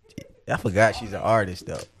forgot she's an artist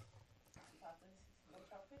though.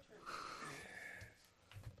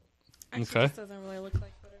 Okay. This doesn't really look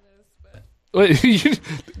like what it is, but...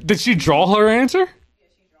 Wait, did she draw her answer?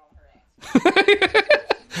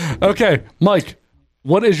 Okay, Mike,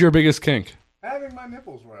 what is your biggest kink? Having my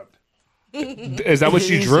nipples rubbed. Is that what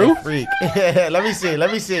she He's drew? a freak. Let me see.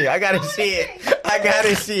 I gotta see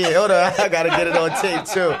it. Hold on. I gotta get it on tape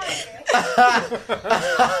too.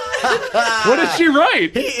 What did she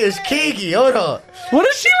write? He is kinky. Hold on. What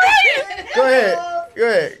did she write? Go ahead.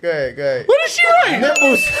 What did she write?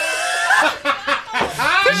 Nipples.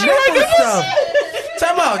 Did she write nipples?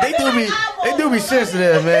 Time out. They do be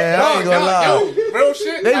sensitive, man. I ain't gonna lie. Yo, real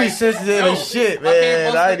shit. They be like, sensitive as shit,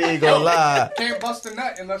 man. I ain't gonna lie. Can't bust a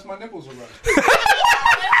nut unless my nipples are rubbed.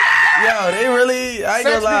 Yo, they really. I ain't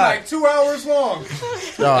Sex gonna be lie. like 2 hours long.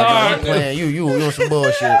 No, I'm playing. You on some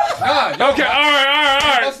bullshit. Nah, yo, Okay, all right.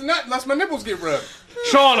 can't bust a nut unless my nipples get rubbed.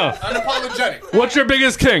 Shauna, Unapologetic. what's your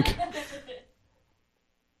biggest kink?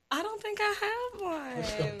 I don't think I have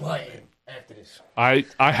one. Button after this. I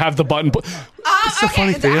have the button. It's a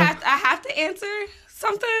funny thing. I have to answer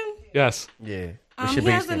something. Yes. Yeah. He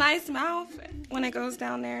has a nice mouth when it goes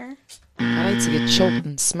down there. I like to get choked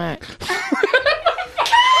and smacked.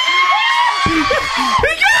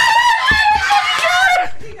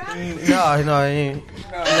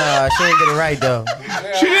 No, she ain't get it right though.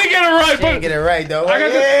 She didn't get it right, She ain't but get it right though. I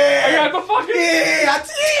got the fucking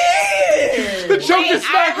the choke Wait, and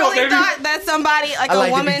smack I really baby. thought that somebody, like I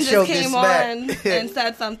like a to be woman, just choked and came smacked. on and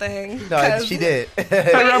said something. No, 'Cause- she did. I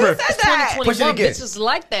remember. Who said that? Push it again. Bitches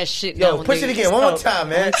like that shit. Yo, nowadays. push it again. One more time, I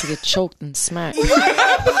man. like to get choked and smacked.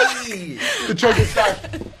 The choke and smack.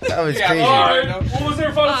 That was Yeah, crazy. All right. What was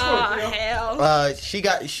their final score? Oh, Theo? hell. She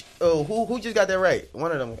got. Who just got that right?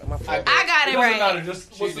 One of them. My fault. I got it It doesn't matter. right.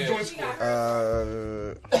 Just what's the joint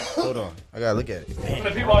score? Hold on. I gotta look at it.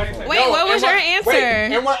 The people already think. Wait, what was your Wait, answer?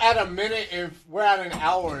 and we're at a minute and we're at an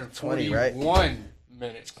hour and 20, 41 right?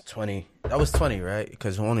 minutes. 20. That was 20, right?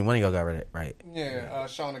 Because only one of y'all got it right. Yeah,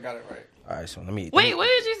 Shauna got it right. All right, so let me. Wait, what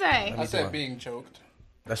did you say? I said being choked.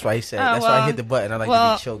 That's why he said. Oh, That's why I well, hit the button. I like to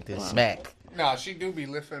well, be choked and smack. Nah, she do be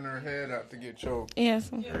lifting her head up to get choked. Yes.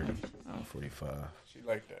 45. She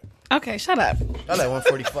like that. Okay, shut up. I like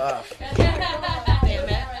 145.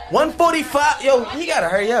 145. Yo, you gotta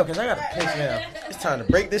hurry up because I gotta piss now. It's time to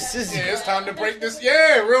break this scissors. Yeah, it's time to break this.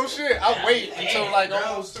 Yeah, real shit. I'll wait until like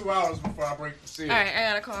almost 2 hours before I break the seal. All right, I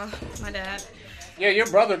gotta call my dad. Yeah, your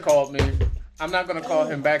brother called me. I'm not gonna call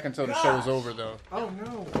him back until the show's over though. Oh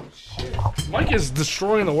no, shit. Mike is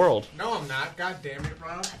destroying the world. No, I'm not. God damn it,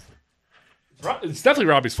 Rob. It's definitely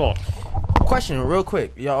Robbie's fault. Question, real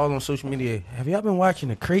quick. Y'all all on social media. Have y'all been watching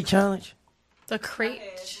the crate challenge? The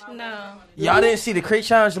crate? No. Y'all didn't see the crate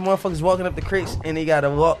challenge? The motherfuckers walking up the crates and they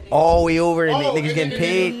gotta walk all the way over and the niggas getting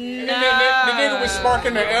paid. The nigga was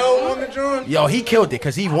sparking the L on the joint. Yo, he killed it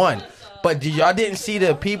because he won. But y'all didn't see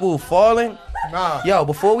the people falling? Nah. Yo,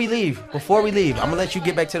 before we leave, I'm gonna let you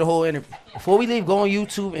get back to the whole interview. Before we leave, go on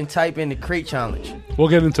YouTube and type in the crate challenge. We'll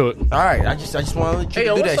get into it. All right, I just want to let you Hey,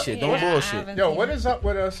 yo, do what's that up? shit. Don't bullshit. Yo, what is up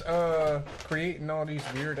with us creating all these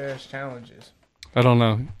weird ass challenges? I don't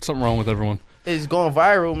know. Something wrong with everyone. is going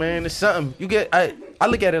viral, man. It's something you get. I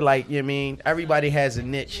look at it like, you know what I mean, everybody has a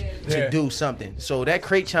niche to do something. So that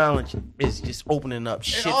crate challenge is just opening up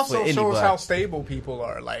shit for anybody. It also shows how stable people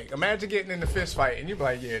are. Like, imagine getting in a fist fight and you be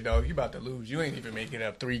like, yeah, dog, you about to lose. You ain't even making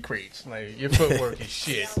up 3 crates. Like, your footwork is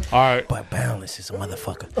shit. All right. But balance is a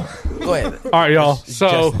motherfucker. Go ahead. All right, y'all.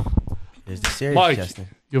 So, is this serious, Mike, Justin?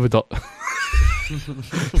 you have a dog.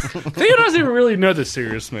 Theo doesn't even really know the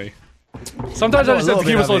serious me. Sometimes I just have to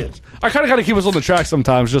keep us on. I kind of got to keep us on the track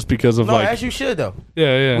sometimes, just because of like. As you should though.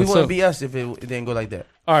 Yeah. We wouldn't be us if it didn't go like that.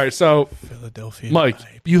 All right, so Philadelphia, Mike,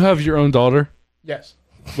 you have your own daughter. Yes.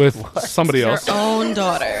 With somebody else. Your own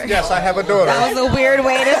daughter. Yes, I have a daughter. That was a weird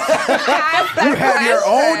way to. You have your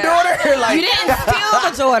own daughter. Like you didn't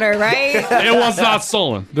steal the daughter, right? It was not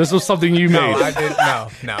stolen. This was something you made. No, I didn't.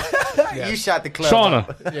 No. Yeah. You shot the club.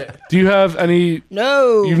 Shauna, Yeah. do you have any?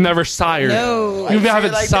 No. You've never sired. No. You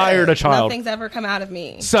haven't like sired that? a child. Nothing's ever come out of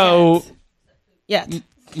me. So Yet.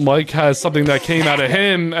 Mike has something that came out of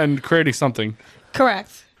him and creating something.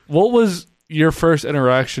 Correct. What was your first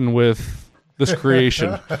interaction with this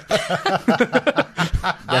creation? that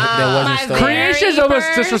wasn't stolen. Creation is almost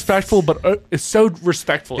disrespectful, but it's so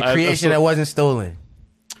respectful. The creation that wasn't stolen.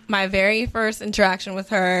 My very first interaction with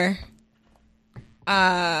her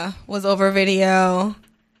was over video,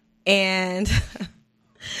 and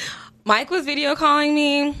Mike was video calling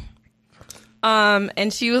me,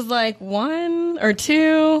 and she was like 1 or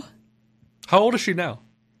 2. How old is she now?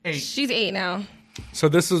 8. She's 8 now. So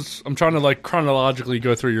this is, I'm trying to like chronologically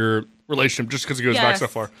go through your relationship just because it goes back so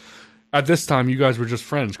far. At this time, you guys were just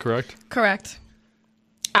friends, correct? Correct.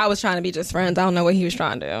 I was trying to be just friends. I don't know what he was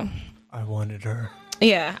trying to do. I wanted her.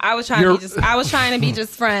 Yeah, I was trying to be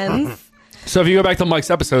just friends. So if you go back to Mike's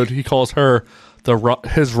episode, he calls her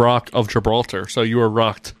his rock of Gibraltar. So you were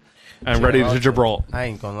rocked and ready to Gibraltar. I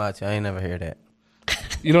ain't gonna lie to you. I ain't never heard that.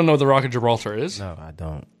 You don't know what the rock of Gibraltar is? No, I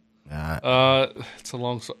don't. It's a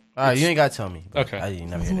long story. You ain't gotta tell me. Okay. I ain't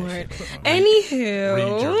never heard that shit. Anywho,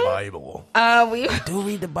 Read your Bible. We Do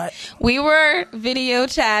read the Bible. we were video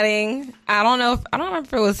chatting. I don't remember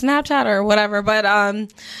if it was Snapchat or whatever, but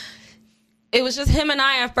it was just him and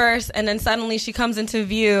I at first, and then suddenly she comes into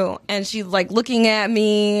view and she's like looking at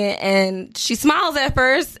me, and she smiles at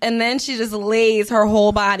first, and then she just lays her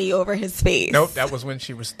whole body over his face. Nope, that was when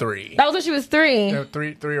she was 3. That was when she was 3. No,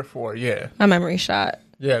 three or 4. Yeah. My memory shot.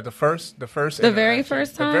 Yeah, the very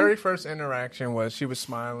first time? The very first interaction was she was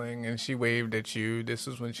smiling and she waved at you. This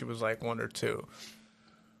is when she was like 1 or 2.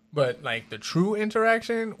 But like the true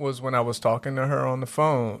interaction was when I was talking to her on the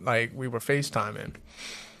phone. Like we were FaceTiming.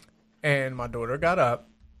 And my daughter got up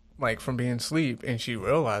like from being asleep and she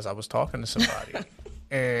realized I was talking to somebody.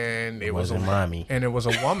 And it wasn't mommy. And it was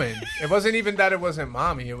a woman. It wasn't even that it wasn't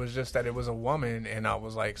mommy. It was just that it was a woman, and I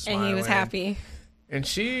was like smiling. And he was happy. And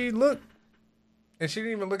she looked. And she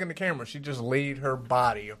didn't even look in the camera. She just laid her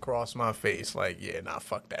body across my face. Like, yeah, nah,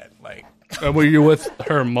 fuck that. Like, Were you with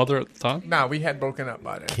her mother at the time? nah, we had broken up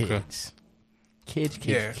by then. Kids. Kids.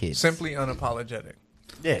 Yeah, Kids. simply unapologetic.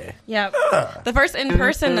 Yeah. Yep. The first in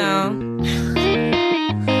person though.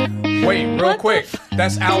 Wait, real quick.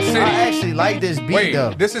 That's Owl City. I actually like this beat Wait,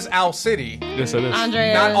 though. this is Owl City. Yes, it is.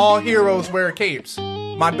 Andrea. Not all heroes wear capes.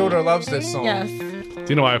 My daughter loves this song. Yes. Do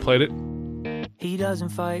you know why I played it? He doesn't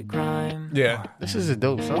fight crime. Yeah, This is a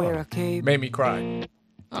dope Wear song. a cape. made me cry.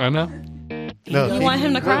 I know. No, You want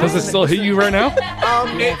him to cry? Does it still hit you right now?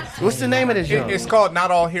 What's the name of this song? It's called Not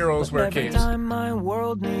All Heroes Wear Every Capes. time my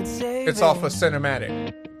world needs saving. It's off of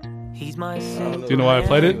Cinematic. He's my savior. Do you know why I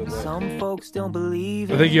played it? Some folks don't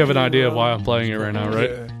believe I think you have an idea of why I'm playing it right now, right?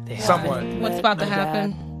 Yeah, somewhat. What's about to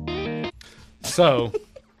happen? So,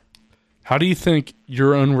 how do you think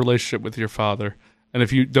your own relationship with your father, and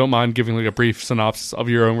if you don't mind giving like a brief synopsis of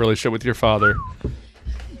your own relationship with your father,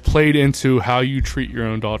 played into how you treat your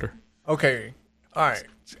own daughter? Okay, all right.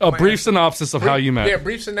 A brief synopsis of how you met. Yeah,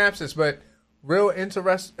 brief synopsis, but real Wait,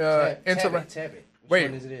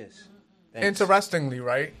 interestingly,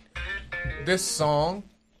 right? This song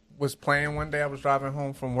was playing one day. I was driving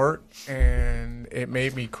home from work, and it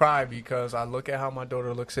made me cry because I look at how my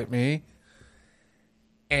daughter looks at me,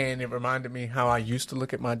 and it reminded me how I used to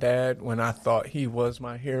look at my dad when I thought he was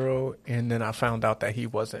my hero, and then I found out that he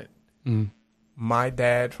wasn't. My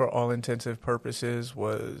dad, for all intensive purposes,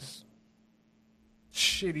 was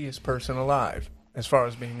shittiest person alive as far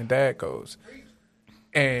as being a dad goes.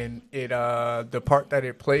 And it the part that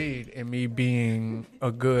it played in me being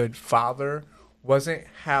a good father wasn't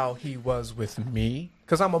how he was with me,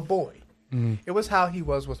 because I'm a boy. It was how he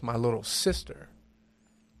was with my little sister.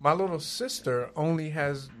 My little sister only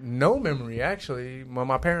has no memory, actually. When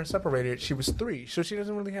my parents separated, she was 3, so she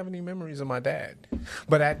doesn't really have any memories of my dad.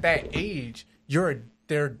 But at that age,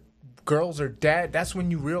 they're girls are dad. That's when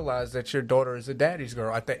you realize that your daughter is a daddy's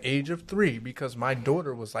girl at the age of 3, because my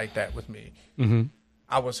daughter was like that with me. Mm-hmm.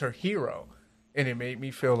 I was her hero, and it made me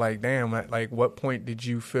feel like, damn, at like what point did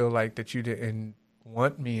you feel like that you didn't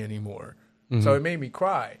want me anymore? Mm-hmm. So it made me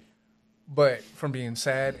cry, but from being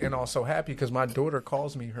sad and also happy because my daughter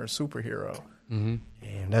calls me her superhero. Mm-hmm.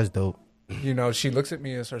 Damn, that's dope. You know, she looks at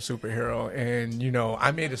me as her superhero, and you know,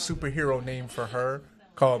 I made a superhero name for her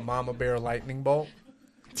called Mama Bear Lightning Bolt.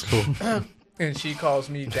 It's cool. And she calls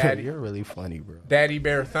me Daddy. You're really funny, bro. Daddy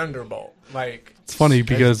Bear Thunderbolt. Like, It's funny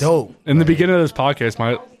because dope. in the beginning of this podcast,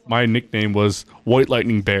 my nickname was White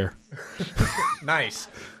Lightning Bear. nice.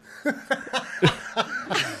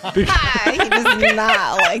 He does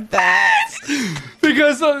not like that.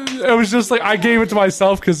 Because it was just like I gave it to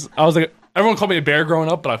myself because I was like, everyone called me a bear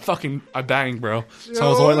growing up, but I banged, bro. So I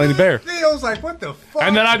was a White Lightning Bear. I was like, what the fuck?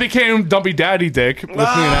 And then I became Dumpy Daddy Dick with me and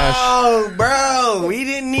Ash. Oh, bro, we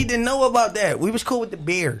didn't need to know about that. We was cool with the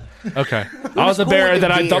beer. Okay. I was a cool bear, with and the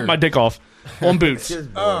then I beer. dumped my dick off on boots.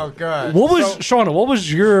 Oh god. What was Shauna? What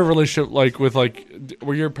was your relationship like with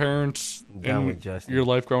were your parents Down in with Justin. your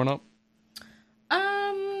life growing up?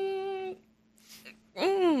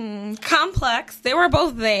 Complex. They were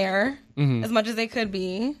both there as much as they could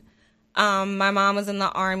be. My mom was in the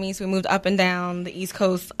Army, so we moved up and down the East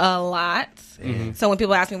Coast a lot. So when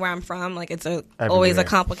people ask me where I'm from, like it's always a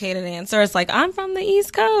complicated answer. It's like, I'm from the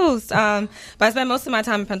East Coast. But I spent most of my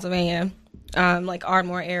time in Pennsylvania, like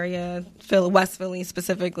Ardmore area, West Philly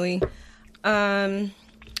specifically.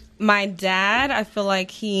 My dad, I feel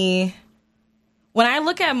like when I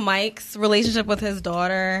look at Mike's relationship with his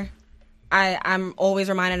daughter, I'm always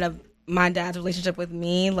reminded of my dad's relationship with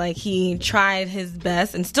me. Like, he tried his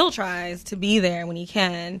best and still tries to be there when he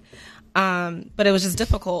can. But it was just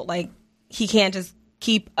difficult. Like, he can't just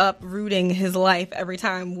keep uprooting his life every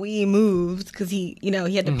time we moved because he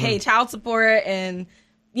had to pay child support and,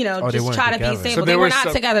 just try to be stable. So they were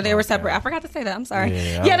not together. They were separate. I forgot to say that. I'm sorry.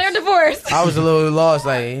 Yeah, they're divorced. I was a little lost.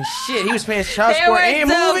 Like, shit, he was paying child They support were and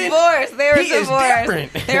moving? divorced. They were He is divorced.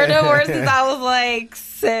 different. They were divorced since I was like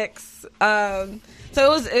 6. So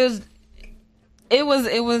it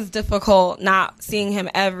was difficult not seeing him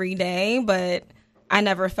every day, but I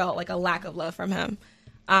never felt like a lack of love from him.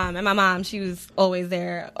 And my mom, she was always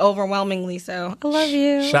there, overwhelmingly so. I love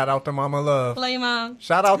you. Shout out to Mama Love. Love you, Mom.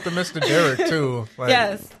 Shout out to Mr. Derek too. Like,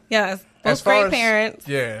 yes. as Both far great as- parents.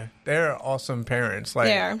 Yeah, they're awesome parents. Like,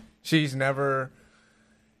 They are. she's never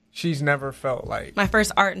felt like My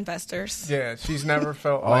first art investors. Yeah, she's never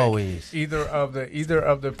felt like Always. either of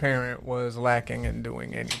the parent was lacking in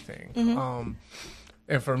doing anything.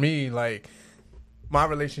 And for me, like, my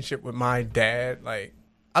relationship with my dad, like,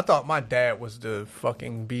 I thought my dad was the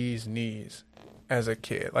fucking bee's knees as a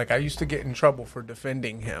kid. Like, I used to get in trouble for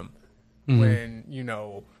defending him when,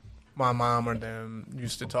 my mom or them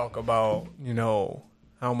used to talk about,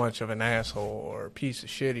 how much of an asshole or piece of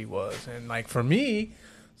shit he was. And, like, for me,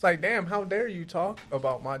 it's like, damn, how dare you talk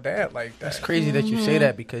about my dad like that? It's crazy that you say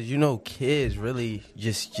that because kids really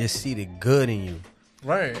just see the good in you.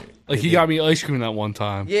 Right. Like, he got me ice cream that one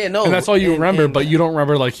time. Yeah, no. And that's all you remember, and but you don't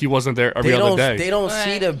remember, like, he wasn't there every other day. They don't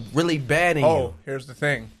see the really bad in Oh, you. here's the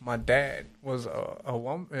thing. My dad was a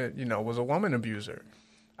woman, was a woman abuser.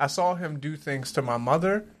 I saw him do things to my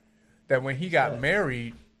mother that when he got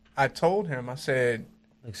married, I told him, I said,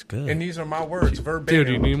 Looks good. and these are my words, verbatim.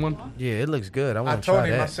 Dude, you need one? Yeah, it looks good. I I want to told try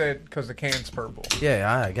him, that. I said, because the can's purple.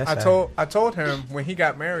 Yeah, I guess I told him when he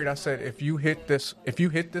got married, I said, if you hit this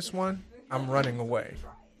one, I'm running away.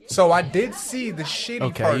 So I did see the shitty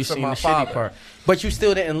Okay, parts you of seen my the father. shitty part, but you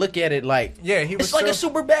still didn't look at it like Yeah, he was it's like a still-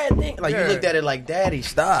 super bad thing. Like Yeah. you looked at it like, Daddy,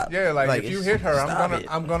 stop. Yeah, like if you it's- hit her, stop it.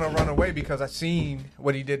 I'm gonna run away because I seen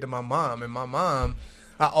what he did to my mom, and my mom,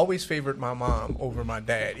 I always favored my mom over my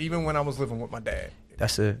dad, even when I was living with my dad.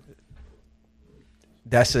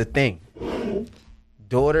 That's a thing.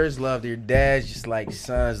 Daughters love their dads just like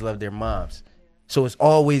sons love their moms. So it's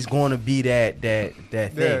always going to be that thing.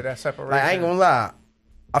 Yeah, that separation. Like I ain't gonna lie,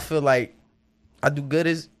 I feel like I do bad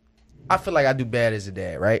as a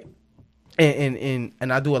dad, right? And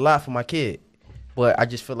I do a lot for my kid, but I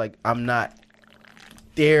just feel like I'm not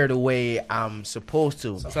there the way I'm supposed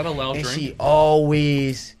to. Is that a loud and drink? she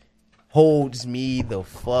always holds me the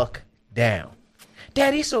fuck down.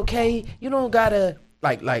 Daddy, it's okay. You don't gotta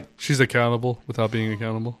like. She's accountable without being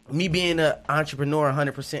accountable. Me being an entrepreneur,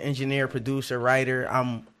 100% engineer, producer, writer.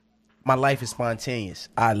 My life is spontaneous.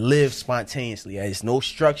 I live spontaneously. There's no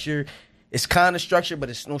structure. It's kind of structured, but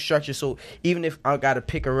it's no structure. So even if I got to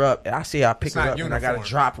pick her up, and I say I pick her up and I got to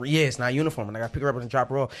drop her. Yeah, it's not uniform. And I got to pick her up and drop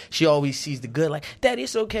her off. She always sees the good. Like, Daddy,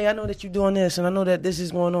 it's okay. I know that you're doing this. And I know that this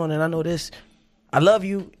is going on. And I know this. I love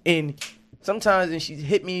you. And sometimes and she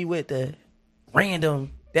hit me with the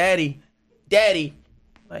random, Daddy.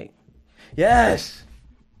 Like, yes.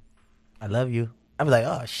 I love you. I be like,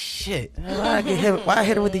 oh shit, why I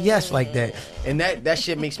hit her with the yes like that? And that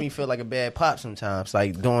shit makes me feel like a bad pop sometimes,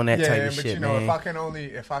 like doing that type of shit. Yeah, but you know,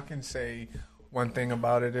 man. if I can say one thing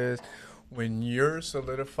about it is, when you're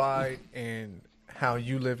solidified in how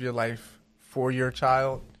you live your life for your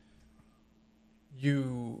child,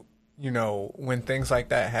 you know, when things like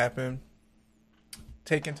that happen,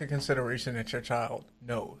 take into consideration that your child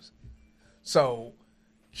knows. So,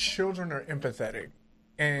 children are empathetic.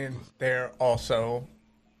 And they're also,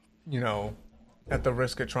 you know, at the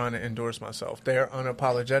risk of trying to endorse myself, they're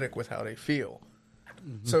unapologetic with how they feel.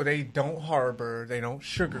 Mm-hmm. So they don't harbor, they don't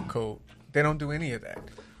sugarcoat, they don't do any of that.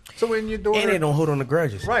 So when you're doing, and they don't hold on to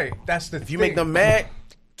grudges. Right, that's the if thing. You make them mad,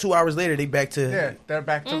 2 hours later they back to they're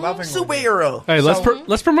back to loving superhero. Hey,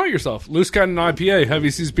 let's promote yourself. Loose Cannon IPA, Heavy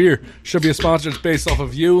Seas Beer should be a sponsor. It's based off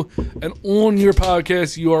of you, and on your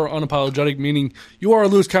podcast, you are unapologetic, meaning you are a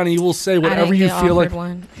Loose Cannon. You will say whatever you feel like.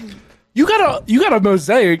 One. You got a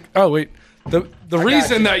mosaic. Oh wait. The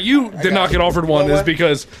reason that you did not get offered one is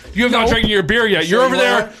because you have not drinking your beer yet. You're over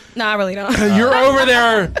there. No, I really don't. You're over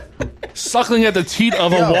there suckling at the teat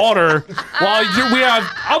of a water while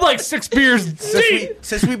I'm like 6 beers deep.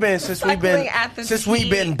 Since we've been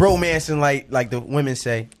bromancing like the women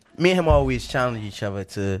say, me and him always challenge each other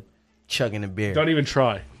to chugging a beer. Don't even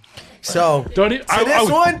try. So this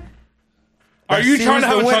one. Are you trying to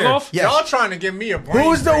have a chug off? Yes. Y'all trying to give me a brain.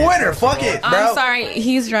 Who's the winner? Fuck it, bro. I'm sorry,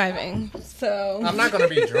 he's driving, so I'm not gonna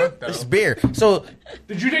be drunk though. It's beer. So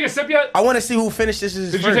did you take a sip yet? I want to see who finishes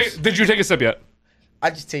this first. Did you take a sip yet?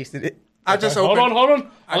 I just tasted it. I just opened. Hold on.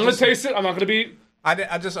 I'm gonna taste it. I'm not gonna be.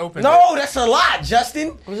 I just opened. No, that's a lot,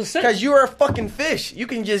 Justin. Because you're a fucking fish. You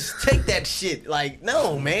can just take that shit. Like,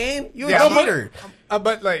 no, man, you're a cheater.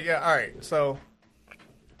 But like, yeah, all right. So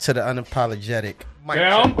to the unapologetic.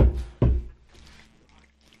 Down.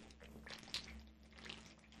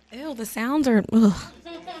 Ew, the sounds are. Ugh.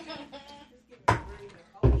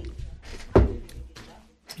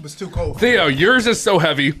 It was too cold. Theo, yours is so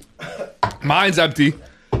heavy. Mine's empty.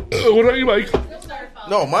 What about you, Mike?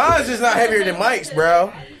 No, mine's is not heavier than Mike's,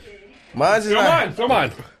 bro. Mine's is not. Come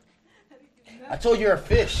on. I told you you're a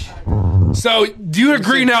fish. So, do you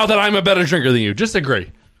agree now that I'm a better drinker than you? Just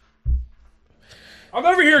agree. I'm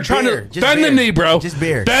over here trying to bend the knee, bro. Just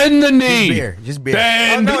beer. Bend the knee. Just beer.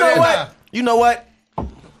 Bend. You know what?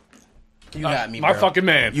 You got me, bro. My fucking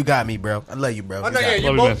man. You got me, bro. I love you, bro.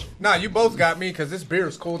 Oh, no, you both got me because this beer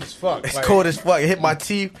is cold as fuck. It's cold as fuck. It hit my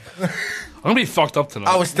teeth. I'm gonna be fucked up tonight.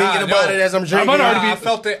 I was thinking about it as I'm drinking. I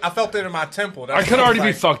felt it in my temple. I could already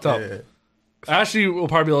be fucked up. Yeah. Ashley will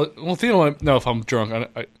probably be like, well, Theo won't know if I'm drunk.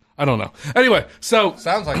 I don't know. Anyway, so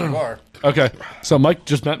sounds like you are. Okay, so Mike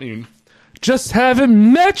just met me. Just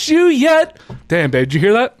haven't met you yet. Damn, babe, did you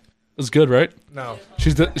hear that? It was good, right? No.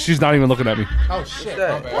 She's not even looking at me. Oh shit!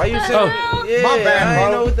 My bad. Why you saying? My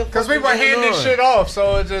bad, bro. Because we were handing shit off,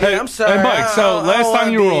 so it's just. Hey, I'm sorry. Hey, Mike. So last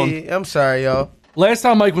time you were on, I'm sorry, y'all. Last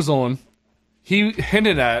time Mike was on, he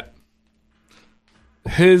hinted at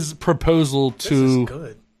his proposal to. This is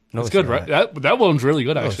good. No, it's good, right? That one's really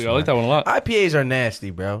good, actually. I like that one a lot. IPAs are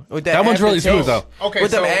nasty, bro. With that one's really smooth, though. Okay,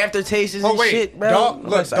 with them aftertastes and shit, bro.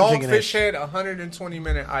 Dogfish Head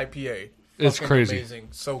 120-minute IPA. It's crazy. Amazing.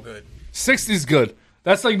 So good. 60's good.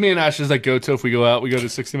 That's like me and Ash's like go-to if we go out. We go to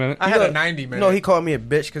 60-minute. I had a 90-minute. No, he called me a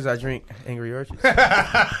bitch because I drink Angry Orchard.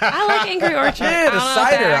 I like Angry Orchard. Yeah, the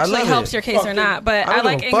cider. I love it. Helps your case or not, but I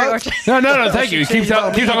like Angry Orchard. No, thank you. Keep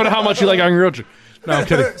talking about how much you like Angry Orchard. No, I'm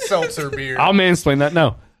kidding. Seltzer beer. I'll mansplain that.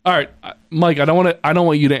 No. All right, Mike. I don't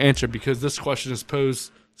want you to answer because this question is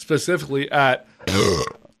posed specifically at.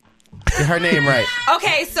 Get her name right.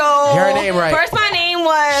 Okay, so get her name right. First my name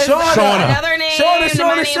was Shauna. Another name.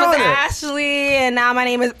 My name was Ashley, and now my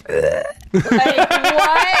name is. Like what?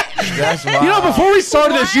 That's wild. You know, before we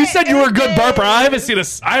started this, you said you were a good burper. I haven't seen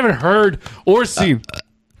I haven't heard or seen.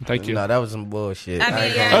 Thank you. No, that was some bullshit. I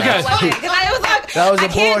mean, yeah, okay. That was a I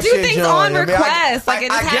can't do bullshit things joint. on request. Like, it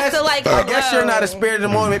just has to, like, I guess you're not a spirit of the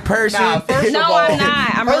moment person. No, I'm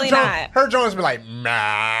not. I'm really not. Her joints be like,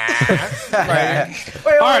 nah.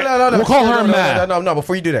 Wait, all right, no. We'll call her Matt. No,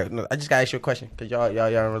 before you do that, I just gotta ask you a question. Because y'all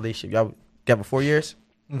in a relationship. Y'all together 4 years?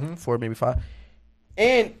 4, maybe 5.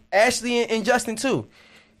 And Ashley and Justin, too.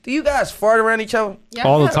 Do you guys fart around each other? Yeah.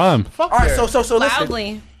 All the time. All right, so listen.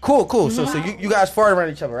 Loudly. Cool. So you guys fart around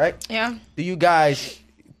each other, right? Yeah. Do you guys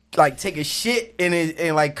like take a shit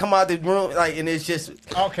and like come out the room like and it's just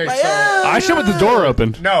okay. like, So I shit with the door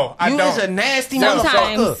open. no, I you don't. is a nasty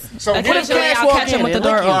Sometimes. motherfucker. So What if Occasionally, Cash I'll walk catch in him with and the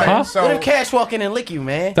door lick you? open. Huh? So What if Cash walk in and lick you,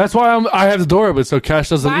 man? That's why I have the door open so Cash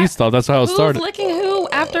doesn't Why? eat stuff. That's how it Who's started. licking who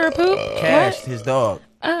after a poop? Cash, What? his dog.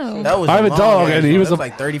 Oh. That was I have a long dog, ass and he one. was That a-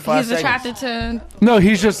 like 35 He's seconds. attracted to. No, he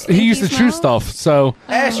used to chew smell? stuff. So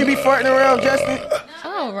Ash, you be farting around, Justin?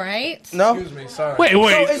 Oh, right. No. excuse me, sorry. wait, So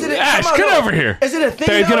is it Ash, come on, get no. over here. Is it a thing?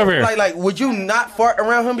 Dave, get though? over here. Like, would you not fart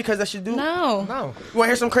around him because that's your dude? No. No. You want to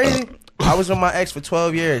hear some crazy? I was with my ex for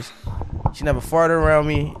 12 years. She never farted around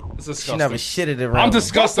me. She never shitted around I'm me.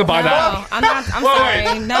 disgusted by No, that. I'm not. I'm Wait,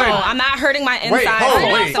 sorry. wait, No, I'm not hurting my inside. hold on, I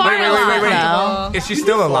don't wait, fart wait, a wait, wait, lot, wait. Is she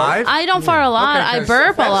still alive? I don't fart a lot. Okay, I 'cause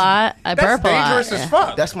burp a that's- lot. I burp a lot. dangerous as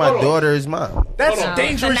fuck. That's my daughter's mom. That's It's a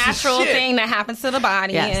dangerous as natural shit. thing that happens to the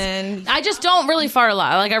body, Yes. and I just don't really fart a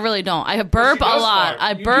lot. Like I really don't. I burp a does lot. fart.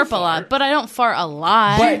 I You do burp a fart. lot, but I don't fart a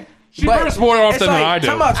lot. She burps more often it's than I do.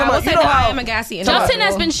 Come on, I would say you know that I how? am a gassy Justin individual.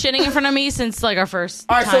 has been shitting in front of me since like our first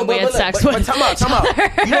All right, time so we had sex but with. come out.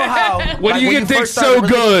 You know how When you get dick first started so a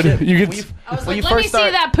good, relationship, you get. when I was when like, you let me first see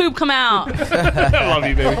start- that poop come out. I love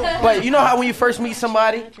you, baby. But you know how when you first meet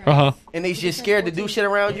somebody Uh huh. and they just scared to do shit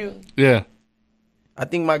around you? Yeah. I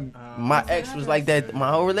think my ex was like that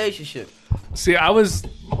my whole relationship. See, I was.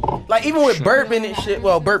 Like even with burping and shit.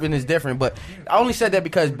 Well, burping is different, but I only said that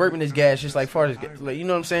because burping is gas, just like fart is gas. Like, you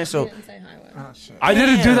know what I'm saying? So I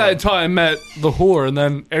didn't do that until I met the whore, and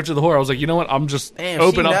then after the whore, I was like, you know what? I'm just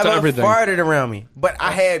open she up to never everything. farted around me, but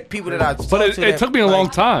I had people that I. But talked to it that, took me a like, long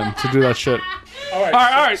time to do that shit. All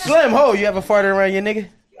right. Slim Ho, you ever farted around your nigga?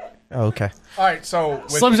 Oh, okay. All right, so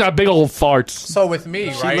with, Slim's got big old farts. so with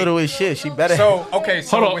me, She right? little as shit. She better. So okay,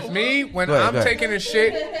 so Hold on. with me, when Go ahead, I'm go ahead. taking a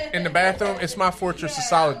shit in the bathroom, it's my fortress of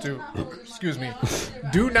solitude. Excuse me.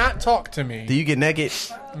 Do not talk to me. Do you get naked?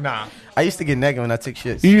 Nah. I used to get naked when I took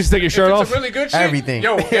shits. You used to take your If shirt it's off. a really good shit, Everything.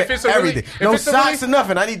 Yo, if it's a really, everything. if No it's a socks really, or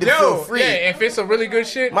nothing. I need to feel free. yeah, if it's a really good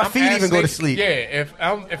shit, My I'm feet ass even go to naked. sleep. Yeah,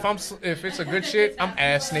 if it's a good shit, I'm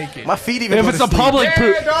ass naked. My feet even If go it's to a sleep. public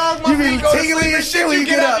poop, yeah, dog, my You be feet go to tingling sleep and shit when you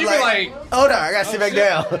get up. You be like, Hold on, I gotta sit back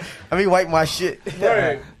down. I be wiping my shit.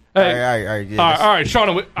 right. Hey. All right. Yeah, all right,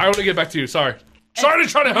 Shauna. I want to get back to you. Sorry to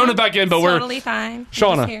try to hone it back in, but we're totally fine. I'm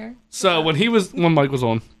just here. Shauna. So when Mike was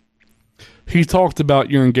on, he talked about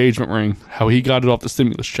your engagement ring, how he got it off the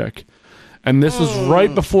stimulus check, and this was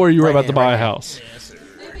right before you were about to buy a house,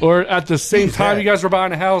 or at the same time you guys were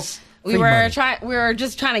buying a house. We were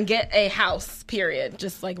just trying to get a house. Period.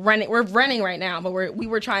 Just like renting. We're renting right now, but we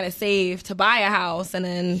were trying to save to buy a house, and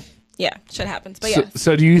then shit happens. But yeah.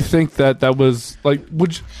 So do you think that was like?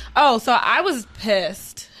 Would you, Oh, so I was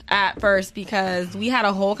pissed at first because we had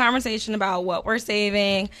a whole conversation about what we're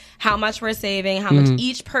saving, how much we're saving, how much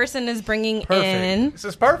each person is bringing in. This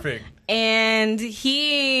is perfect. And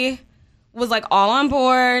he was like all on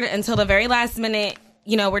board until the very last minute.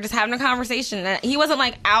 You know, we're just having a conversation. And he wasn't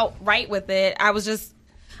like outright with it. I was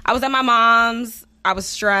at my mom's. I was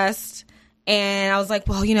stressed. And I was like,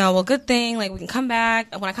 well, good thing. Like, we can come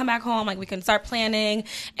back. When I come back home, like, we can start planning.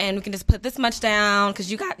 And we can just put this much down.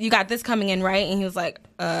 Because you got this coming in, right? And he was like,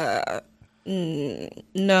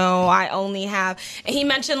 no, I only have. And he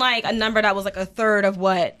mentioned, like, a number that was, like, a third of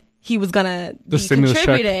what he was going to be stimulus check.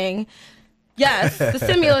 contributing. Yes, the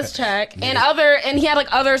stimulus check and he had like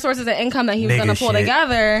other sources of income that he was going to pull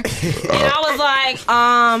together. And I was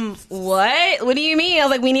like, what do you mean? I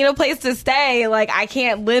was like, we need a place to stay. Like, I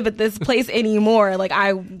can't live at this place anymore.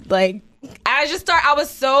 I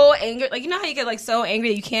was so angry. Like, you know how you get like so angry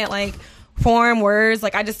that you can't like form words?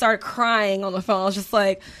 Like, I just started crying on the phone. I was just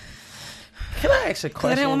like, Can I ask a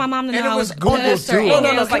question? I didn't want my mom to know And it I was was Google, pissed or too. angry.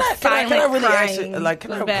 No. It was Can like I really ask? crying.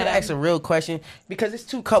 Can It I was bad. ask a real question? Because it's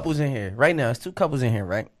two couples in here right now. It's two couples in here,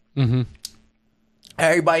 right? mm-hmm.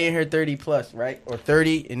 Everybody in here 30 plus, right? Or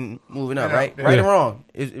 30 and moving up, Yeah, right? yeah. Right or Yeah. wrong?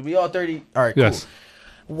 Is we all 30? All right, cool. Yes.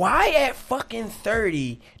 Why at fucking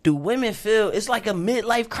 30 do women feel it's like a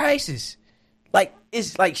midlife crisis? Like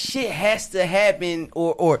it's like shit has to happen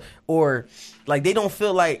or like they don't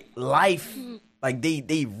feel like life like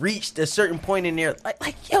they reached a certain point in their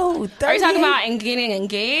like yo, 38? Are you talking about getting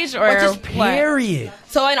engaged or Or just what? period?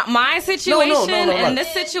 So in my situation, no, in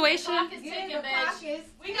this situation,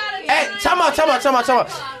 Hey, time out.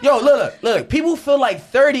 Yo, look. People feel like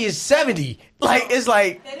 30 is 70. Like it's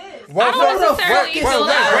like What, I don't necessarily feel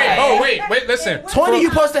that way. wait, listen. 20, you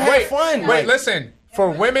supposed to have fun. Wait, Like, listen. For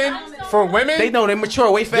women, they know they mature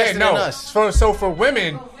way faster than us. So for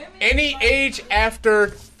women, any age after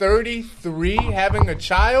 33 having a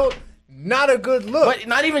child, not a good look. But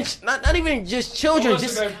not even just children,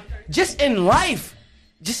 just in life.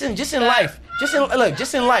 Just in life.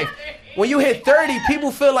 Just in life. when you hit 30,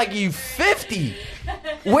 people feel like you 50.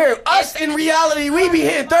 Where us in reality, we be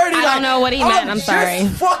hitting 30. I don't know what he meant. I'm sorry.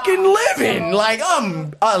 Just fucking living. Like,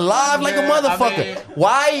 I'm alive like a motherfucker.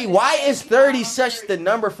 Why is 30 such the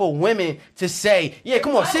number for women to say, yeah,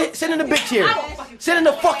 come on, sit in the big chair. Sit in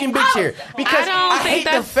the fucking big chair. Because I hate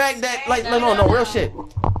the fact that, like, no, real shit.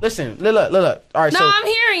 Listen, look. All right, no, so I'm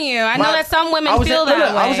hearing you. I know that some women feel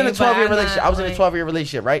that way. I was in a 12-year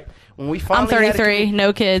relationship. Right? When we finally I'm 33,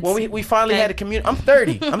 no kids. When we finally had a community, I'm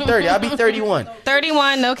 30. I'll be 31.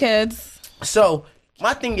 31, no kids. So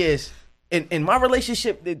my thing is, in my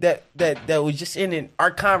relationship that was just in our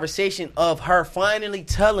conversation of her finally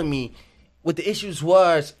telling me what the issues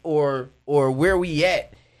was or where we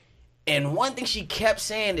at, and one thing she kept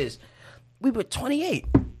saying is, we were 28.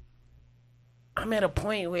 I'm at a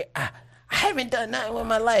point where I haven't done nothing with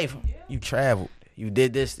my life. You traveled. You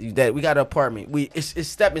did this, you that. We got an apartment. It's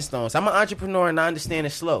stepping stones. I'm an entrepreneur and I understand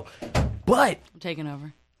it's slow, but I'm taking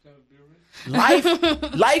over.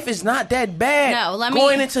 Life is not that bad. No,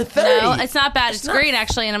 going into 30. No, it's not bad. It's great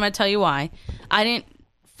actually, and I'm gonna tell you why. I didn't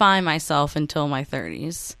find myself until my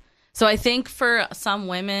 30s. So I think for some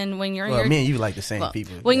women, when you're in your, me and you like the same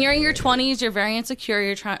people. When you're in your 20s, you're very insecure.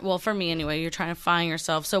 You're trying. Well, for me anyway, you're trying to find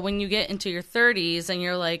yourself. So when you get into your 30s and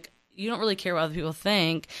you're like, you don't really care what other people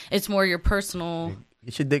think. It's more your personal.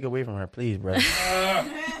 Get your dick away from her, please, bro.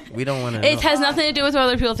 We don't want to. It has nothing to do with what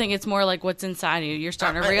other people think. It's more like what's inside you. You're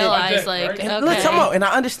starting to realize, okay. Let's talk about, and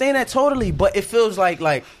I understand that totally, but it feels like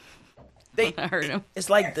they hurt him. It's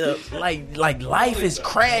like like life is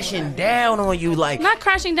crashing down on you, like not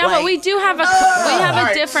crashing down, but we do have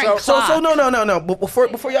a different clock. So no. But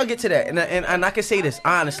before y'all get to that, and I can say this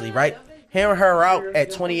honestly, right? Hearing her out at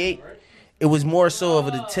 28, it was more so of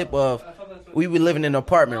the tip of we were living in an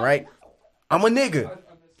apartment, right? I'm a nigga.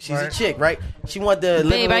 She's a chick, right? She want the living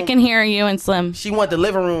Babe, room. I can hear you and Slim. She want the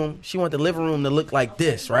living room. She want the living room to look like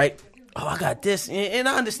this, right? Oh, I got this, and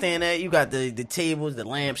I understand that. You got the tables, the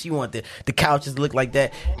lamps. You want the couches to look like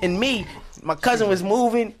that. And me, my cousin was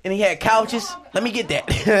moving, and he had couches. Let me get that.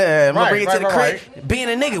 I'm gonna bring it to the crib. Right. Being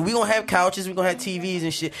a nigga, we gonna have couches. We gonna have TVs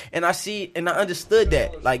and shit. And I see, and I understood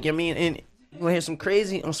that. Like, you know what I mean? And you gonna hear some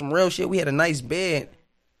crazy on some real shit. We had a nice bed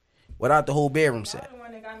without the whole bedroom set.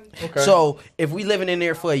 Okay. So if we living in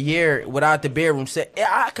there for a year without the bedroom set,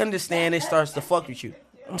 I can understand it starts to fuck with you.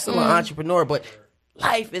 I'm still an entrepreneur, but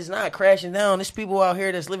life is not crashing down. There's people out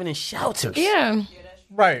here that's living in shelters. Yeah.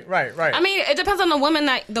 Right. I mean, it depends on the woman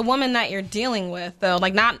that you're dealing with, though.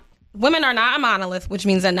 Like, women are not a monolith, which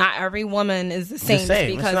means that not every woman is the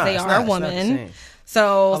same, because they are a woman.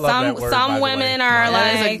 So some women are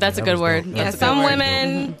like that's a good word. Yeah, some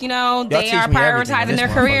women, they are prioritizing their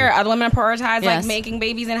career. Other women prioritize like making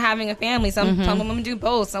babies and having a family. Some women do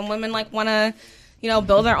both. Some women like want to,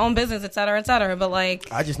 build their own business, et cetera, et cetera. But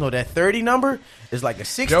like, I just know that 30 number is like a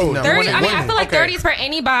 60 number. 30, I feel like 30s for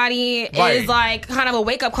anybody is like kind of a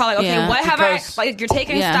wake up call. Like, okay, what have I? Like, you're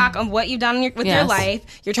taking stock of what you've done with your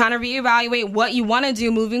life. You're trying to reevaluate what you want to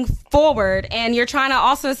do moving forward, and you're trying to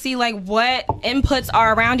also see like what inputs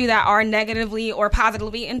are around you that are negatively or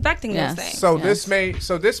positively infecting those things. So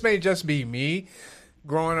this may just be me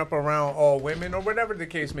growing up around all women or whatever the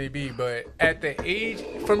case may be, but at the age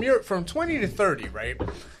from 20 to 30, right?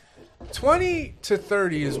 20 to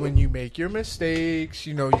 30 is when you make your mistakes,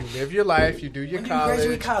 you live your life, you do your college.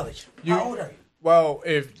 You graduate college. How old are you? Well,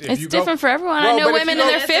 if it's you different for everyone. I know women in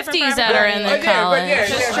their 50s that are in the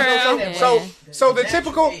college. So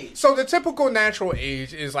the typical natural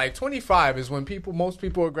age is like 25 is when most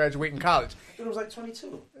people are graduating college. It was like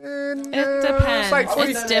 22. It depends.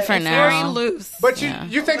 It's different now. Very loose. But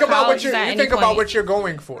you think about what you're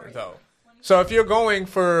going for though. So if you're going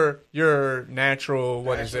for your natural,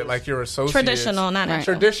 what is it, like your associates? Traditional, not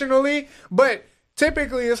natural. Traditionally, but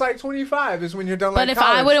typically it's like 25 is when you're done. But if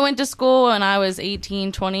college. I would have went to school when I was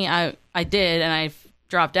 18, 20, I did, and I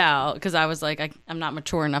dropped out because I was like, I'm not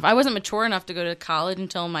mature enough. I wasn't mature enough to go to college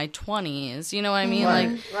until my 20s. You know what I mean?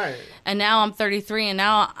 Right. And now I'm 33, and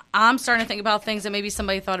now I'm starting to think about things that maybe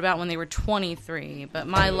somebody thought about when they were 23. But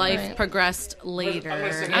my life progressed later.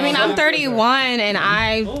 I mean, I'm 31, and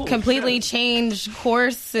I completely changed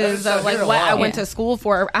courses of like what I went to school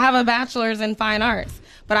for. I have a bachelor's in fine arts.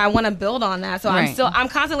 But I want to build on that. So I'm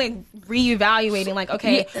constantly reevaluating, like,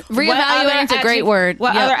 okay, reevaluating is a great word.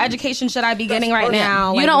 What other education should I be getting right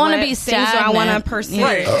now? You don't want to be stagnant. Do I want to pursue?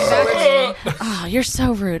 Right. Exactly. Oh, you're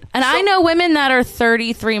so rude. And I know women that are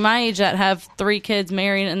 33, my age, that have 3 kids,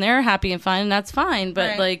 married, and they're happy and fine, and that's fine.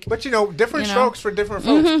 But different strokes for different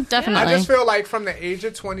folks. Definitely. I just feel like from the age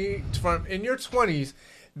of 20, from in your 20s,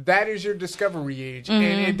 that is your discovery age, and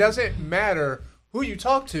it doesn't matter who you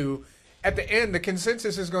talk to. at the end, the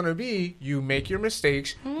consensus is going to be you make your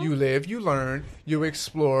mistakes, you live, you learn, you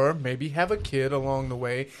explore, maybe have a kid along the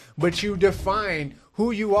way, but you define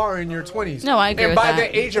who you are in your 20s. No, I agree And with by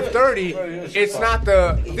that. the age of 30, it's not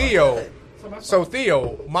the Theo. So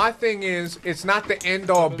Theo, my thing is, it's not the end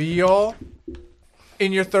all be all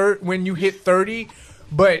in your when you hit 30,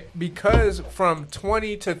 but because from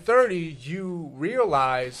 20 to 30, you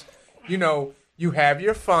realize, you know, you have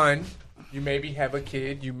your fun. You maybe have a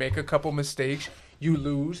kid, you make a couple mistakes, you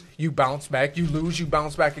lose, you bounce back, you lose, you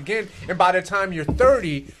bounce back again. And by the time you're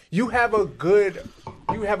 30, you have a good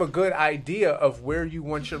idea of where you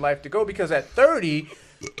want your life to go. Because at 30,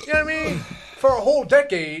 you know what I mean? For a whole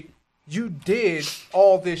decade, you did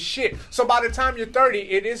all this shit. So by the time you're 30,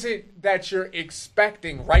 it isn't that you're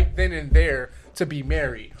expecting right then and there to be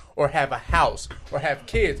married or have a house or have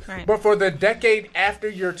kids. Right. But for the decade after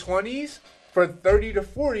your 20s, for 30 to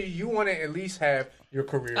 40, you want to at least have your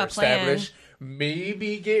career A plan. established,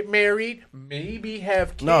 maybe get married, maybe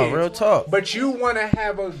have kids. No, real talk. But you want to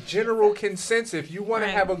have a general consensus. You want to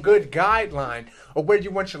Right. have a good guideline of where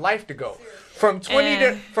you want your life to go. From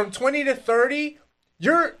 20 to 30,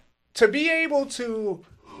 you're to be able to,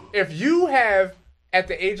 if you have at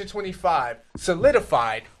the age of 25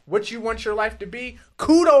 solidified what you want your life to be,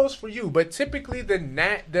 kudos for you. But typically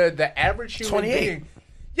the average human 28. being.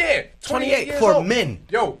 Yeah, 28 years for old. men.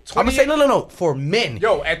 Yo, I'm gonna say no for men.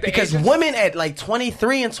 Yo, at the because age of- women at like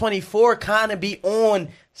 23 and 24 kind of be on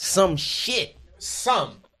some shit.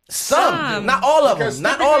 Some. Not all of Because them.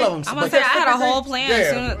 Not all of them. I'm gonna say I had a whole plan as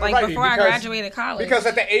soon, like righty, before I because- graduated college. Because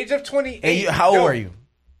at the age of 28, And how old are you?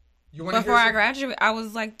 You wanna Before hear I graduated, I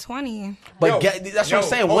was like 20. But that's what I'm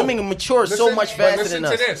saying. Women mature so much faster than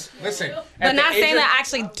us. Listen to this. Listen. But not saying that I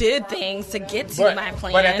actually did things to get to my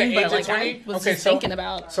plan. But at the age but of like 20, I was just thinking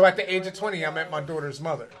about. So at the age of 20, I met my daughter's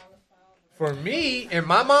mother. For me, in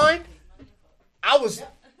my mind, that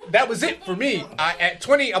was it for me. At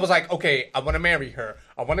 20, I was like, okay, I want to marry her.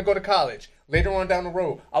 I want to go to college. Later on down the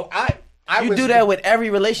road, You do that with every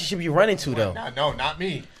relationship you run into, though. No, not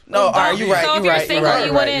me. No, all right, you're right. So if you're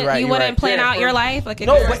single, you wouldn't plan out your life. Like if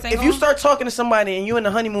No, you were but single? if you start talking to somebody and you in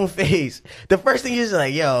the honeymoon phase, the first thing is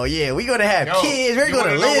like, yo, yeah, we're gonna have kids. We're You gonna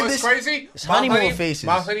wanna know live what's this. crazy? It's honeymoon phases.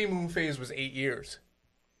 My honeymoon phase was 8 years.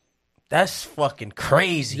 That's fucking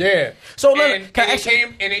crazy. Yeah. So and look,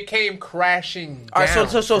 it came crashing. All right, down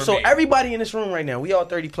so for me. everybody in this room right now, we all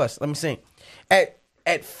 30 plus. Let me sing.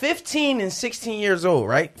 At 15 and 16 years old,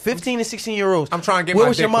 right? 15 and 16 year olds. I'm trying to get Where my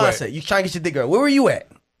was your dick wet. mindset? You trying to get your dick out. Where were you at?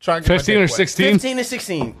 Trying to get my 15 dick or wet. 16? 15 and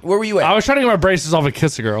 16. Where were you at? I was trying to get my braces off and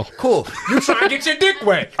kiss a girl. Cool. You trying to get your dick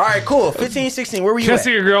wet. All right, cool. 15 and 16. Where were you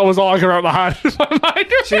Kissing at? a girl was all I could wrap behind my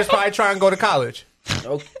mind. She was probably trying to go to college.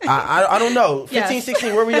 Okay. I don't know. 15, Yes.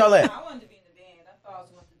 16. Where were y'all at?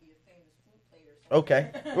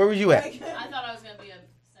 Okay. Where were you at? I thought I was gonna be a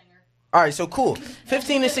singer. All right, so cool.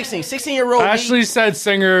 15 and 16. 16-year-old. Ashley said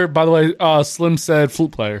singer. By the way, Slim said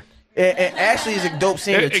flute player. And Ashley is a dope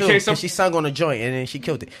singer In too, case because she sung on a joint and then she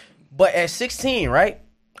killed it. But at 16, right?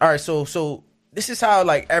 All right, so this is how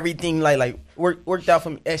like everything like worked out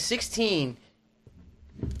for me. At 16,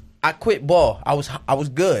 I quit ball. I was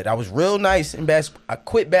good. I was real nice in basketball. I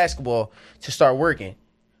quit basketball to start working.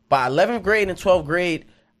 By 11th grade and 12th grade,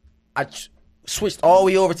 I switched all the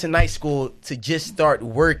way over to night school to just start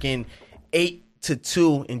working 8 to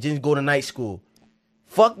 2 and just go to night school.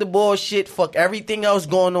 Fuck the bullshit. Fuck everything else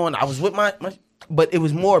going on. I was with my but it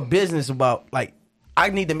was more business about, like, I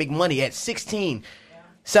need to make money at 16,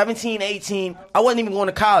 17, 18. I wasn't even going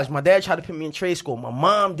to college. My dad tried to put me in trade school. My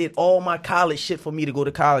mom did all my college shit for me to go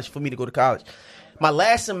to college, My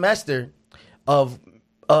last semester of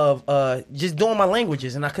just doing my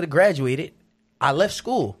languages, and I could have graduated, I left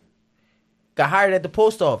school. Got hired at the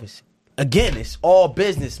post office. Again, it's all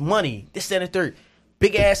business, money, this, that, and the third.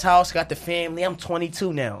 Big ass house, got the family. I'm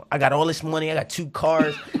 22 now. I got all this money. I got 2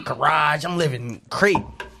 cars, garage. I'm living great.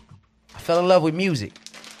 I fell in love with music.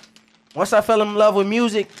 Once I fell in love with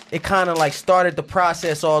music, it kind of like started the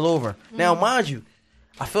process all over. Now, mind you,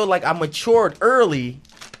 I feel like I matured early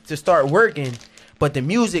to start working, but the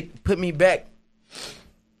music put me back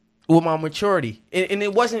with my maturity. And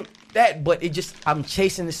it wasn't that, but it just, I'm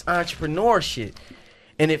chasing this entrepreneur shit.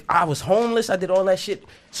 And if I was homeless, I did all that shit.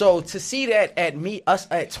 So to see that us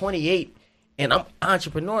at 28, and I'm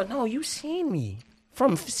entrepreneur, no, you seen me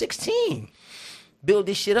from 16. Build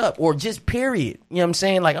this shit up, or just period. You know what I'm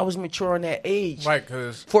saying? Like, I was mature in that age. Right,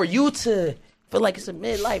 because for you to feel like it's a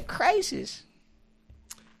midlife crisis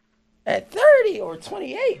at 30 or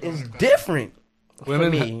 28 is different for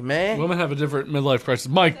me, man. Women have a different midlife crisis.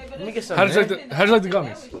 Mike, Let me get some, how'd you man. like the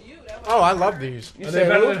gummies? oh, I love these. Are they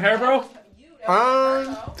better than hair, bro?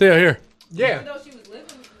 Um, Yeah, here. Yeah.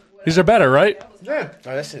 These are better, right? Yeah.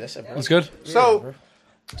 Oh, that's it. That's it, bro. That's good. So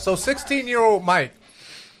 16-year-old Mike.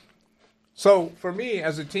 So for me,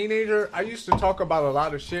 as a teenager, I used to talk about a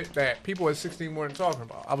lot of shit that people at 16 weren't talking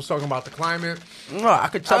about. I was talking about the climate. No, I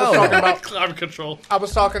could tell. I was talking about climate control. I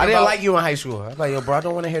was talking I didn't about. like you in high school. I was like, yo, bro, I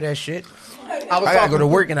don't want to hear that shit. I was I gotta go to talking-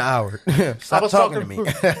 work in an hour. Stop talking to me.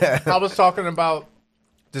 I was talking about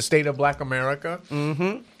the state of Black America.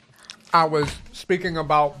 Mm-hmm. I was speaking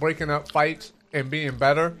about breaking up fights and being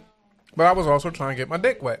better, but I was also trying to get my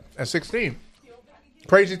dick wet at 16.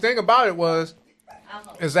 Crazy thing about it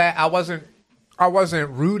is that I wasn't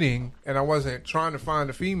rooting and I wasn't trying to find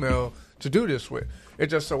a female to do this with. It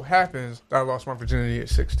just so happens that I lost my virginity at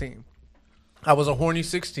 16. I was a horny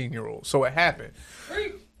 16-year-old, so it happened.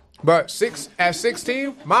 But at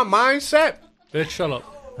 16, my mindset. Bitch, shut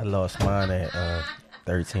up. I lost mine at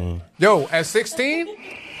 13. Yo, at 16,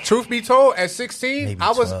 truth be told, at 16, Maybe I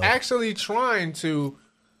was 12. actually trying to.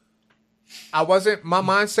 My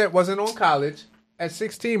mindset wasn't on college. At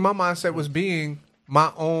 16, my mindset was being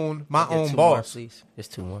my own Get two more, boss. please.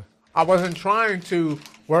 Just 2 more. I wasn't trying to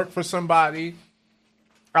work for somebody.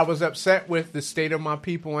 I was upset with the state of my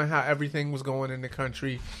people and how everything was going in the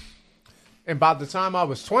country. And by the time I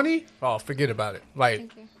was 20, oh, forget about it.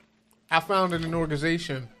 Like, I founded an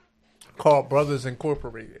organization called Brothers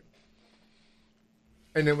Incorporated.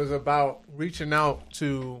 And it was about reaching out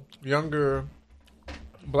to younger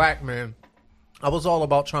black men. I was all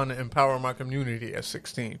about trying to empower my community at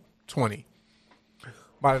 16, 20.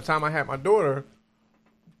 By the time I had my daughter,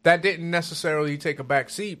 that didn't necessarily take a back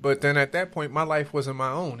seat. But then at that point, my life wasn't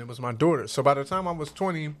my own. It was my daughter's. So by the time I was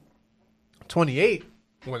 28,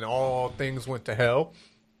 when all things went to hell,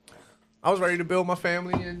 I was ready to build my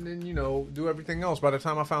family and then, do everything else. By the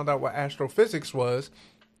time I found out what astrophysics was,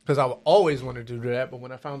 because I always wanted to do that, but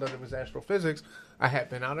when I found out it was astrophysics, I had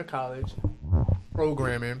been out of college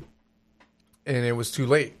programming, and it was too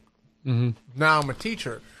late. Mm-hmm. Now I'm a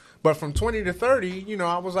teacher. But from 20 to 30,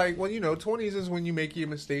 I was like, well, 20s is when you make your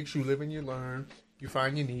mistakes, you live and you learn, you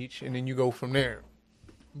find your niche, and then you go from there.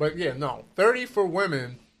 But yeah, no, 30 for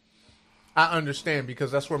women, I understand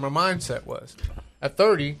because that's where my mindset was. At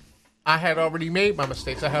 30, I had already made my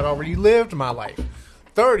mistakes. I had already lived my life.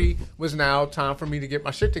 30 was now time for me to get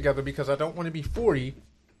my shit together because I don't want to be 40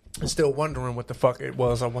 and still wondering what the fuck it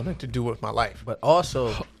was I wanted to do with my life. But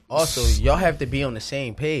also, y'all have to be on the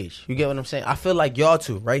same page. You get what I'm saying? I feel like y'all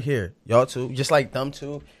two, right here, y'all two, just like them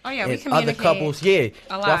two. Oh, yeah, we and communicate other couples, yeah. a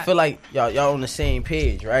So I lot. feel like y'all on the same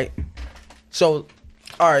page, right? So,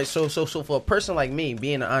 all right, so for a person like me,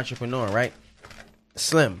 being an entrepreneur, right?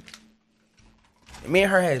 Slim, me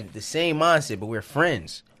and her have the same mindset, but we're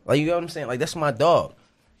friends. Like, you get what I'm saying? Like, that's my dog.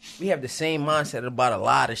 We have the same mindset about a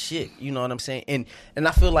lot of shit. You know what I'm saying? And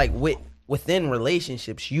I feel like within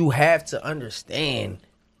relationships, you have to understand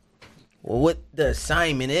what the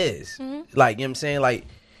assignment is. Mm-hmm. Like, you know what I'm saying? Like,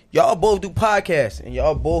 y'all both do podcasts, and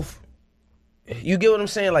y'all both, you get what I'm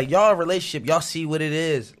saying? Like, y'all relationship, y'all see what it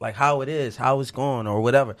is, like how it is, how it's going, or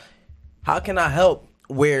whatever. How can I help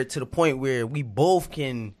to the point where we both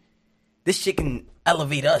can, this shit can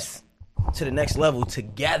elevate us to the next level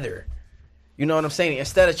together? You know what I'm saying?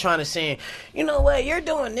 Instead of trying to say, you know what, you're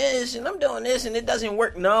doing this and I'm doing this and it doesn't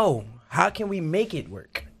work. No. How can we make it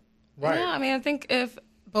work? Right. Yeah, I mean, I think if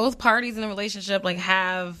both parties in a relationship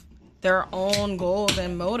have their own goals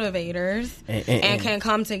and motivators and can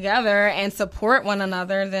come together and support one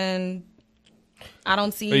another, then I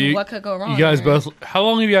don't see what could go wrong. You guys here. both. How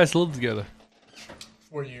long have you guys lived together?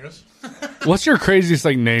 4 years. What's your craziest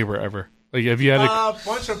neighbor ever? Like, if you had A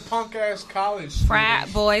bunch of punk ass college frat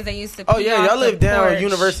students. boys that used to. Oh pee yeah, off y'all the live down porch.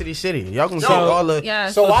 University City. Y'all gonna see all the. Yeah,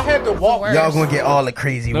 So I had to walk. worst. Y'all gonna get all the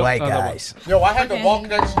crazy white no. guys. Yo, I had to walk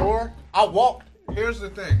next door. I walked. Here's the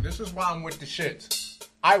thing. This is why I'm with the shits.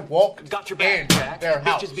 I walked in their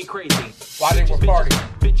house Bitches be crazy. while they were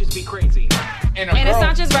partying. Bitches be crazy. And And it's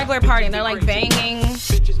not just regular partying; they're banging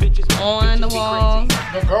on the wall.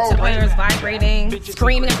 the girl Players ran, vibrating,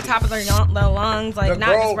 screaming at the top of their lungs, like the not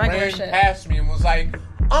girl just regular ran shit. past me and was like,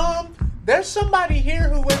 there's somebody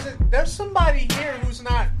here there's somebody here who's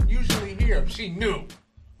not usually here. She knew.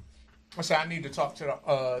 I said, I need to talk to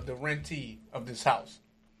the rentee of this house.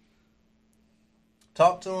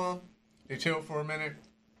 Talked to him. They chilled for a minute.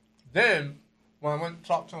 Then, when I went to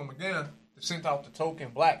talk to him again, they sent out the token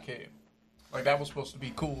black kid. Like, that was supposed to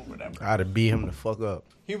be cool or whatever. I'd have beat him the fuck up.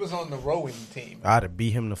 He was on the rowing team. I'd have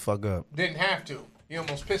beat him the fuck up. Didn't have to. He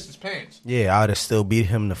almost pissed his pants. Yeah, I'd have still beat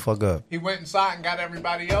him the fuck up. He went inside and got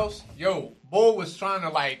everybody else. Yo, Bull was trying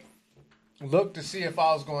to, look to see if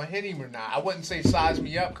I was going to hit him or not. I wouldn't say size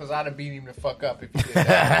me up because I'd have beat him the fuck up if he did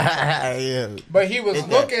that. Yeah. But he was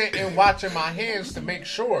looking and watching my hands to make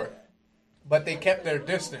sure. But they kept their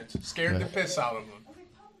distance, scared the piss out of him.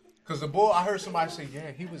 Because the bull, I heard somebody say,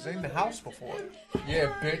 yeah, he was in the house before.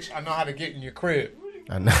 Yeah, bitch, I know how to get in your crib.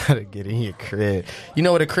 I know how to get in your crib. You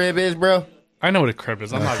know what a crib is, bro? I know what a crib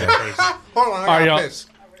is. I'm not gonna crazy. Hold on, I got this.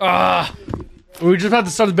 We just about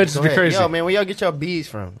to start the bitches Go be ahead. crazy. Yo, man, where y'all get your bees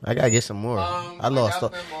from? I gotta get some more. I lost.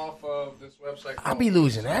 got them off of this website. I be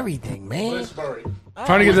losing everything, man. Blissberry.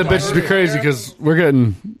 Trying to get the bitches be crazy because we're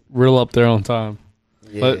getting real up there on time.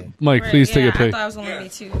 Yeah. But Mike, please take a I pic. thought it was only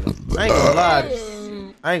 2.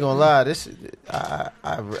 I ain't gonna lie. This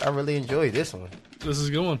I really enjoyed this one. This is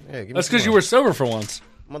a good one. Yeah, give me That's some because you more. were sober for once.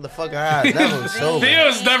 Motherfucker, I never was sober.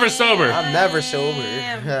 Theo's never sober. I'm never sober.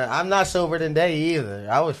 I'm not sober today either.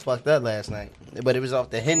 I was fucked up last night, but it was off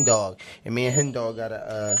the hen dog, and me and hen dog got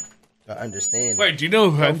a understanding. Wait, do you know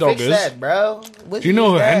who hen dog fix is? that, bro. Do you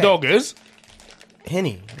know who hen dog is?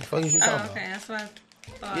 Henny. What the fuck is you talking Okay, that's what I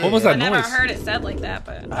thought. What was that I never noise? heard it said like that,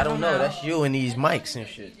 but about? I don't know. That's you and these mics and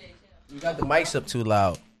shit. You got the mics up too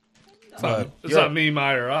loud. It's not me,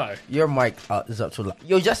 my, or I. Your mic is up too loud.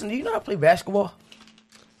 Yo, Justin, do you know how to play basketball?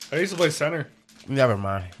 I used to play center. Never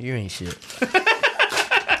mind. You ain't shit.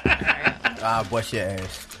 Bust your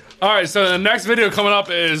ass. All right, so the next video coming up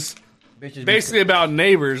is basically about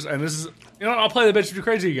neighbors, and this is, you know what, I'll play the bitches be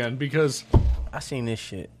crazy again because I seen this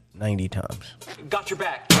shit 90 times. Got your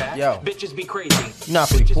back, Jack. Yo. Bitches be crazy. You not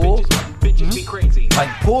play pool? Bitches be crazy. Like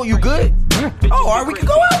pool, you good? Oh, all right, we can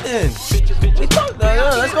go out then. We talk,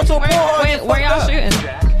 let's go to a pool. Where y'all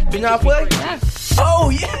shooting? You not play? Yeah. Oh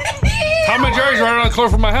yeah. Tom and Jerry's right around the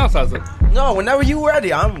corner from my house. Has it? No, whenever you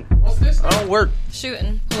ready, What's this? I don't work.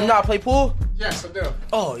 Shooting. You not play pool? Yes, I do.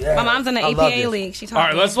 Oh yeah. My mom's in the I love APA this. league. She taught All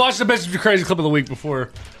right, me. let's watch the bitches be crazy clip of the week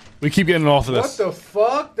before we keep getting off of What this. the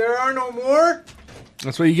fuck? There are no more?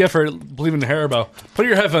 That's what you get for believing in Haribo. Put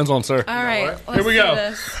your headphones on, sir. All right, Here we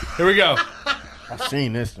go. Here we go. I've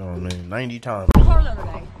seen this one, man, 90 times.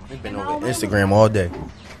 We've been over Instagram all day.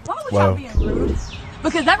 Why was y'all being rude?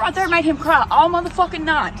 Because that right there made him cry all motherfucking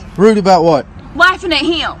night. Rude about what? Laughing at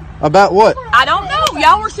him. About what? I don't know.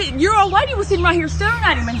 Y'all were sitting, your old lady was sitting right here staring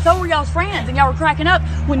at him, and so were y'all's friends, and y'all were cracking up.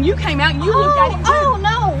 When you came out, you looked at him too. Oh,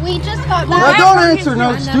 no, we just got Now back. don't answer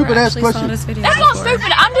no stupid ass question. That's not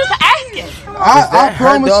stupid. I'm just asking. I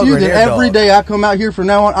promise dog you or that their every dog? day I come out here from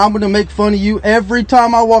now on, I'm going to make fun of you every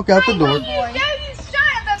time I walk out the door.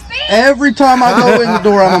 Every time I go in the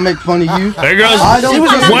door, I'm going to make fun of you. There goes I don't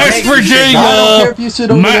care- West Virginia. I don't care if you sit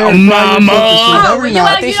over there and cry yourself to sleep every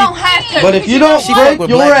night. You don't have to. But if you don't break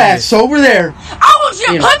your ass over there, I want you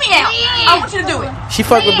to put me out. I want you to do it. She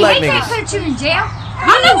fuck with black They can't niggas. put you in jail.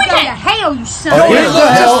 I know we Go to can't. hell, you son Oh, of yeah, a- look,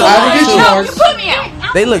 hell out of his No, yard. you put me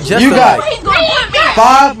out. They look just You got alike. He's gonna put me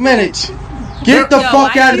out. 5 minutes. Get the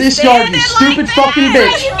fuck out of this yard, you stupid fucking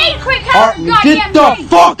bitch. You need to quit All calling right, get the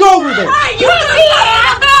fuck over there. You be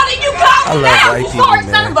about it. You got I me love out. white You people, sorry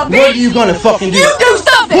son man. of a What bitch. are you gonna fucking do? You do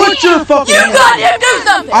something. Put your fucking You hands got up. to do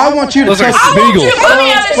something. I want you to Looks like touch a I want beagle. you to put me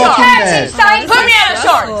out of the fucking shark. bad. Put me out of the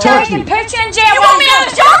shark. Touch me. Put you in jail. You want me out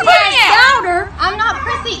of the shark? Put me out. Louder. I'm not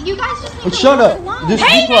prissy. You guys just need to Shut up. leave me alone. Just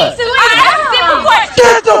He be quiet. needs to leave. I asked him a question.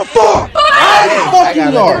 Get the fuck out of the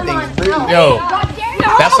fucking yard. Yo,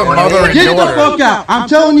 that's a mother and Get the daughter. fuck out. I'm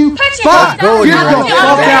telling you, Put your fuck. hands Get down. the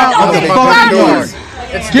fuck out of the fucking yard.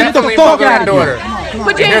 It's Get the definitely fuck mother out and of daughter. here.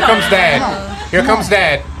 Put your Here hands comes up. dad. Here comes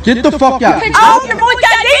dad. Get the fuck out. I don't care what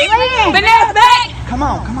that is. But now back. Come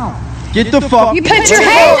on, come on. Get the fuck. You put your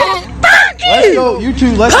hands down. Let's go. You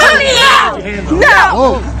two, let's Put me go. out.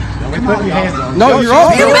 No. Whoa. No, you're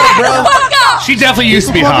off. You back the fuck up. She definitely used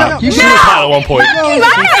to be Fuck hot. out. She You was hot at one point.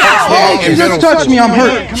 Hey, you just touched me. I'm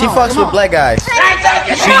hurt. She fucks with black guys.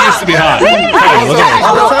 She used to be hot.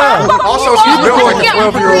 All the time. Also, she's built like a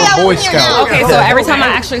 12-year-old Boy Scout. Okay, so every time I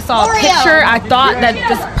actually saw a picture, I thought that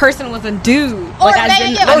this person was a dude. Like I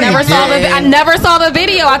didn't. I never saw the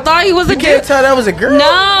video. I thought he was a You can't dude. tell that was a girl. No,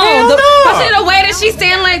 especially the way that she's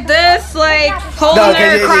standing like this, like holding No,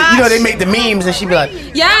 her crotch. you know they make the memes and she be like,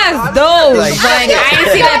 Yes, those. Like- Like I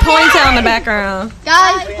didn't see that ponytail in the background.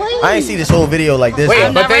 Guys, please. I ain't see this whole video like this. Wait,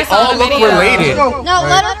 though. but they never saw all the look video. related. No,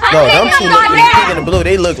 let us. No, them two look pink and the blue.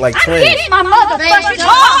 They look like twins. Get my motherfucking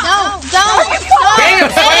Don't. Damn,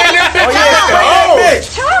 spraying that bitch. Oh, bitch!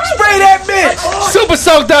 Spray that bitch! Super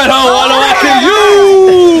soak that hoe all the way to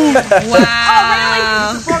you.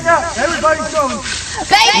 Wow. Everybody's going.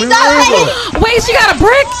 Baby, stop. Wait, she got a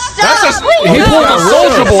brick? That's a he pulled a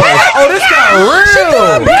Soldier Boy. Oh, this got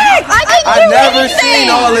real! I never anything. seen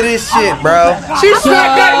all of this shit, bro. She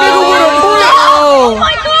smacked that nigga with a brick. Oh.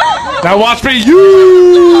 my God. Now watch me.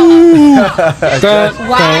 You.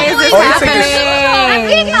 Why is this happening?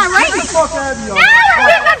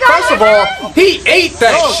 First of all, he ate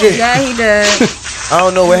that shit. Yeah, he did. I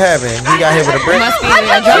don't know what happened. He got hit with a brick. Must be a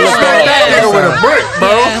That nigga with a brick, bro.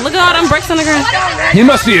 Yeah, look at all them bricks on the ground. He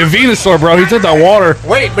must be a Venusaur, bro. He took that water.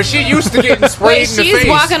 Wait, but she used to getting sprayed in the face. She's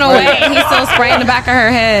walking away and he's still spraying the back of her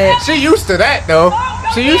head. She used to that though.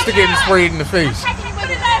 She used to getting sprayed in the face.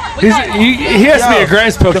 He has to be a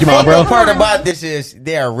grass The Pokemon, fucked bro. up part about this is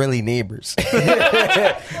they are really neighbors.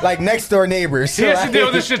 Like next door neighbors. He has to deal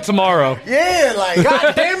with this shit tomorrow. Yeah, like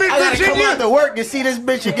God damn it, I gotta come Virginia. out to work to see this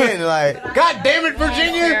bitch again. Like, God damn it,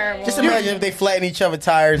 Virginia. just imagine if they flatten each other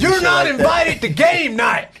tires. and You're shit not like invited to game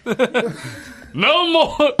night. No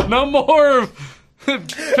more.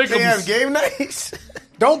 That. They have game nights.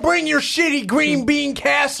 Don't bring your shitty green bean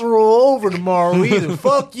casserole over tomorrow either.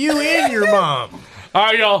 Fuck you and your mom. All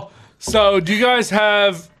right, y'all. So, do you guys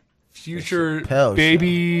have future Chappelle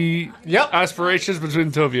baby Yep. aspirations between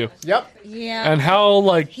the two of you? Yep. Yeah. And how,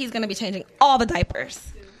 like, He's going to be changing all the diapers.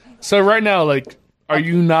 so right now, like, are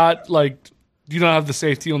you not, like, do you not have the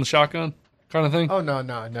safety on the shotgun kind of thing? Oh no,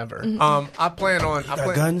 never. I plan on. I Got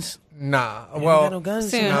plan. guns? Nah. You Well, got no guns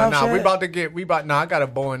soon. in the nah. house yet? We about to get. I got a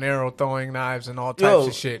bow and arrow, throwing knives, and all types Yo,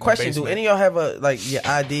 of shit. in the question: do basement. any of y'all have a like your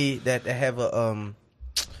ID that have a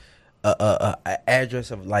address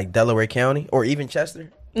of like Delaware County or even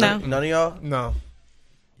Chester? No. None of y'all. No.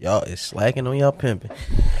 Y'all is slacking on y'all pimping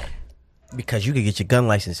because you could get your gun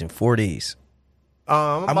license in 4 days.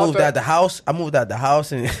 I moved out the house. I moved out the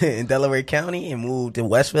house in Delaware County and moved to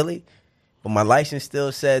West Philly, but my license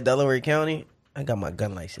still said Delaware County. I got my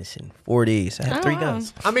gun license in 4 days. I have 3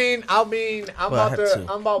 guns. I'm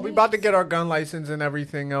Well, we about to get our gun license and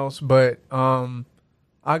everything else, but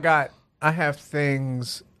I have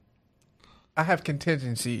things. I have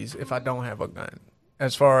contingencies if I don't have a gun,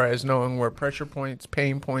 as far as knowing where pressure points,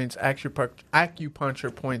 pain points,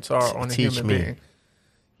 acupuncture points are on a Teach human me. being.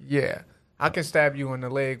 Yeah, I can stab you in the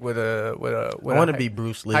leg with a. I want to be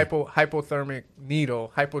Bruce Lee. Hypodermic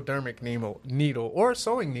needle, or a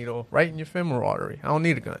sewing needle right in your femoral artery. I don't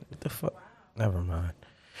need a gun. What the fuck? Never mind.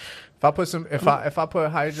 If I put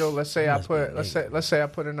hydro, let's say I put an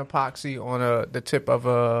epoxy on the tip of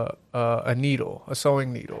a needle, a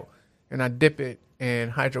sewing needle, and I dip it in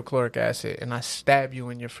hydrochloric acid and I stab you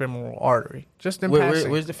in your femoral artery. Just in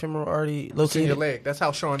passing. Where's the femoral artery It's in located? your leg. That's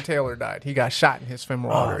how Sean Taylor died. He got shot in his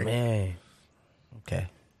femoral Oh artery. man. Okay.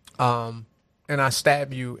 And I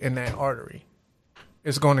stab you in that artery.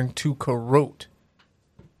 It's going to corrode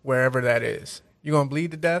wherever that is. You're going to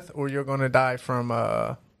bleed to death, or you're going to die from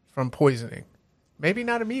poisoning. Maybe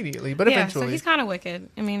not immediately, but yeah, eventually. so he's kind of wicked.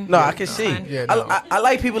 I mean, No, I can see. Yeah, no. I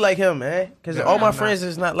like people like him, man, because No, all my I'm friends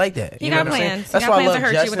is not like that. He You know got what I'm saying? plans. He That's got why I plans love to hurt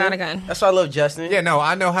you Justin. without a gun. That's why I love Justin. Yeah, no,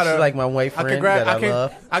 I know how to. She's like my white friend that I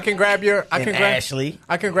love. I can grab your. Ashley.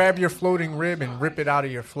 I can grab your floating rib and rip it out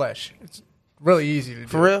of your flesh. It's really easy to do.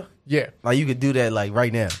 For real? Yeah. Like you could do that like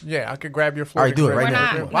right now. Yeah, I could grab your All right, floating do it rib. right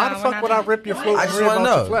now. We're not. Why No, the we're fuck not would I doing rip your that. floating I just rib want out to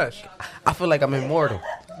your know. flesh? I feel like I'm immortal.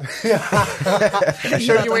 You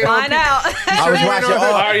sure you ain't on? Find out.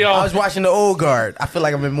 I was watching the Old Guard. I feel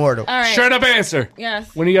like I'm immortal. All right. Straight up answer.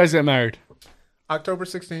 Yes. When do you guys get married? October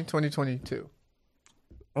 16, 2022.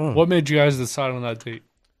 What made you guys decide on that date?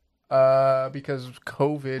 Because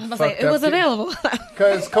COVID I was fucked like, it up. was available.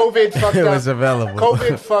 Because COVID fucked It up. was available.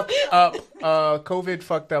 COVID fucked up. COVID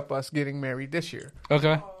fucked up us getting married this year.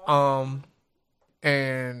 Okay.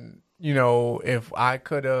 And you know, if I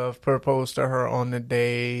could have proposed to her on the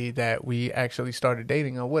day that we actually started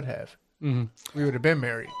dating, I would have. Mm-hmm. We would have been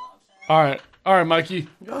married. All right, Mikey.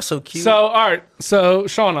 You're so cute. So, all right. So,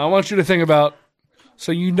 Shauna, I want you to think about.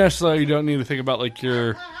 So, you necessarily don't need to think about like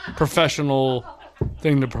your professional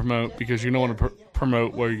thing to promote because you don't want to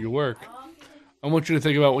promote where you work. I want you to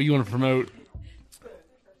think about what you want to promote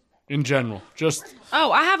in general. Just Oh,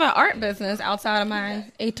 I have an art business outside of my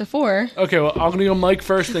 8 to 4. okay. Well, I'm gonna go Mike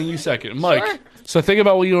first, then you second. Mike. Sure. So think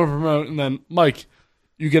about what you want to promote, and then Mike,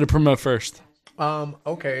 you get to promote first.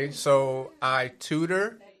 Okay, so I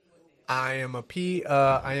tutor. I am a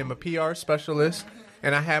PR specialist,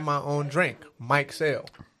 and I have my own drink, Mike Sale.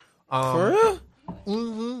 For real?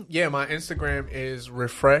 Mm-hmm. Yeah, my Instagram is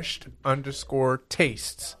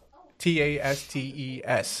refreshed_tastes.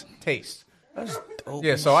 TASTES. Taste. That's dope.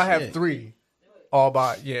 Yeah, so I have shit. 3.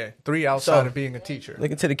 Three outside of being a teacher.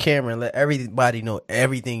 Look into the camera and let everybody know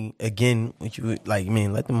everything again. What you like? I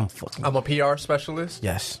mean, let them fucking. I'm a PR specialist.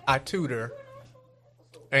 Yes. I tutor,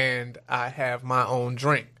 and I have my own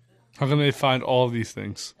drink. How can they find all of these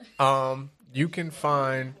things? You can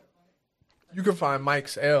find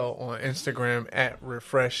Mike's L on Instagram at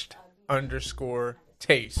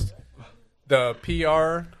refreshed_taste. the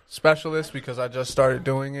PR specialist, because I just started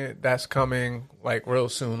doing it, that's coming like real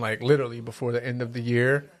soon, like literally before the end of the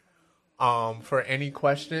year. For any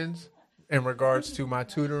questions in regards to my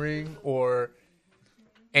tutoring or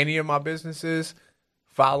any of my businesses,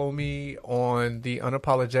 follow me on the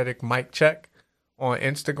Unapologetic Mic Check on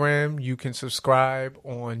Instagram. You can subscribe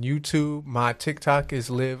on YouTube. My TikTok is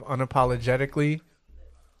Live Unapologetically.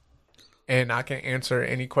 And I can answer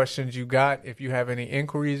any questions you got if you have any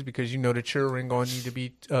inquiries, because you know the children going to need to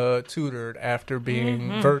be tutored after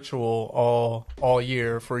being virtual all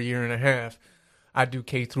year for a year and a half. I do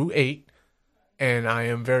K through 8, and I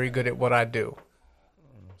am very good at what I do.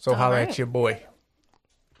 So holla at your boy.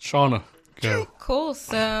 Shauna, go. Cool.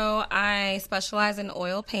 So I specialize in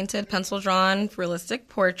oil-painted, pencil-drawn, realistic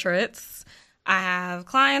portraits. I have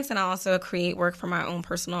clients, and I also create work for my own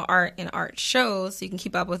personal art and art shows. So you can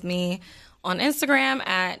keep up with me on Instagram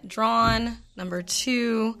at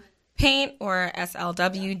drawn2paint or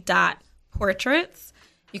slw.portraits.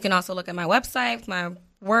 You can also look at my website, my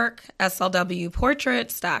work,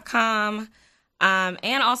 slwportraits.com.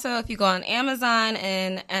 And also, if you go on Amazon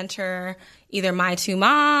and enter either My Two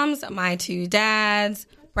Moms, My Two Dads,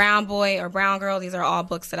 Brown Boy, or Brown Girl, these are all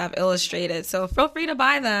books that I've illustrated. So feel free to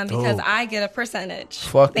buy them because I get a percentage.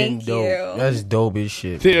 Fucking Thank dope. you. That's dope as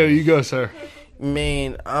shit. Theo, you go, sir.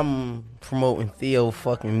 Man, I'm promoting Theo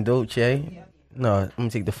fucking Dolce. No, I'm gonna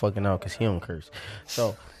take the fucking out because he don't curse.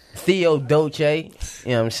 So, Theo Dolce, you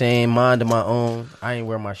know what I'm saying? Mind of my own. I ain't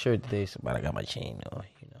wear my shirt today, but I got my chain though.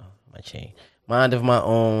 You know, my chain. Mind of my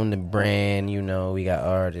own, the brand, you know, we got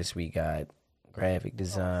artists, we got graphic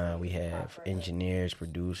design, we have engineers,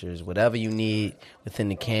 producers, whatever you need within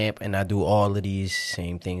the camp, and I do all of these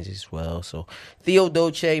same things as well. So Theo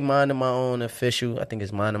Dolce, Mind of My Own official. I think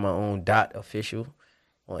it's Mind of My Own .official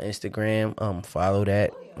on Instagram. Follow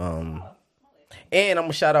that. And I'm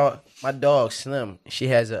gonna shout out my dog Slim. She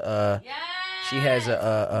has a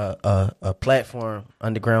platform,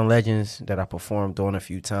 Underground Legends, that I performed on a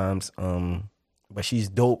few times. But she's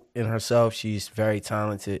dope in herself. She's very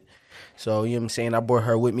talented. So, you know what I'm saying? I brought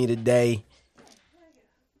her with me today.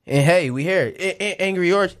 And hey, we here.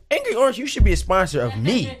 Angry Orange. Angry Orange, you should be a sponsor of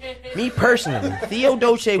me. Me personally. Theo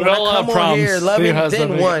Dolce, when I come on here, loving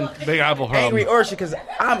then one. Big Apple problem. Angry Orchard, because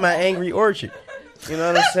I'm an Angry Orchard. You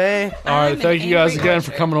know what I'm saying? All right, thank you guys again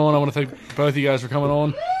for coming on. I want to thank both of you guys for coming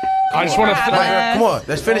on. I just want to come on,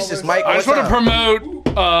 let's finish this, Mike. I just want to promote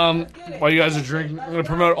while you guys are drinking. I'm going to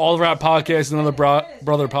promote All the Rap Podcast, another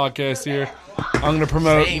brother podcast here. I'm going to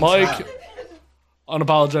promote Mike,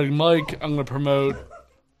 Unapologetic Mike. I'm going to promote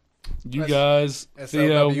you guys,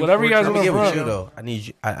 Theo, whatever you guys want to promote. You though. I need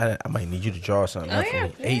you. I might need you to draw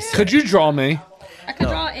something. Could you draw me? I could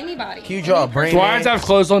draw anybody. Can you draw a brain? Do I have to have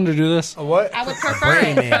clothes on to do this? What? I would prefer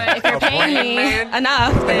it, but if you're paying me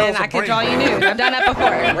enough, then I could draw you nude. I've done that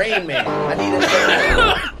before. Rain Man. I need a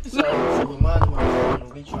so remind me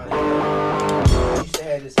when we trying to. We used to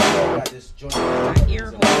have this. I got this joint.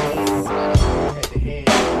 Ear holes. Had the hand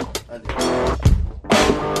under.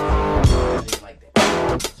 Like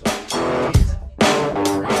that. So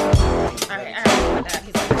all right,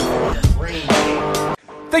 that. Rain Man.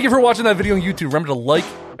 Thank you for watching that video on YouTube. Remember to like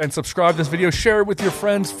and subscribe this video. Share it with your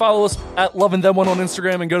friends. Follow us at LoveandThem1 on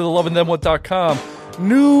Instagram and go to theloveandthem1.com.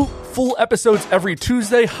 New full episodes every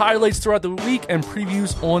Tuesday, highlights throughout the week, and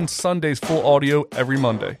previews on Sundays. Full audio every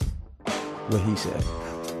Monday. What he said.